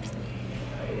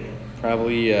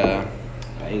 probably. That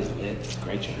is lit. It's a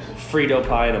great choice. Frito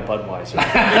pie and a Budweiser. We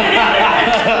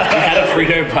had a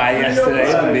Frito pie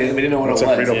yesterday. but we didn't know what What's it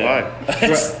a was. Frito yeah.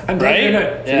 pie? I'm Right? glad you know.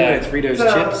 Yeah. You know it's Fritos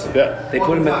chips. Yeah. They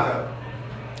put them in.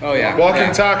 Oh yeah.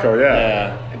 Walking taco, yeah.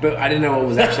 Yeah. But I didn't know what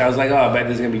was actually. I was like, oh, I bet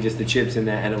there's gonna be just the chips in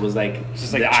there, and it was like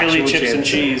Just like the chili actual chips and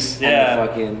cheese. and Yeah. the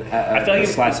fucking I feel like a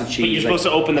slice of But cheese. you're supposed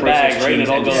like to open the processed bag, right? cheese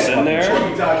It all and goes just in fucking there.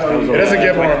 cheese. It doesn't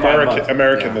get more $25 bucks.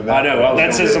 American than that. I know.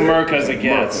 That's as America as it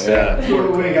gets. Yeah.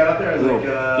 When we got up there, I was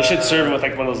like, You should serve it with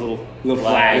like one of those little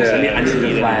flags. Yeah. I need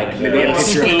the flag. Maybe a a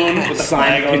picture, spoon with the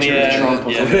signed flag on the picture of end. Trump or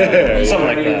Yeah. something. Yeah. Something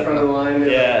like in front of the that. line. They're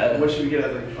Yeah. like, what should we get? I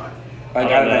was like, fuck. I don't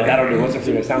know. I don't know. What's a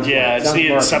Frito? Sounds Yeah, I fun. just Sounds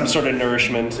needed American. some sort of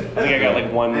nourishment. I think I got like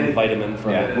one vitamin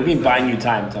from Yeah, it. we've been buying you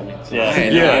time, Tommy. So. Yeah.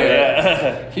 Hey, Yeah.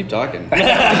 Yeah. Keep talking.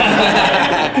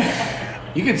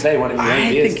 You could say one of your own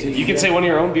beers too. You can say one of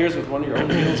your own beers with one of your own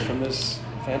meals from this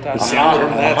fantastic.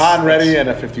 Han ready and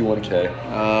a 51K.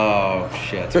 Oh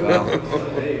shit! Well,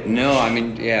 no, I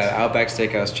mean, yeah, Outback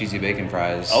Steakhouse cheesy bacon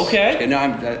fries. Okay. No,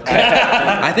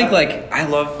 I think like I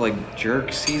love like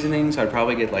jerk seasonings. I'd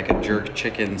probably get like a jerk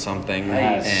chicken something,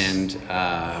 Nice. and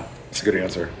That's a good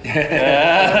answer.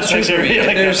 Yeah, that's actually really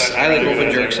I like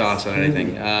open jerk sauce on anything.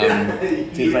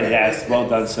 He's like, yes, well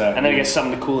done, sir. And then I guess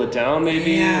something to cool it down,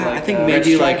 maybe. Yeah, like, I think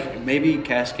maybe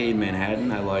Cascade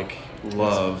Manhattan. I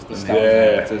love the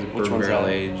Yeah. the Which bourbon one's barrel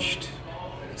that? aged.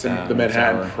 It's in the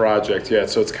Manhattan sour. Project, yeah.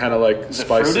 So it's kind of like Is it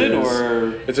spices. fruited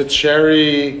or? It's a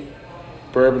cherry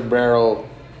bourbon barrel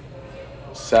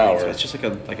sour. So it's just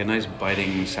like a nice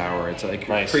biting sour. It's like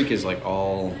Nice. Creek is like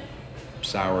all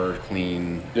sour,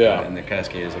 clean. Yeah. And the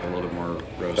Cascade is like a little bit more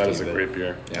roasty. That is a but- great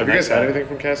beer. Yeah. Have you guys had Nice. anything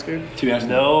from Cascade?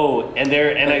 No, and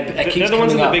they're keeps the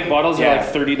ones in coming the up. big bottles Yeah. are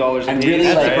like $30 a And piece. really,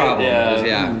 That's like, the problem. Yeah.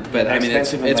 Yeah. But I mean,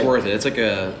 expensive and, it's like- worth it. It's like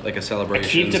a celebration.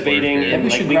 Keep debating. beer. And we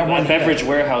like should we, grab one at Beverage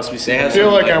Warehouse, we see. They I have feel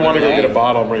some, like I like, want to go yeah. get a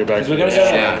bottle and bring it back. We're gonna to go.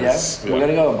 the Yeah. shops. We're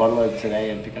gonna go a bottle of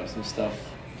today and pick up some stuff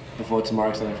before tomorrow.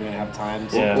 Because I don't know if we're gonna have time.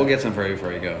 So Yeah. We'll get some for you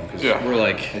before you go. Because Yeah. we're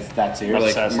like it's that we're serious. like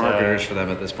Obsessed, marketers for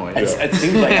them at this point. It's- It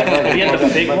seems like I feel like Have you had the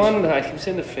it's fig bunch- one? I keep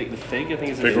saying the fig. The fig, I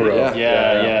think is the Figaro. Yeah,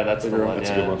 Yeah. yeah, that's the one. That's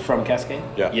a yeah. good one. from Cascade.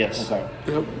 Yeah. Yes. Okay.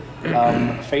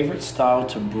 Favorite style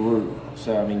to brew.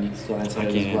 So I mean, you can still answer I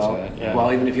that can't as well. answer that, yeah.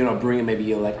 Well, even if you're not brewing, maybe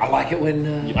you're like, I like it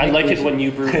when. I like it when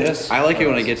you brew this. I like it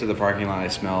when I get to the parking lot. I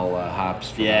smell hops.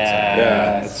 From Yeah. outside.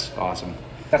 Yeah. It's awesome.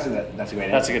 That's a great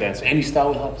answer. That's a good answer. Any style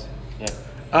with hops. Yeah.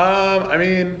 I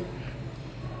mean,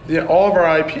 yeah, all of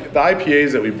our the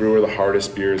IPAs that we brew are the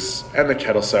hardest beers, and the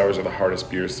kettle sours are the hardest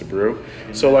beers to brew.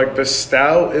 So like the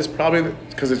stout is probably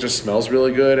because it just smells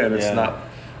really good, and it's Yeah. not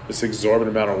this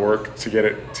exorbitant amount of work to get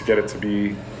it to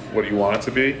be what you want it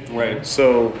to be. Right.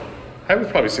 So I would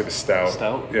probably say the stout.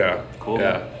 Stout? Yeah. Cool.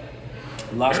 Yeah.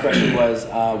 Last question was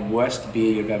worst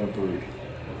beer you've ever brewed.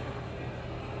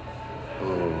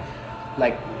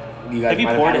 Like you guys Have you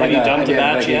might poured- had, have you dumped a like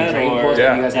batch yet, drain or- pours,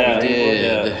 Yeah. You guys had a Yeah. drain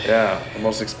pour? Did. Yeah. The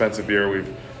most expensive beer we've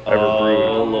ever Oh,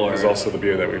 brewed Lord. is also the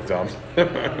beer that we've done. Yeah.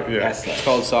 That's It's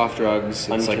called Soft Drugs. It's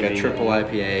like a Unconvenient. triple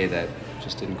IPA that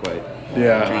just didn't quite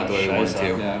Yeah. turn out the way we wanted to.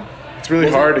 Yeah. It's really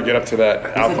Was it- hard to get up to that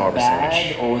Was alcohol it bad,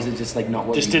 percentage. or was it just like not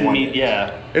what Just you didn't wanted? meet.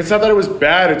 Yeah. It's not that it was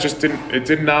bad. It just didn't. It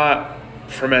did not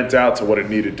ferment out to what it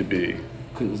needed to be.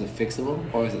 Was it fixable,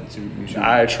 or is it too?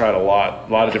 I tried a lot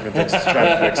of different things to try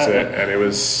to fix it, and it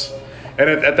was. And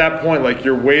at that point, like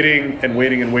you're waiting and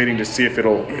waiting and waiting to see if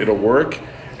it'll work.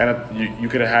 And you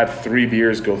could have had 3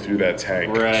 beers go through that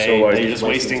tank. Right. So like you're just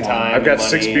wasting time. I've got money,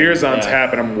 6 beers on yeah.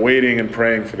 tap, and I'm waiting and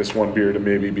praying for this one beer to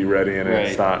maybe be ready, and Right.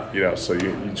 it's not. So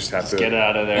you just have to Get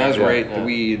out of there. That was Yeah. right. Yeah.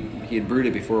 He had brewed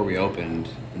it before we opened,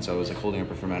 and so it was like holding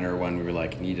up a fermenter when we were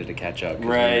like needed to catch up. 'Cause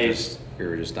Right. We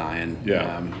were just dying.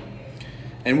 Yeah.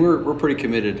 And we're pretty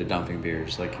committed to dumping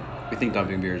beers. Like we think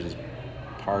dumping beers is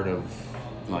part of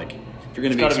like if you're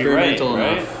going to be It's gotta be right, experimental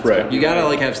enough, right? you got to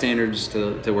like have standards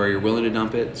to where you're willing to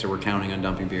dump it. So we're counting on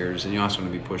dumping beers, and you also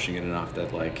want to be pushing it enough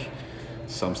that like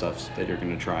some stuff that you're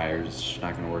going to try or just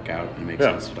not going to work out and it makes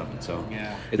Yeah. sense to dump it. So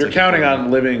it's You're like counting important.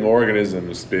 on living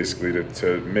organisms basically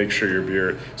to make sure your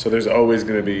beer. So there's always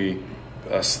going to be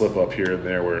a slip up here and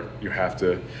there where you have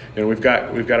to. We've got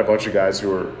a bunch of guys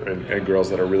who are and girls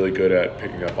that are really good at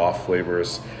picking up off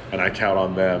flavors, and I count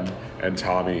on them and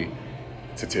Tommy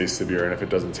to taste the beer. And if it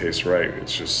doesn't taste right,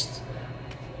 it's just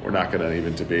we're not going to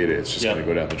even debate it. It's just Yep. going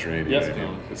to go down the drain. You Yep. know what I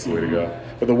mean? It's the way to go.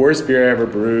 But the worst beer I ever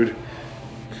brewed.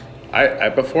 I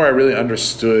before I really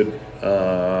understood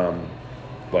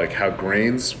like how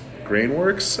grain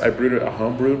works, I brewed a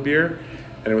home brewed beer,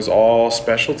 and it was all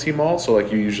specialty malt. So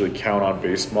like you usually count on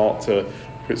base malt to.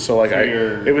 So like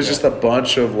it was just a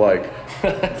bunch of like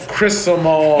crystal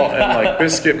malt and like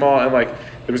biscuit malt, and like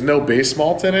there was no base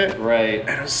malt in it. Right.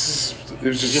 And it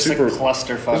was just super a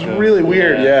clusterfuck. It was of- really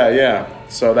weird. Yeah.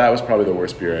 So that was probably the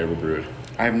worst beer I ever brewed.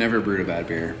 I've never brewed a bad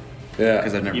beer Yeah.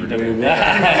 because I've never You've brewed never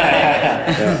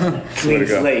a beer. Way to Clean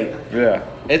go. slate. Yeah.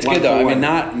 It's One good though. for I mean,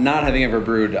 one. not having ever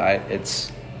brewed,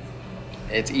 it's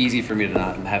easy for me to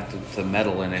not have to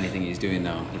meddle in anything he's doing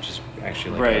though, which is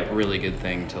actually like Right. a really good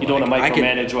thing to. You don't want to I can-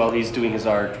 micromanage while he's doing his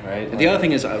art, right? The other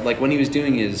thing is, like when he was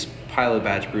doing his pilot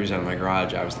batch brews out of my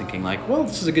garage, I was thinking like, well,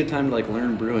 this is a good time to like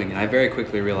learn brewing, and I very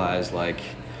quickly realized like,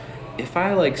 if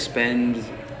I like spend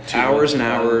hours and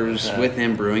hours Yeah. with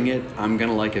him brewing it, I'm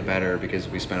gonna like it better because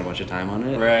we spent a bunch of time on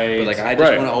it. Right. But like, I just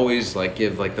Right. want to always like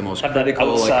give like the most Have that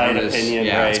critical, outside like honest, opinion,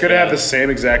 yeah. right. It's good to have the same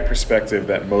exact perspective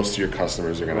that most of your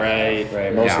customers are going to Right, have.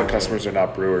 right, Most right. of the customers are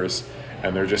not brewers,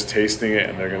 and they're just tasting it,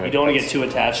 and they're going to. You don't want to get too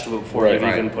attached to it before Right. you've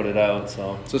Right. even put it out.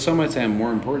 So. So some might say I'm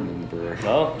more important than the brewer.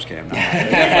 No? I'm just kidding. I'm not.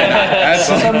 Definitely not. That's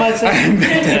Some might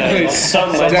say. Yeah, some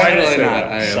might Definitely say. not.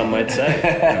 I am. Some might say.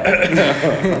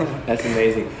 That's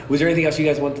amazing. Was there anything else you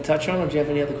guys wanted to touch on, or do you have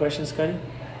any other questions, Scotty?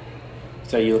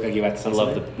 So you look like you're about to say I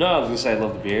love something? I was gonna say I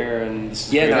love the beer and this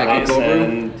is Yeah, great no, place, cold brew?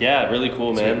 and yeah, really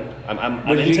cool, man. I'm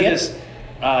What did you into get? this.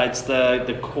 It's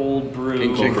the cold brew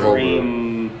King Cold Brew.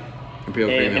 cream.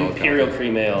 Imperial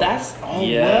cream ale. That's all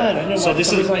Yeah. word. I don't know. So For this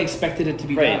some is- reason I expected it to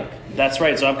be Right, dark. that's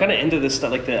right. So I'm kind of into this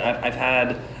stuff. Like I've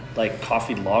had like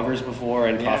coffee lagers before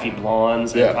and coffee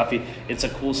blondes and Yeah. coffee. It's a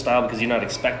cool style because you're not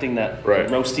expecting that Right.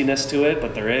 roastiness to it,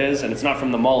 but there is, and it's not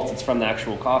from the malt. It's from the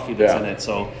actual coffee that's Yeah. in it.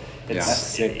 So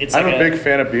it's Yeah. it's I'm like a big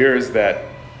fan of beers that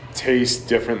taste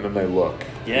different than they look.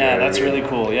 You know yeah, what I that's mean? really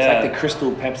cool. It's Yeah, like the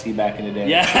Crystal Pepsi back in the day.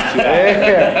 yeah.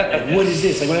 Yeah. Like, what is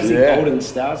this? Like when I see Yeah. Golden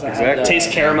Stars, I Exactly. had that,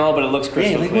 Tastes caramel, but it looks Yeah,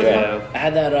 crystal like clear. what? Yeah. I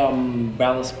had that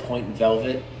Ballast Point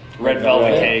Velvet. Red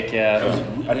velvet cake. Yeah,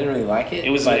 I didn't really like it. it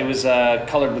was but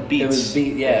colored with beets. It was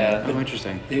yeah. Oh,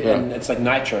 interesting. And it's like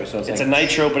nitro, so it's It's like a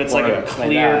nitro, but it's like a like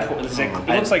clear. that. It's like,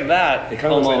 it looks like that It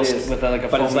kind of almost looks like this, with like a.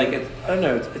 but it's foamy- like I don't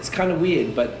know. It's kind of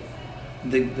weird, but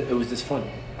it was just fun.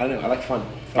 I don't know. I like fun.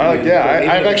 I've Even actually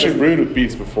if it doesn't- brewed with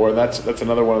beets before, and that's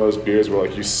another one of those beers where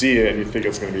like you see it and you think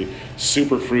it's going to be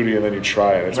super fruity, and then you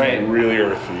try it, and it's Right. really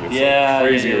earthy. It's Yeah, like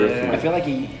crazy yeah, earthy. I feel like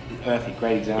earthy,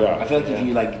 great example. Yeah. I feel like if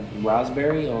you like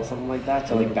raspberry or something like that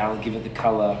to like balance, give it the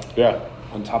color. Yeah.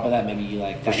 On top of that, maybe you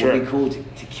like that sure. would be cool to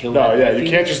kill. No, that yeah, earthy.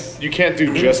 you can't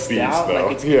do just beets Stout, though.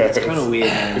 like, it's yeah, kind of weird.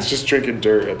 Man. It's just drinking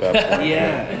dirt at that point.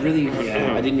 Yeah, it really.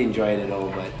 Yeah, I didn't enjoy it at all,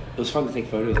 but it was fun to take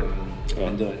photos of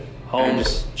and do it.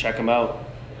 Holmes, check them out.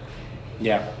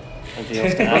 Yeah. Anything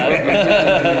else to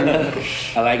add?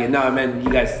 I like it. No, man, you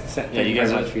guys, thank you you guys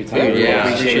very are- much for your time. Yeah, We yeah,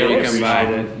 appreciate sure, it. come by.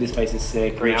 This place is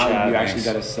sick. Great now chat, you actually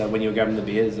thanks. got us, when you were grabbing the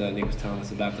beers, Nick was telling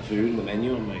us about the food and the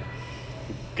menu. I'm like,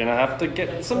 Gonna have to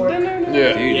get some dinner now.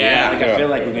 Yeah. Dude, yeah, like I Yeah. feel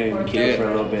like we're going to keep it Yeah. for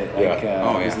a little bit. Yeah. Like,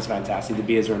 Oh, yeah. This is fantastic. The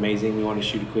beers are amazing. We want to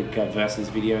shoot a quick versus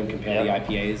video and compare Yeah. the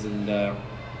IPAs and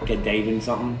get Dave in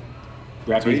something.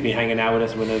 Rappy's Sweet. been hanging out with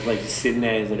us when I was like just sitting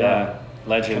there. He's like, Yeah.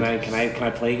 Legend. Can I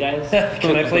play, guys?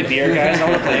 Can I play beer, guys? I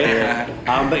want to play beer.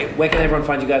 But where can everyone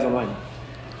find you guys online?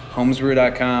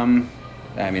 Homesbrew.com.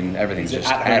 I mean, everything's Is it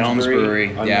just at Holmes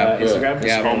Brewery. on yeah. Instagram,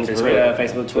 Yeah. Holmes Twitter,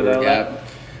 Facebook, Twitter. all that? Yep.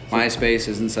 MySpace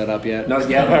isn't set up yet. Not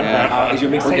yet. Yeah. Is your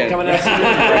We're mixtape getting- coming out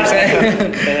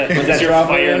soon? Was that your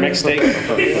fire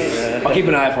mixtape? I'll keep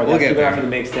an eye for it. We'll Keep get an eye for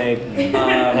the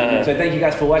mixtape. So thank you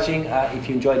guys for watching. If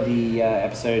you enjoyed the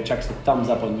episode, chuck us a thumbs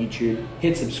up on YouTube.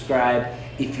 Hit subscribe.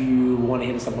 If you want to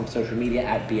hit us up on social media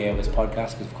at BAOS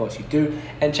Podcast, because of course you do.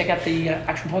 And check out the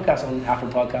actual podcast on Apple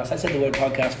Podcasts. I said the word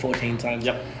podcast 14 times.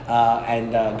 Yep.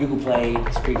 And Google Play,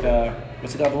 Spreaker,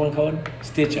 what's the other one called?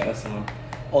 Stitcher, that's the one.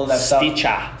 All of that stuff.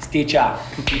 Stitcher.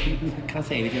 Can't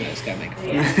say anything else, gotta make it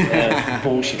fun.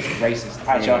 Bullshit, racist.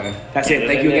 Alright, y'all. That's it.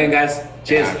 Thank you again, guys.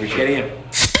 Cheers. Yeah, I appreciate Get it.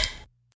 in.